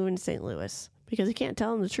 we're moving to St. Louis, because he can't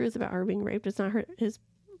tell him the truth about her being raped. It's not his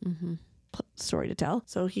story to tell.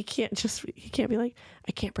 So he can't be like,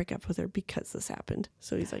 I can't break up with her because this happened.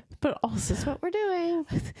 So he's like, but also this is what we're doing.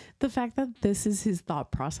 The fact that this is his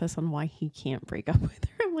thought process on why he can't break up with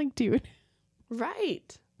her. I'm like, dude.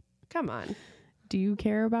 Right. Come on. Do you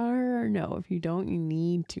care about her or no? If you don't, you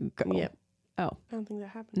need to go. Yep. Oh. I don't think that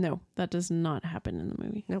happened. No, that does not happen in the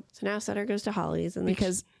movie. Nope. So now Sutter goes to Holly's and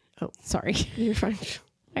sorry. You're fine.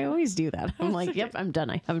 I always do that. I'm like, yep, I'm done.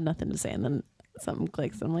 I have nothing to say. And then something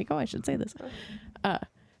clicks. I'm like, oh, I should say this.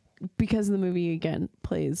 Because the movie, again,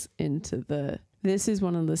 plays into this is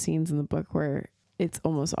one of the scenes in the book where it's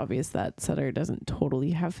almost obvious that Sutter doesn't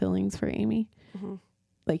totally have feelings for Amy. Mm-hmm.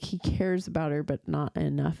 Like, he cares about her, but not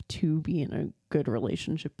enough to be in a good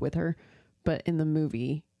relationship with her. But in the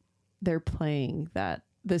movie, they're playing that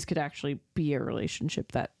this could actually be a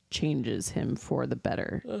relationship that changes him for the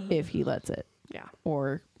better if he lets it. Yeah.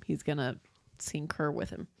 Or he's going to sink her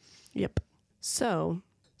with him. Yep. So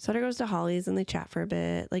Sutter goes to Holly's and they chat for a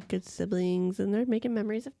bit, like good siblings, and they're making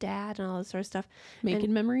memories of dad and all this sort of stuff.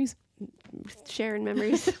 Making memories? Sharing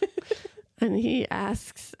memories. And he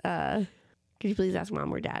asks, could you please ask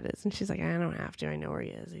mom where dad is? And she's like, I don't have to. I know where he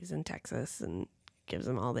is. He's in Texas, and gives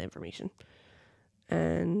him all the information.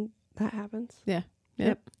 And that happens. Yeah.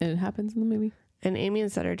 Yep. It happens in the movie. And Amy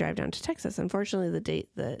and Sutter drive down to Texas. Unfortunately, the date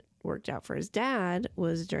that worked out for his dad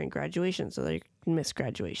was during graduation, so they missed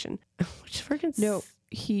graduation. Which freaking no,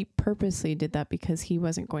 he purposely did that because he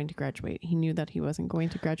wasn't going to graduate. He knew that he wasn't going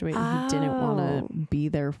to graduate, and he didn't want to be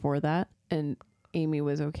there for that. And Amy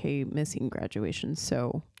was okay missing graduation,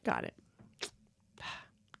 so got it.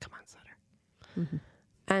 Come on, Sutter. Mm-hmm.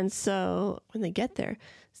 And so when they get there,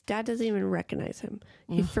 his dad doesn't even recognize him.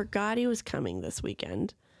 He forgot he was coming this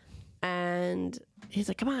weekend. And he's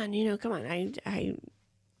like, come on, come on.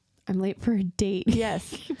 I'm late for a date.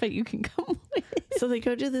 Yes. But you can come with. So they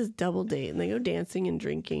go do this double date and they go dancing and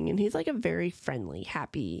drinking. And he's like a very friendly,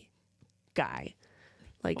 happy guy.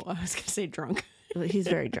 Like, I was going to say drunk. He's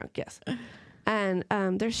very drunk, yes. And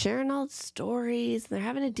they're sharing all stories. And they're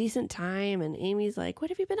having a decent time. And Amy's like, what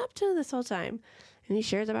have you been up to this whole time? And he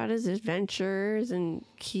shares about his adventures in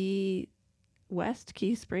Key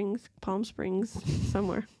Springs, Palm Springs,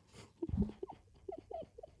 somewhere.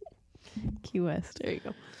 Key West. There you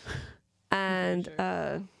go. And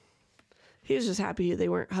he was just happy they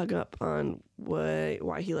weren't hung up on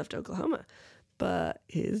why he left Oklahoma. But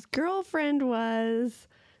his girlfriend was.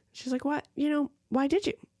 She's like, what? Why did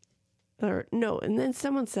you? Or no. And then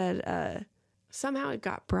someone said, somehow it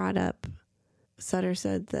got brought up. Sutter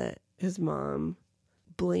said that his mom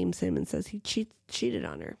blames him and says he cheated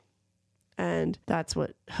on her. And that's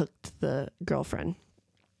what hooked the girlfriend.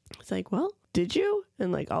 It's like, well, did you?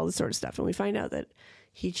 And like all this sort of stuff. And we find out that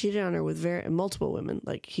he cheated on her with multiple women,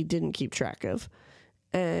 like he didn't keep track of.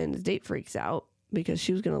 And his date freaks out because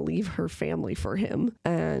she was going to leave her family for him.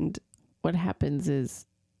 And what happens is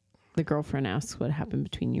the girlfriend asks what happened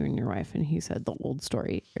between you and your wife. And he said the old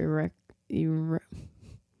story.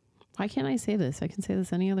 why can't I say this? I can say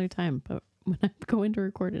this any other time, but when I'm going to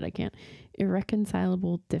record it, I can't.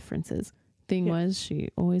 Irreconcilable differences. Thing was, she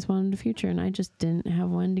always wanted a future, and I just didn't have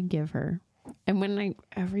one to give her. And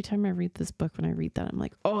every time I read this book, when I read that, I'm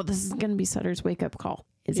like, oh, this is going to be Sutter's wake up call.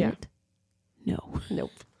 Is it? No. Nope.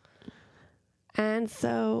 And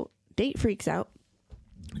so Date freaks out.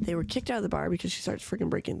 They were kicked out of the bar because she starts freaking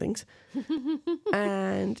breaking things.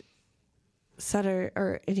 And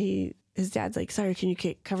his dad's like, Sutter, can you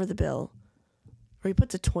cover the bill? Or he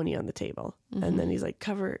puts a 20 on the table. Mm-hmm. And then he's like,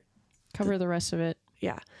 cover the rest of it.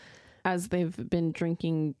 Yeah. As they've been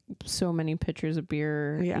drinking so many pitchers of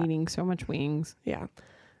beer, eating so much wings. Yeah.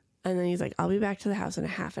 And then he's like, I'll be back to the house in a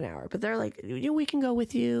half an hour. But they're like, we can go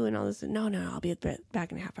with you and all this. No, I'll be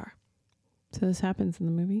back in a half hour. So this happens in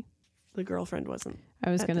the movie? The girlfriend wasn't.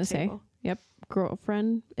 I was going to say, yep.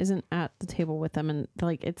 Girlfriend isn't at the table with them. And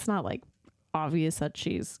like, it's not like obvious that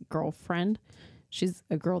she's girlfriend. She's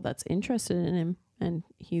a girl that's interested in him and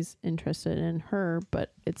he's interested in her,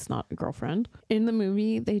 but it's not a girlfriend. In the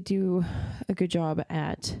movie, they do a good job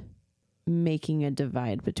at making a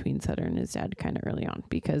divide between Sutter and his dad kind of early on,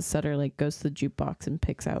 because Sutter like goes to the jukebox and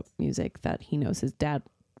picks out music that he knows his dad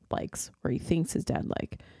likes, or he thinks his dad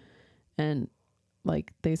like. And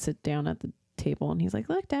like they sit down at the table and he's like,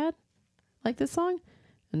 look, Dad, like this song?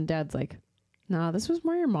 And Dad's like, nah, this was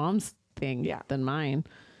more your mom's thing than mine.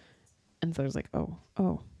 And so I was like,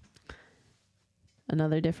 oh.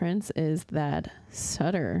 Another difference is that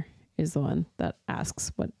Sutter is the one that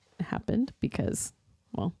asks what happened because,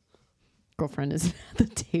 well, girlfriend isn't at the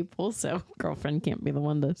table, so girlfriend can't be the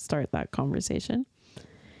one to start that conversation.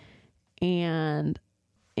 And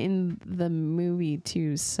in the movie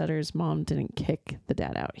too, Sutter's mom didn't kick the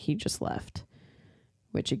dad out. He just left,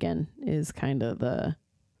 which again is kind of the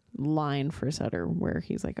line for Sutter where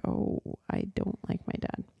he's like, oh, I don't like my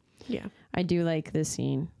dad. Yeah. I do like this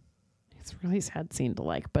scene. It's a really sad scene to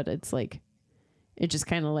like, but it's like, it just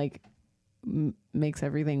kind of like makes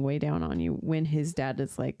everything way down on you when his dad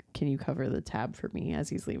is like, can you cover the tab for me, as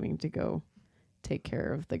he's leaving to go take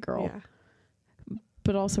care of the girl. Yeah.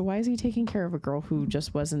 But also, why is he taking care of a girl who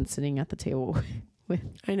just wasn't sitting at the table with?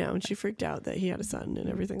 I know. And she freaked out that he had a son and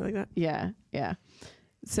everything like that. Yeah. Yeah.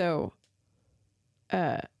 So,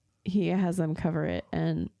 he has them cover it,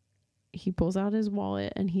 and he pulls out his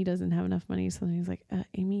wallet and he doesn't have enough money. So then he's like,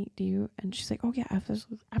 Amy, do you? And she's like, oh yeah,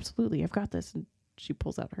 absolutely. I've got this. And she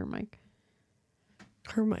pulls out her mic.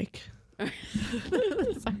 Her mic.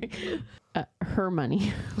 Sorry. Her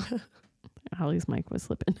money. Holly's mic was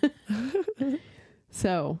slipping.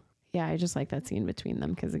 So yeah, I just like that scene between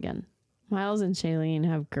them. Cause again, Miles and Shailene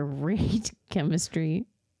have great chemistry.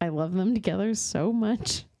 I love them together so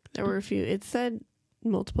much. There were a few, it said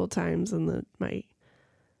multiple times in my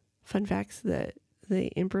fun facts that they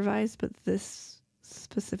improvised, but this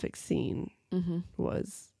specific scene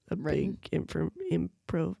was a big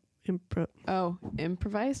improv. Oh,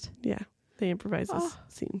 improvised? Yeah, they improvised this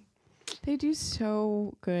scene. They do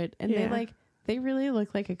so good, and they really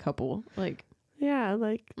look like a couple. Like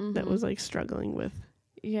that was like struggling with.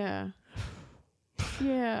 Yeah.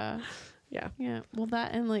 Well,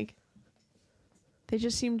 that and like they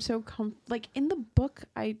just seemed so like in the book.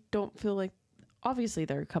 I don't feel like. Obviously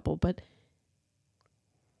they're a couple, but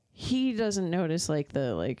he doesn't notice like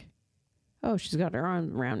oh, she's got her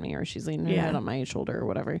arm around me, or she's leaning her head on my shoulder or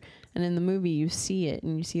whatever. And in the movie you see it,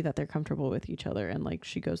 and you see that they're comfortable with each other, and like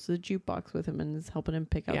she goes to the jukebox with him and is helping him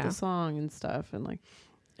pick out the song and stuff, and like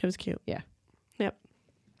it was cute. Yeah. Yep.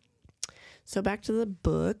 So back to the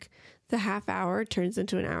book, the half hour turns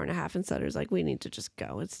into an hour and a half, and Sutter's like, we need to just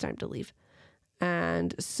go. It's time to leave.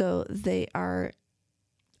 And so they are.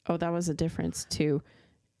 Oh, that was a difference too.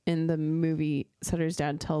 In the movie, Sutter's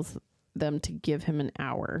dad tells them to give him an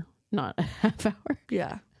hour, not a half hour.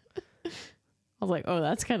 Yeah. I was like, oh,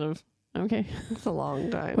 that's kind of okay. It's a long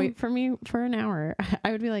time. Wait for me for an hour.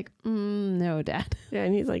 I would be like, no, Dad. Yeah,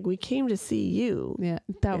 and he's like, we came to see you. Yeah,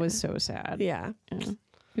 that was so sad. Yeah. He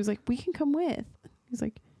was like, we can come with. He's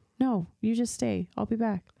like, no, you just stay. I'll be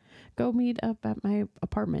back. Go meet up at my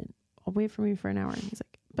apartment. I'll wait for me for an hour. And he's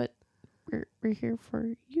like, but we're here for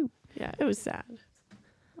you. Yeah, it was sad.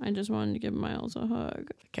 I just wanted to give Miles a hug.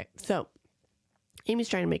 Okay, so Amy's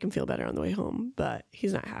trying to make him feel better on the way home, but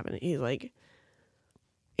he's not having it. He's like,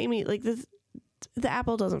 Amy, like this, the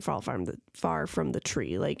apple doesn't fall far from the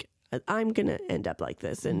tree. Like, I'm going to end up like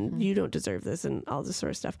this, and you don't deserve this, and all this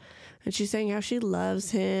sort of stuff. And she's saying how she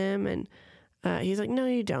loves him, and he's like, no,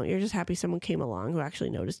 you don't. You're just happy someone came along who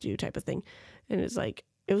actually noticed you, type of thing. And it's like,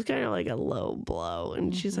 it was kind of like a low blow.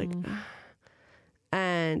 And she's like,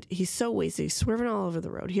 and he's so wasted. He's swerving all over the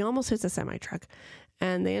road. He almost hits a semi-truck.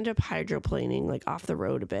 And they end up hydroplaning like off the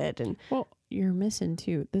road a bit. And Well, you're missing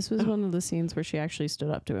too. This was one of the scenes where she actually stood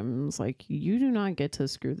up to him and was like, you do not get to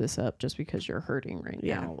screw this up just because you're hurting right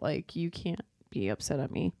now. Like, you can't be upset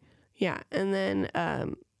at me. yeah. And then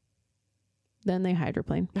they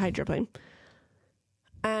hydroplane.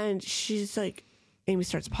 And she's like, Amy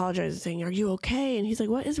starts apologizing, saying, are you okay? And he's like,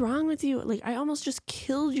 what is wrong with you? Like, I almost just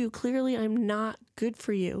killed you. Clearly, I'm not good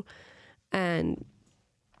for you. And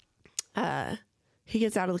he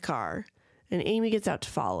gets out of the car, and Amy gets out to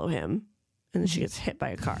follow him, and then she gets hit by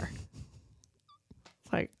a car.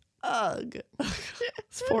 It's like, ugh.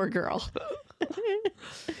 This poor girl.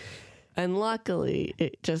 And luckily,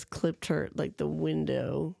 it just clipped her, like the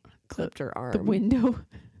window clipped her arm. The window.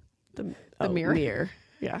 The mirror.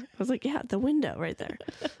 Yeah. I was like, yeah, the window right there.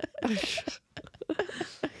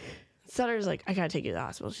 Sutter's like, I gotta take you to the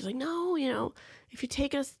hospital. She's like, no, if you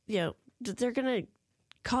take us, they're gonna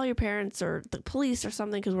call your parents or the police or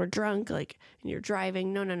something because we're drunk, like, and you're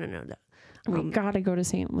driving. No. We gotta go to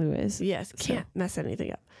St. Louis. Yes, can't mess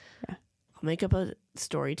anything up. Yeah. I'll make up a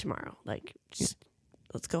story tomorrow. Like, just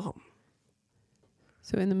let's go home.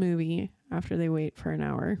 So in the movie, after they wait for an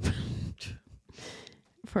hour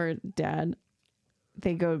for Dad,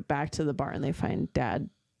 they go back to the bar and they find Dad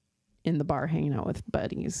in the bar hanging out with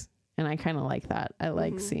buddies. And I kind of like that. I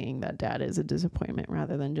like seeing that Dad is a disappointment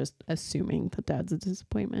rather than just assuming that Dad's a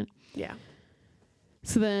disappointment. Yeah.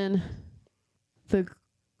 So then the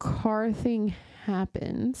car thing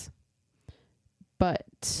happens,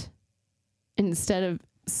 but instead of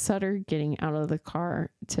Sutter getting out of the car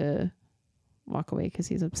to walk away because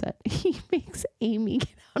he's upset, he makes Amy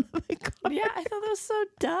get out of the car. Yeah, I thought that was so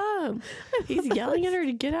dumb. He's yelling at her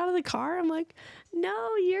to get out of the car. I'm like,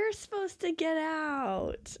 no, you're supposed to get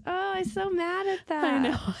out. Oh, I'm so mad at that. I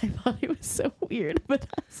know. I thought it was so weird, but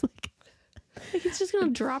I was like he's just going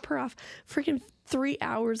to drop her off freaking 3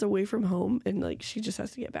 hours away from home. And like, she just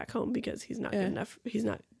has to get back home because he's not good enough. He's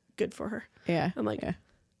not good for her. Yeah. I'm like,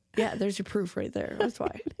 yeah, there's your proof right there. That's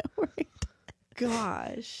why. Right.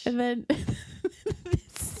 Gosh. And then this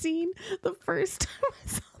scene, the first time I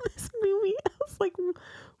saw this movie, I was like,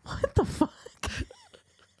 what the fuck?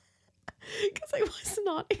 Because I was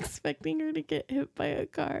not expecting her to get hit by a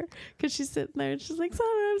car. Because she's sitting there and she's like,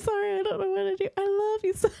 Sandra, I'm sorry, I don't know what to do. I love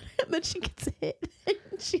you, Sandra. And then she gets hit. And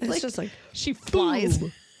It's just like, she flies.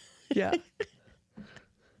 boom. Yeah.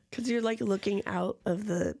 Because you're like looking out of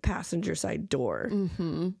the passenger side door.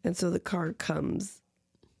 Mm-hmm. And so the car comes.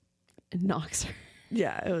 It knocks her.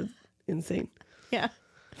 Yeah, it was insane. Yeah.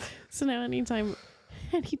 So now anytime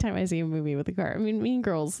I see a movie with a car, I mean, Mean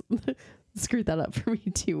Girls screwed that up for me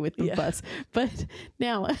too with the bus. But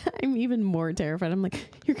now I'm even more terrified. I'm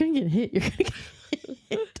like, you're going to get hit. You're going to get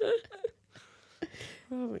hit.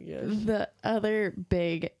 Oh my gosh. The other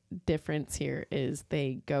big difference here is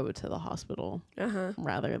they go to the hospital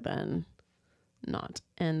rather than not.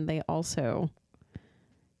 And they also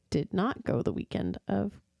did not go the weekend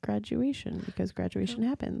of graduation because graduation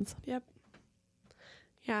happens. Yep.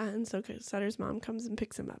 Yeah, and so Sutter's mom comes and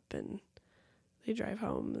picks him up and they drive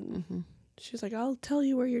home and she's like, I'll tell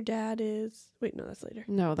you where your dad is. Wait, no, that's later.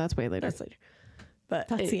 No, that's way later. That's later. But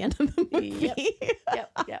that's the end of the movie.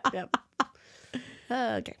 Yep.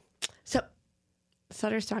 Okay. So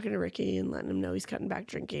Sutter's talking to Ricky and letting him know he's cutting back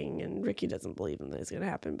drinking, and Ricky doesn't believe him that it's going to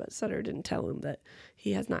happen, but Sutter didn't tell him that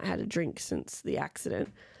he has not had a drink since the accident.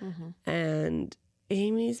 And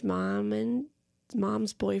Amy's mom and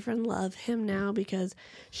mom's boyfriend love him now because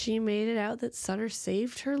she made it out that Sutter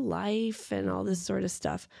saved her life and all this sort of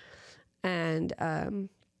stuff. And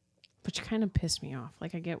which kind of pissed me off.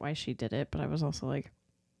 Like, I get why she did it, but I was also like,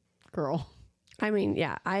 girl. I mean,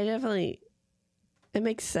 yeah, it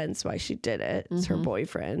makes sense why she did it. It's her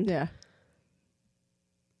boyfriend. Yeah.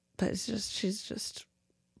 But it's just,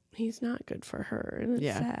 he's not good for her. And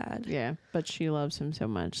it's sad. Yeah. But she loves him so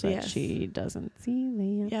much that she doesn't see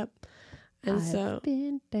that. Yep. And I've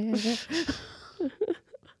been there.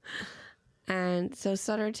 And so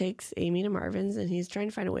Sutter takes Amy to Marvin's and he's trying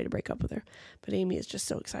to find a way to break up with her. But Amy is just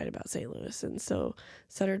so excited about St. Louis. And so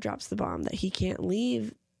Sutter drops the bomb that he can't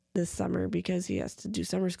leave this summer because he has to do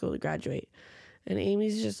summer school to graduate. And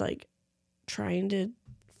Amy's just like trying to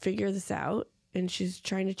figure this out. And she's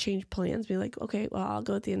trying to change plans, be like, okay, well, I'll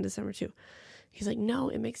go at the end of summer too. He's like, no,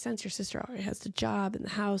 it makes sense. Your sister already has the job and the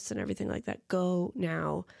house and everything like that. Go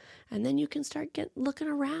now. And then you can start looking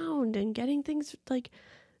around and getting things like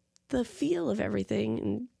the feel of everything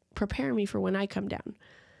and prepare me for when I come down.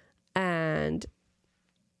 And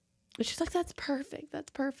she's like, that's perfect.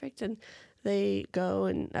 That's perfect. And they go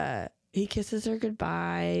and he kisses her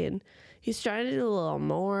goodbye. And he's trying to do a little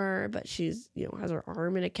more, but she's, has her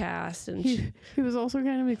arm in a cast. And He was also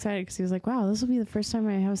kind of excited because he was like, wow, this will be the first time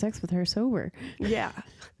I have sex with her sober. yeah.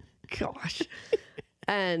 Gosh.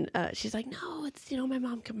 And she's like, no, it's, my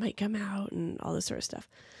mom might come out and all this sort of stuff.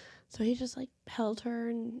 So he just like held her,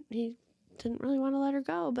 and he didn't really want to let her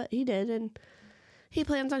go, but he did. And he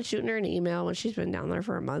plans on shooting her an email when she's been down there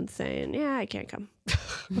for a month saying, yeah, I can't come.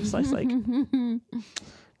 So I was like,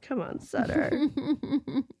 come on, Sutter.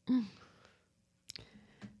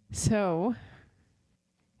 So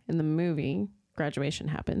in the movie, graduation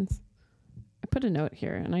happens. I put a note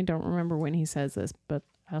here, and I don't remember when he says this, but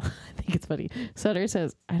I think it's funny. Sutter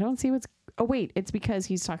says, I don't see what's... Oh, wait, it's because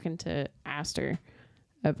he's talking to Aster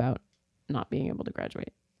about not being able to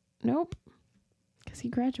graduate. Nope. Because he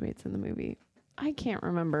graduates in the movie. I can't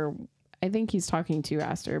remember. I think he's talking to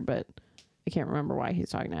Aster, but I can't remember why he's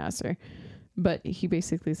talking to Aster. But he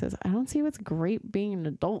basically says, I don't see what's great being an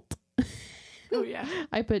adult. Oh, yeah.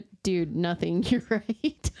 I put, dude, nothing. You're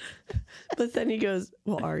right. But then he goes,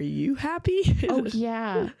 well, are you happy? Oh,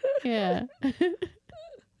 yeah. Yeah.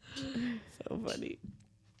 So funny.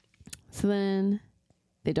 So then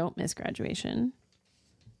they don't miss graduation.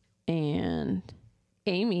 And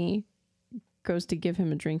Amy goes to give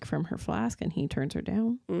him a drink from her flask, and he turns her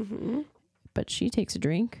down. Mm-hmm. But she takes a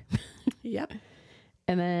drink. Yep.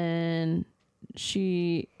 And then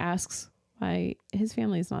she asks why his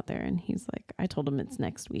family's not there. And he's like, I told him it's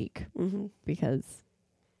next week because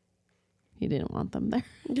he didn't want them there.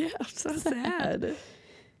 Yeah, so sad.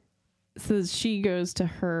 So she goes to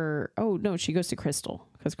her. Oh, no, she goes to Crystal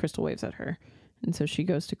because Crystal waves at her. And so she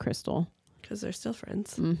goes to Crystal. Because they're still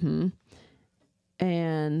friends. Mm-hmm.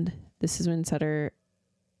 And this is when Sutter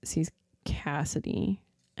sees Cassidy,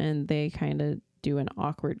 and they kind of do an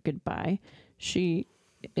awkward goodbye. She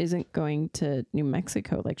isn't going to New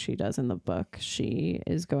Mexico like she does in the book. She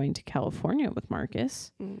is going to California with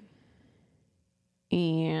Marcus. Mm.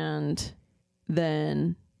 And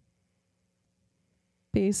then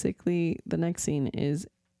basically the next scene is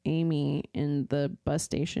Amy in the bus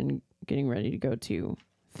station getting ready to go to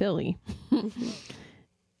Philly.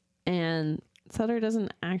 And Sutter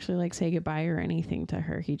doesn't actually like say goodbye or anything to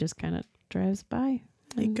her. He just kind of drives by.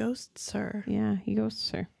 He ghosts her. Yeah, he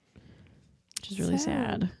ghosts her. Which is really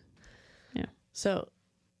sad. Yeah. So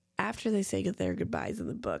after they say their goodbyes in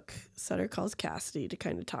the book, Sutter calls Cassidy to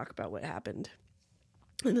kind of talk about what happened.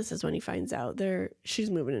 And this is when he finds out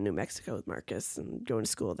she's moving to New Mexico with Marcus and going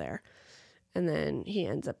to school there. And then he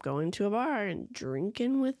ends up going to a bar and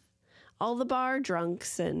drinking with all the bar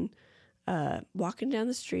drunks and walking down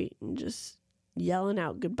the street and just yelling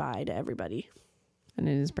out goodbye to everybody. And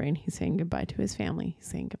in his brain, he's saying goodbye to his family. He's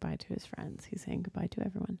saying goodbye to his friends. He's saying goodbye to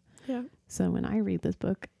everyone. Yeah. So when I read this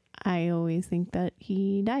book, I always think that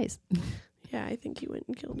he dies. Yeah, I think he went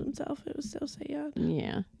and killed himself. It was so sad.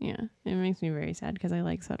 Yeah. It makes me very sad because I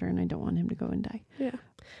like Sutter and I don't want him to go and die. Yeah.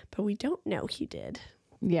 But we don't know he did.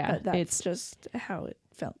 Yeah. But that's just how it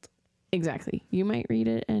felt. Exactly. You might read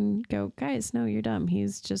it and go, guys, no, you're dumb.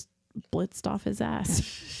 He's just blitzed off his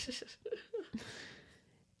ass.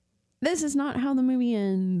 This is not how the movie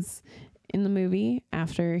ends. In the movie,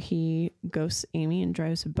 after he ghosts Amy and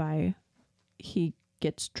drives by, he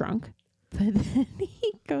gets drunk. But then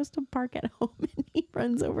he goes to park at home and he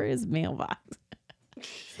runs over his mailbox.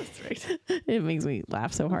 That's right. It makes me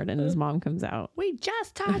laugh so hard. And his mom comes out. We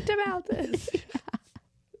just talked about this.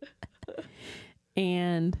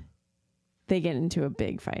 And they get into a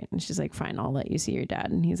big fight. And she's like, fine, I'll let you see your dad.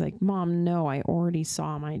 And he's like, Mom, no, I already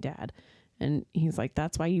saw my dad. And he's like,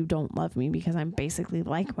 that's why you don't love me, because I'm basically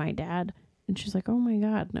like my dad. And she's like, oh my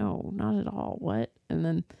God, no, not at all. What? And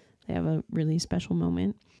then they have a really special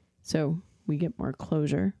moment. So we get more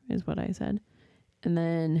closure is what I said. And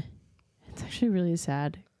then it's actually really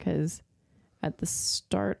sad because at the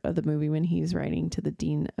start of the movie, when he's writing to the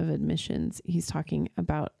dean of admissions, he's talking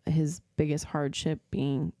about his biggest hardship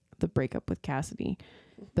being the breakup with Cassidy.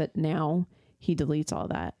 But now he deletes all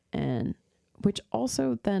that. And which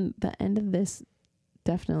also then the end of this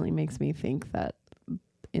definitely makes me think that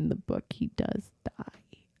in the book he does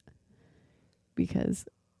die because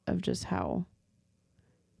of just how.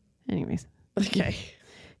 Anyways. Okay.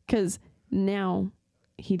 Because now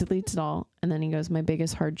he deletes it all and then he goes, my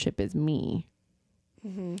biggest hardship is me.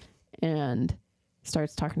 Mm-hmm. And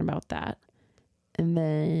starts talking about that. And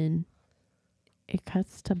then it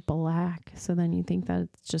cuts to black. So then you think that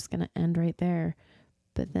it's just going to end right there.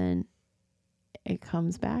 But then it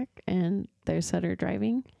comes back and there's Sutter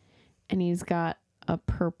driving and he's got a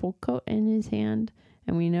purple coat in his hand.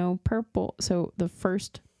 And we know purple. So the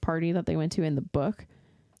first party that they went to in the book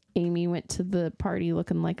Amy went to the party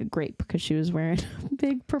looking like a grape because she was wearing a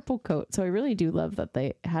big purple coat. So I really do love that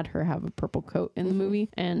they had her have a purple coat in the movie,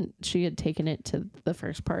 and she had taken it to the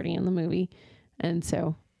first party in the movie. And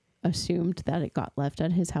so assumed that it got left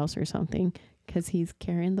at his house or something, because he's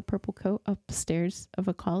carrying the purple coat upstairs of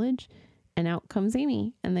a college, and out comes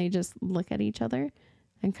Amy, and they just look at each other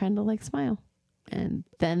and kind of like smile. And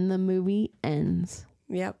then the movie ends.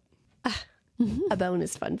 Yep. A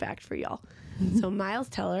bonus fun fact for y'all. So Miles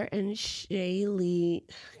Teller and Shailene.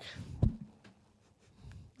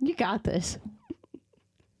 You got this.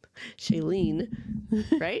 Shailene,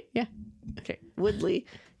 right? Yeah. Okay. Woodley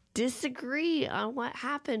disagree on what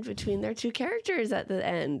happened between their two characters at the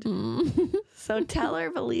end. So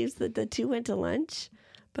Teller believes that the two went to lunch,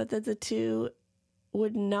 but that the two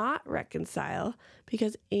would not reconcile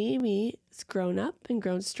because Amy's grown up and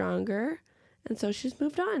grown stronger, and so she's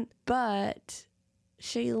moved on. But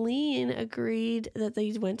Shailene agreed that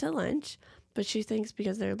they went to lunch, but she thinks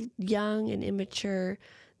because they're young and immature,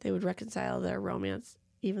 they would reconcile their romance,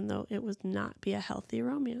 even though it would not be a healthy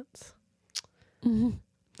romance.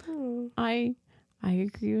 I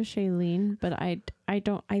agree with Shailene, but I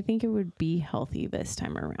think it would be healthy this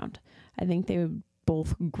time around. I think they would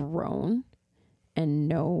both grown and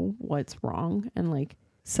know what's wrong, and like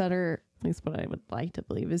Sutter, at least what I would like to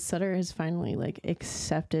believe is Sutter has finally like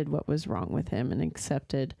accepted what was wrong with him and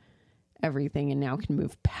accepted everything, and now can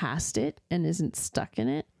move past it and isn't stuck in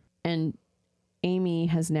it. And Amy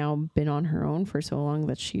has now been on her own for so long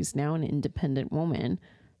that she's now an independent woman,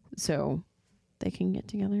 so they can get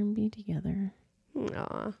together and be together.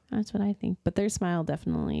 Aw. That's what I think. But their smile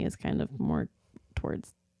definitely is kind of more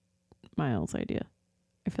towards Miles' idea,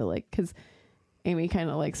 I feel like, because Amy kind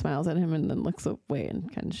of like smiles at him and then looks away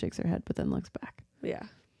and kind of shakes her head, but then looks back. Yeah.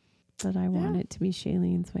 But I want it to be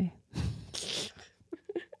Shailene's way.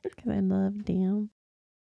 Because I love Dan.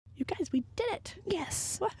 You guys, we did it.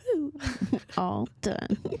 Yes. Woohoo. All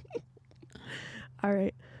done. All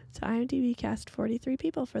right. So IMDb cast 43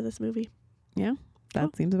 people for this movie. Yeah,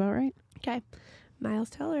 that seems about right. Okay. Miles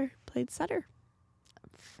Teller played Sutter.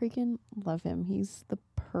 Freaking love him. He's the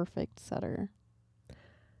perfect Sutter.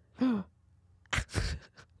 You're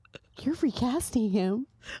recasting him.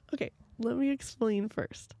 Okay, let me explain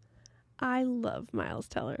first. I love Miles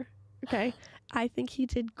Teller. Okay. I think he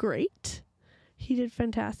did great. He did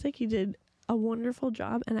fantastic. He did a wonderful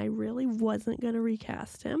job, and I really wasn't going to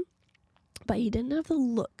recast him, but he didn't have the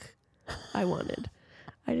look I wanted.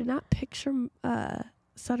 I did not picture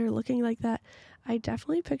Sutter looking like that. I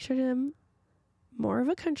definitely pictured him more of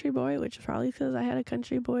a country boy, which is probably because I had a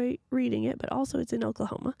country boy reading it, but also it's in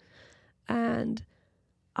Oklahoma. And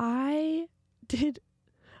I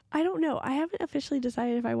don't know. I haven't officially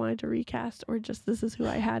decided if I wanted to recast or just this is who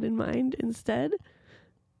I had in mind instead.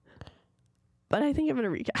 But I think I'm going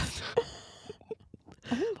to recast.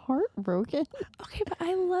 I'm heartbroken. Okay, but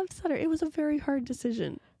I loved Sutter. It was a very hard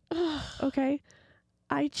decision. Okay?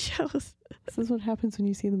 I chose. This is what happens when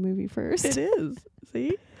you see the movie first. It is.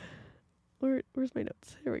 See? Where's my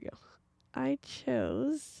notes? Here we go. I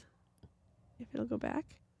chose. If it'll go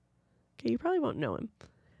back. Okay, you probably won't know him.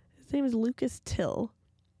 His name is Lucas Till.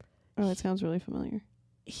 Oh, it sounds really familiar.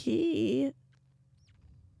 He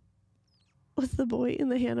was the boy in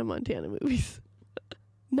the Hannah Montana movies.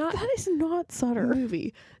 Not That is not Sutter.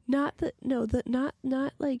 movie. Not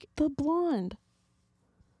like The blonde.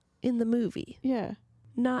 in the movie. Yeah.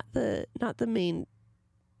 Not the main.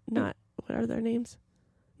 Not what are their names?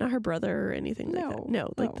 Not her brother or anything like that.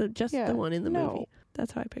 No, like the one in the movie.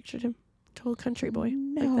 That's how I pictured him. Total country boy.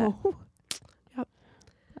 No. Like that. Yep.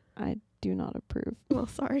 I do not approve. Well,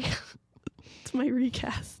 sorry. It's my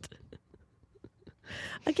recast.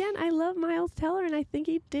 Again, I love Miles Teller, and I think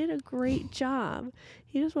he did a great job.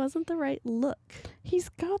 He just wasn't the right look. He's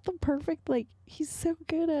got the perfect, like, he's so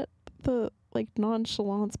good at the, like,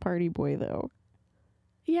 nonchalance party boy, though.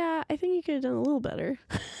 Yeah, I think he could have done a little better.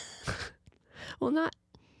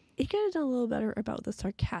 He could have done a little better about the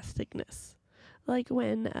sarcasticness. Like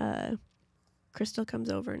when Crystal comes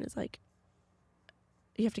over and is like,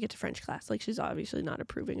 you have to get to French class. Like, she's obviously not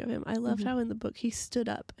approving of him. I loved how in the book he stood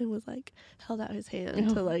up and was like, held out his hand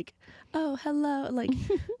to like, oh, hello. Like,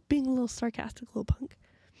 being a little sarcastic little punk.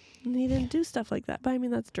 And he didn't do stuff like that. But I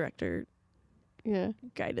mean, that's director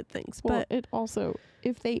guided things. Well, but it also,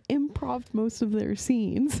 if they improv'd most of their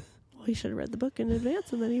scenes. Well, he should have read the book in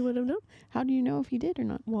advance and then he would have known. How do you know if he did or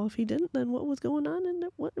not? Well, if he didn't, then what was going on and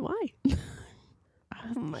why?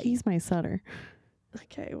 He's my Sutter.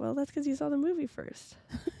 Okay, well, that's because you saw the movie first.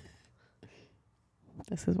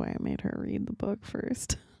 This is why I made her read the book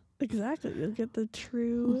first. Exactly. You'll get the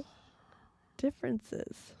true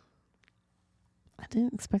differences. I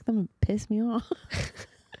didn't expect them to piss me off.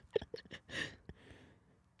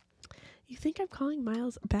 You think I'm calling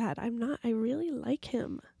Miles bad? I'm not. I really like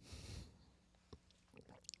him.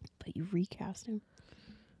 But you recast him.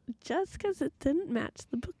 Just because it didn't match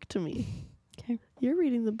the book to me. Okay. You're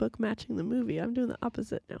reading the book matching the movie. I'm doing the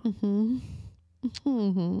opposite now. Mm-hmm.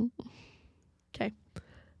 Mm-hmm. Okay.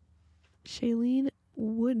 Shailene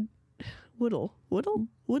Woodley.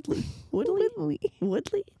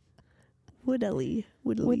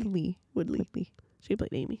 She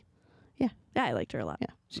played Amy. Yeah. Yeah, I liked her a lot. Yeah,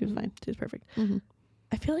 she was fine. She was perfect. Mm-hmm.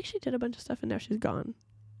 I feel like she did a bunch of stuff and now she's gone.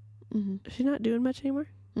 Mm-hmm. She's not doing much anymore.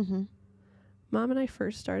 Mm-hmm. Mom and I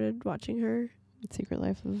first started watching her. Secret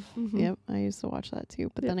Life of... Mm-hmm. Yep, I used to watch that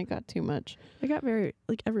too, but then it got too much. I got very...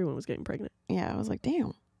 Like, everyone was getting pregnant. Yeah, I was like,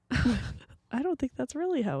 damn. I don't think that's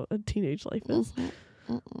really how a teenage life is.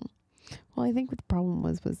 Mm-hmm. Well, I think what the problem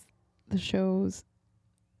was the show's,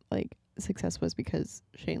 like, success was because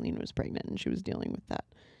Shailene was pregnant and she was dealing with that.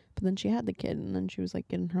 But then she had the kid and then she was, like,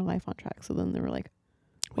 getting her life on track. So then they were like,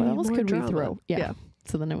 what else could we throw? Yeah.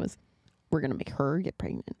 So then it was, we're going to make her get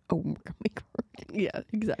pregnant. Oh, we're going to make her get pregnant. Yeah,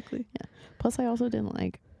 exactly. Yeah. Plus, I also didn't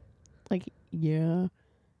like, yeah,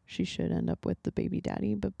 she should end up with the baby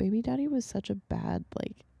daddy. But baby daddy was such a bad,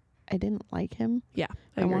 like, I didn't like him. Yeah.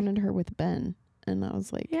 I wanted her with Ben. And I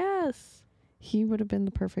was like, yes. He would have been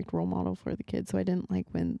the perfect role model for the kids. So I didn't like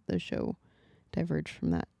when the show diverged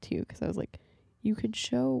from that too. Because I was like, you could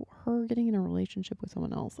show her getting in a relationship with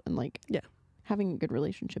someone else and like having a good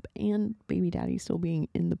relationship and baby daddy still being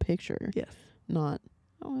in the picture. Yes. Not,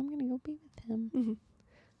 oh, I'm going to go be with him. Mm-hmm.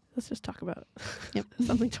 Let's just talk about yep.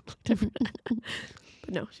 something totally different.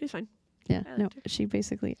 But no, she's fine. Yeah. No, she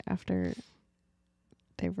basically, after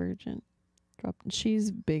Divergent dropped, she's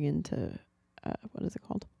big into, what is it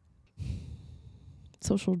called?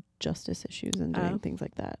 Social justice issues and doing things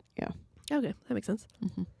like that. Yeah. Okay, that makes sense.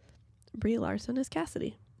 Mm-hmm. Brie Larson is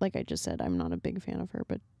Cassidy. Like I just said, I'm not a big fan of her,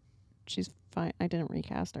 but she's fine. I didn't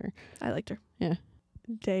recast her. I liked her. Yeah.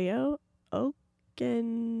 Deo Okene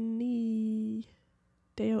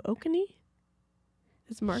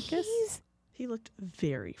is Marcus. He looked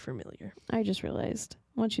very familiar. I just realized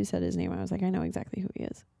once you said his name, I was like, I know exactly who he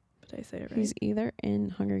is. Did I say it right? He's either in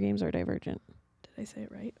Hunger Games or Divergent. Did I say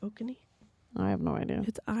it right? Okene? I have no idea.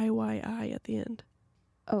 It's IYI at the end.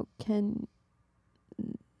 Oh, Ken...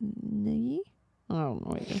 I don't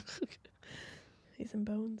know idea. He's in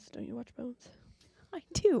Bones. Don't you watch Bones? I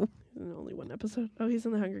do. He's in only one episode. Oh, he's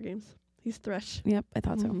in the Hunger Games. He's Thresh. Yep, I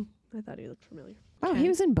thought so. I thought he looked familiar. Oh, he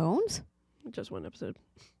was in Bones? Just one episode.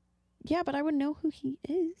 Yeah, but I would know who he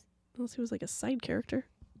is. Unless he was like a side character.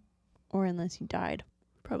 Or unless he died.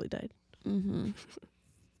 Probably died. Mm-hmm.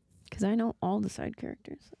 Because I know all the side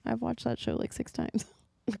characters. I've watched that show like 6 times.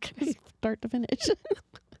 Okay. Start to finish.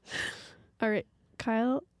 All right.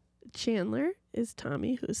 Kyle Chandler is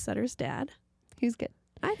Tommy, who's Sutter's dad. He's good.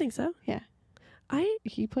 I think so. Yeah.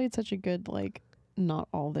 He played such a good, like, not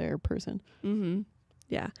all there person. Mm-hmm.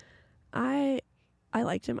 Yeah. I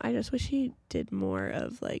liked him. I just wish he did more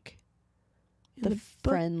of, like, the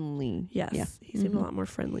friendly. Yes. Yeah. He seemed a lot more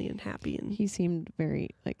friendly and happy. And he seemed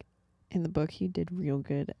very, like, in the book, he did real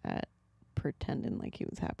good at pretending like he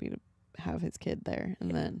was happy to have his kid there.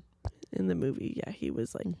 And then in the movie, yeah, he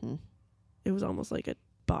was like, it was almost like a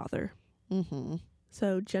bother. Mm-hmm.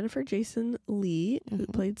 So Jennifer Jason Leigh, who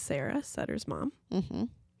played Sarah, Sutter's mom. Mm-hmm.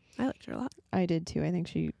 I liked her a lot. I did too. I think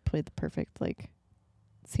she played the perfect, like,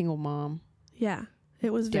 single mom. Yeah.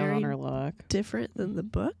 It was down very on her luck. Different than the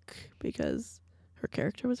book because her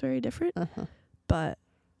character was very different. But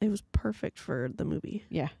it was perfect for the movie.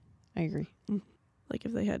 Yeah, I agree. Like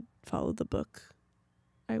if they had followed the book,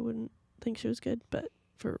 I wouldn't think she was good, but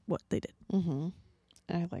for what they did. Mm-hmm.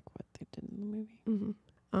 I like what they did in the movie. Mm-hmm.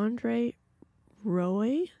 Andre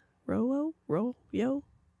Royo, R-O-Y-O,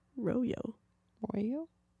 Royo.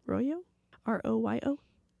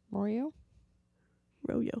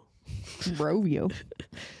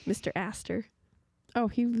 Mr. Astor. Oh,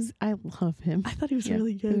 I love him. I thought he was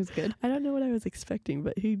really good. He was good. I don't know what I was expecting,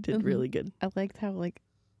 but he did really good. I liked how, like,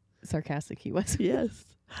 sarcastic he was. Yes.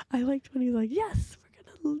 I liked when he's like, yes, we're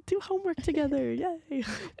going to do homework together. Yay.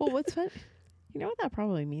 Well, what's fun? You know what that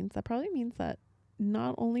probably means? That probably means that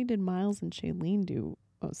not only did Miles and Shailene do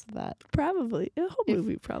most of that. Probably. The whole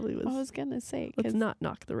movie probably was. I was going to say. Let's not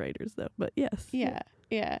knock the writers, though, but yes. Yeah.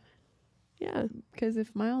 Because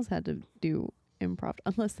if Miles had to do improv,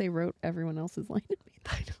 unless they wrote everyone else's line and made the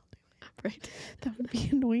title do it. Right. That would be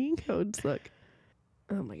annoying. That would suck.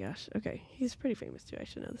 Oh my gosh. Okay. He's pretty famous too. I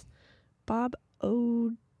should know this. Bob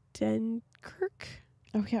Odenkirk.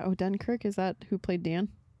 Oh yeah, Odenkirk. Is that who played Dan?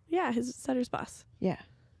 Yeah, his Sutter's boss. Yeah.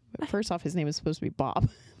 But first off, his name is supposed to be Bob.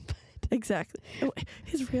 Exactly. Oh,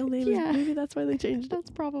 his real name Yeah. is, maybe that's why they changed it. That's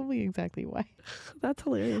probably exactly why. That's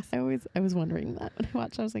hilarious. I was wondering that when I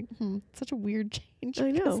watched. I was like, such a weird change.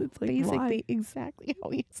 I because know. It's Like, basically why? exactly how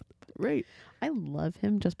he is. Right. I love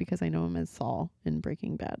him just because I know him as Saul in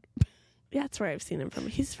Breaking Bad. Yeah, that's where I've seen him from.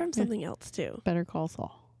 He's from something else too. Better Call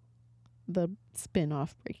Saul. The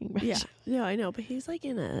spin-off Breaking Bad. Yeah. No, I know, but he's like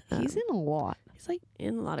in a He's in a lot. he's like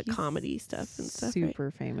in a lot of He's comedy stuff and stuff.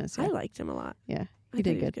 Super famous. Right? Yeah. I liked him a lot. Yeah. I He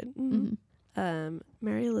thought did was good. Mhm.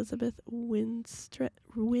 Mary Elizabeth Winstead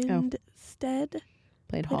Played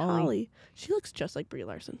played Holly. Holly. She looks just like Brie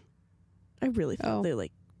Larson. I really thought Oh. they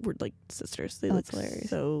were like sisters. They That's look hilarious.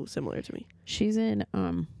 so similar to me. She's in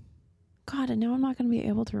God, and now I'm not going to be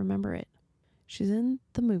able to remember it. She's in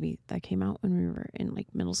the movie that came out when we were in like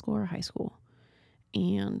middle school or high school.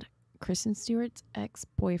 And Kristen Stewart's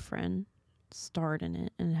ex-boyfriend starred in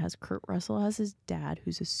it, and it has Kurt Russell as his dad,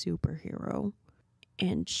 who's a superhero.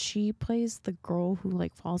 And she plays the girl who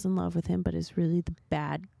like falls in love with him but is really the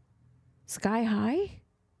bad. Sky High?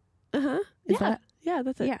 Uh-huh. Is Yeah. that? Yeah,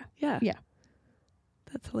 that's it. Yeah. Yeah. Yeah.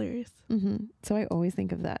 That's hilarious. So I always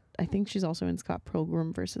think of that. I think she's also in Scott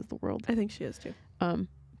Pilgrim versus the World. I think she is too.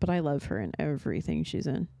 But I love her in everything she's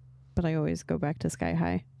in. But I always go back to Sky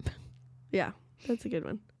High. Yeah, that's a good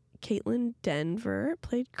one. Caitlin Denver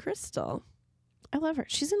played Crystal. I love her.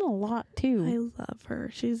 She's in a lot too. I love her.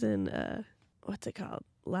 She's in what's it called?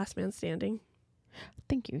 Last Man Standing.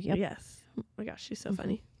 Thank you. Yep. Yes. Oh my gosh, she's so Mhm.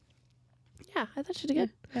 funny. Yeah, I thought she did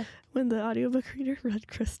good. Yeah. When the audiobook reader read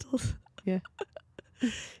Crystals. Yeah.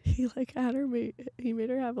 He like had her he made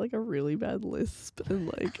her have like a really bad lisp, and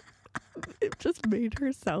like it just made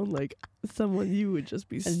her sound like someone you would just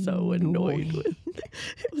be so annoyed with.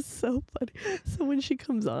 It was so funny. So when she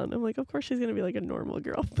comes on, I'm like, of course she's gonna be like a normal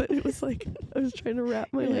girl, but it was like I was trying to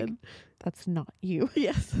wrap my You're head. like, that's not you.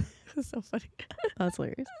 Yes, it was so funny. That's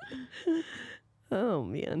hilarious. Oh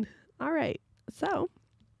man. All right. So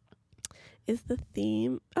is the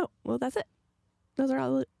theme? Oh well, that's it. Those are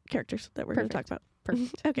all the characters that we're going to talk about.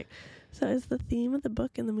 Perfect. Okay. So is the theme of the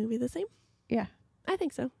book and the movie the same? Yeah. I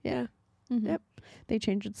think so. Yeah. Mhm. Yep. They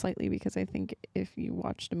changed it slightly because I think if you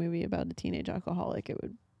watched a movie about a teenage alcoholic, it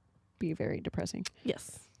would be very depressing.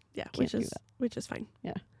 Yes. Yeah. Can't do that. Which is fine.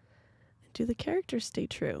 Yeah. Do the characters stay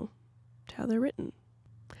true to how they're written?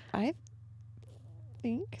 I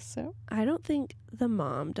think so. I don't think the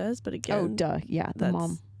mom does, but again, Oh, duh. Yeah. The that's-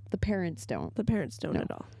 mom. The parents don't, the parents don't No.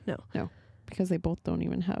 at all. No. because they both don't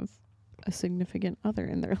even have a significant other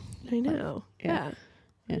in their I know. Yeah.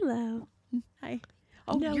 Yeah. Yeah. Hello. Hi.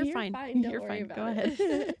 Oh, No, you're you're fine. fine. Don't You're worry fine. about Go it.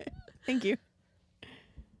 ahead. Thank you.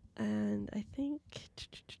 And I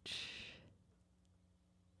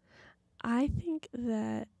think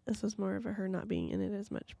that this was more of a her not being in it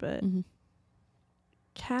as much, but Mhm.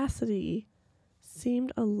 Cassidy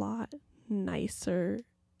seemed a lot nicer.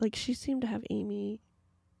 Like she seemed to have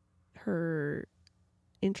her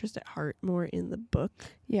interest at heart more in the book.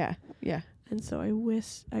 Yeah. Yeah. And so I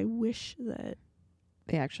wish that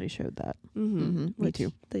They actually showed that. me Me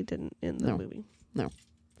too. they didn't in the No. movie. No.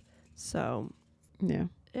 So Yeah.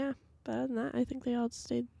 but other than that, I think they all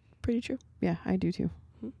stayed pretty true. Yeah, I do too.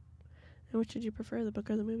 And which did you prefer, the book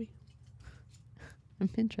or the movie? I'm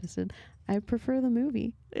interested. I prefer the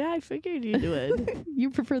movie. Yeah, I figured you would. You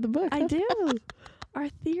prefer the book. I huh? do. Our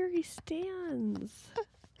theory stands.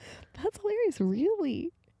 That's hilarious.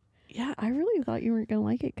 Really? Yeah. I really thought you weren't going to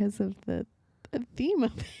like it because of the theme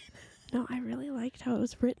of it. No, I really liked how it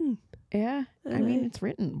was written. Yeah. I And mean, it's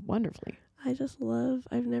written wonderfully. I just love,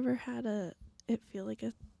 I've never had it feel like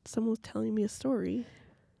someone was telling me a story.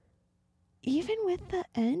 Even with the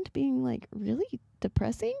end being like really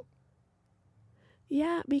depressing.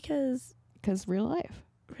 Yeah, because Real life.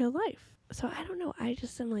 real life. So I don't know. I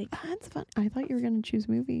just am like, That's fun. I thought you were going to choose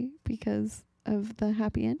movie because of the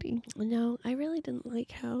happy ending. no, I really didn't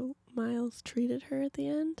like how Miles treated her at the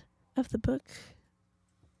end of the book.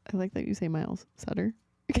 I like that you say Miles Sutter.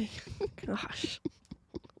 Gosh.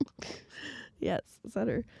 Yes,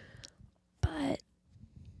 Sutter. But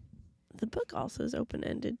the book also is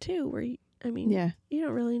open-ended too, where you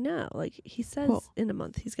don't really know. Like he says in a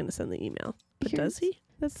month he's going to send the email. But does he?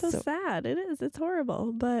 That's so sad. It is. It's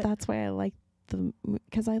horrible. But That's why I like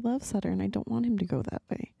because I love Sutter and I don't want him to go that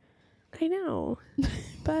way. I know.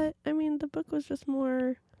 But I mean, the book was just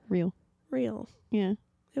more Real. Yeah.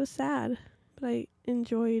 It was sad, but I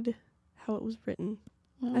enjoyed how it was written.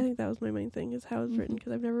 Well, I think that was my main thing, is how it was written,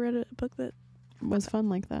 because I've never read a book that, was fun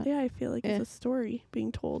like that. I feel like it's a story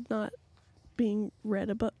being told, not being read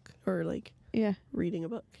a book or like Yeah. reading a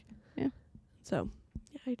book. Yeah. So,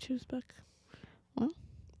 I choose book. Well,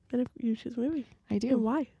 And if you choose a movie. I do. And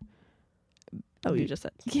why? Oh, you just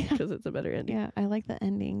said. Yeah. Because it's a better ending. Yeah, I like the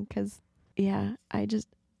ending because,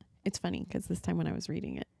 it's funny because this time when I was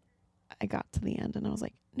reading it, I got to the end and I was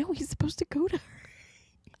like, no, he's supposed to go to her.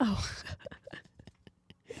 Oh.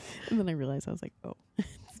 And then I realized I was like, oh,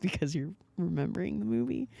 it's because you're remembering the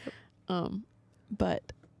movie.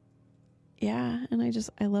 But yeah, and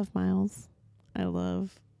I love Miles. I love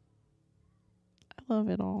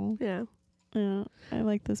it all. Yeah. Yeah, I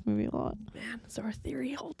like this movie a lot. Man, so our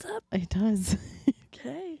theory holds up. It does.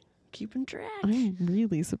 Okay. Keeping track. I'm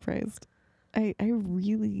really surprised. I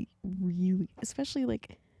really, really, especially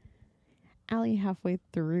like Allie halfway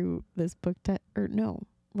through this book,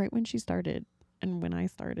 right when she started and when I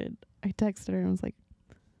started, I texted her and was like,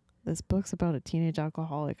 this book's about a teenage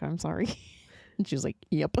alcoholic. I'm sorry. And she was like,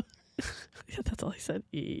 yep. Yeah, that's all I said.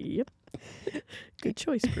 Yep. Good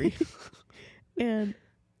choice, Bri. And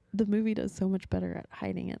the movie does so much better at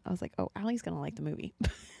hiding it. I was like, oh, Allie's going to like the movie.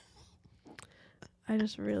 I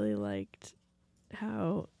just really liked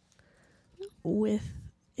how with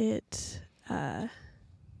it,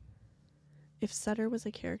 if Sutter was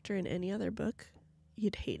a character in any other book,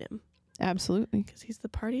 you'd hate him. Absolutely. Because he's the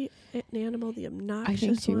party animal, the I obnoxious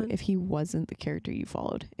think too, one. if he wasn't the character you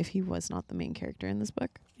followed, if he was not the main character in this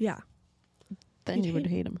book, Yeah. then You'd you would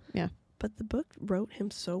hate him. Yeah. But the book wrote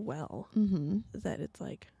him so well Mm-hmm. that it's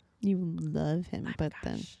like, You love him, my but gosh.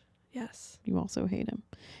 then Yes. you also hate him.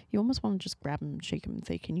 You almost want to just grab him and shake him and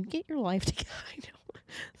say, can you get your life together? I know.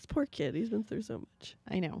 This poor kid, he's been through so much.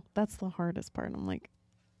 I know. That's the hardest part. I'm like,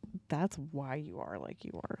 that's why you are like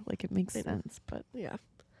you are. Like, it makes I know. sense, but, Yeah.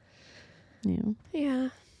 you know. Yeah.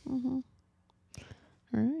 Mm-hmm.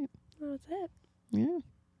 All right. That was it. Yeah.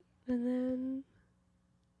 And then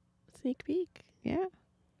sneak peek. Yeah.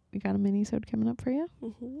 We got a mini-sode coming up for you.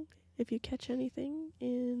 Mm-hmm. If you catch anything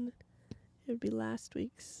it would be last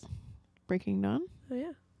week's. Breaking Dawn. Oh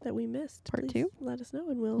yeah, that we missed. Part Please 2. Let us know,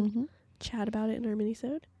 and we'll Mm-hmm. chat about it in our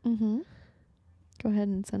mini-sode. Mm-hmm. Go ahead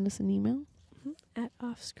and send us an email At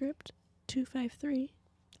offscript253.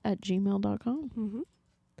 at gmail.com. Mm-hmm.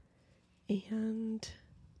 And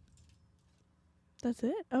that's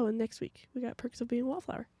it. Oh, and next week we got Perks of Being a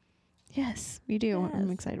Wallflower. Yes, we do. I'm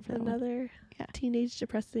Yes. excited for that one. Another Yeah. teenage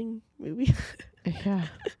depressing movie Yeah.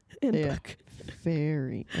 and Yeah. book.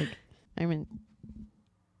 Very. Like, I mean,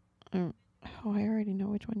 I already know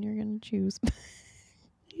which one you're going to choose.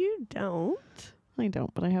 You don't. I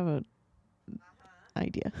don't, but I have a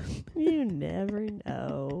idea. You never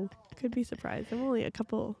know. Could be surprised. I'm only a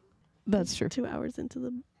couple That's true. 2 hours into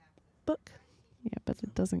the book. Yeah, but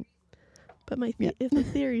it doesn't. But Yeah. if the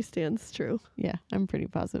theory stands true, Yeah, I'm pretty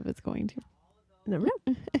positive it's going to. never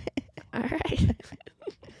know. All right.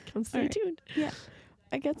 Come stay All right. tuned. Yeah.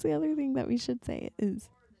 I guess the other thing that we should say is,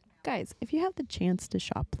 guys, if you have the chance to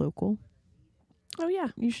shop local, Oh yeah.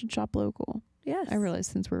 you should shop local. Yes. I realize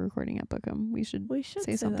since we're recording at Bookham, we should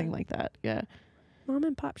say something that. like that. Yeah. Mom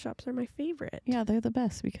and pop shops are my favorite. Yeah, they're the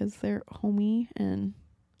best because they're homey and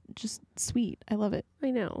just sweet. I love it.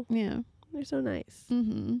 I know. Yeah. They're so nice.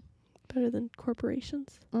 Mm-hmm. Better than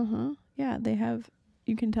corporations. Uh-huh. Yeah, they have,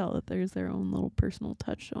 you can tell that there's their own little personal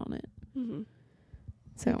touch on it. Mm-hmm.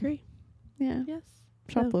 So, Agree. yeah. Yes.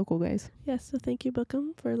 Shop So- local, guys. Yes. So thank you,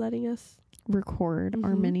 Bookham, for letting us Record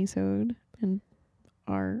our Mhm. mini-sode and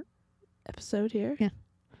our... episode here. Yeah.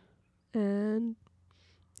 And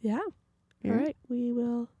yeah. Yeah. All right. We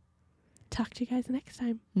will talk to you guys next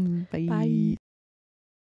time. Bye. Bye.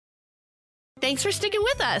 Thanks for sticking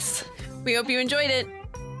with us. We hope you enjoyed it.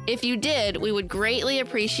 If you did, we would greatly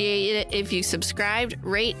appreciate it if you subscribed,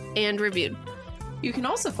 rate, and reviewed. You can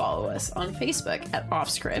also follow us on Facebook at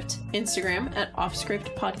Offscript, Instagram at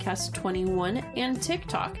Offscript Podcast 21, and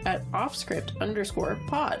TikTok at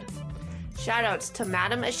Offscript_pod. Shoutouts to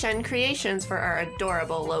Madame Ashen Creations for our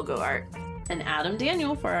adorable logo art. And Adam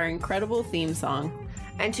Daniel for our incredible theme song.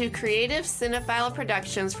 And to Creative Cinephile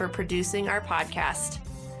Productions for producing our podcast.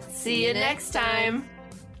 See you next time.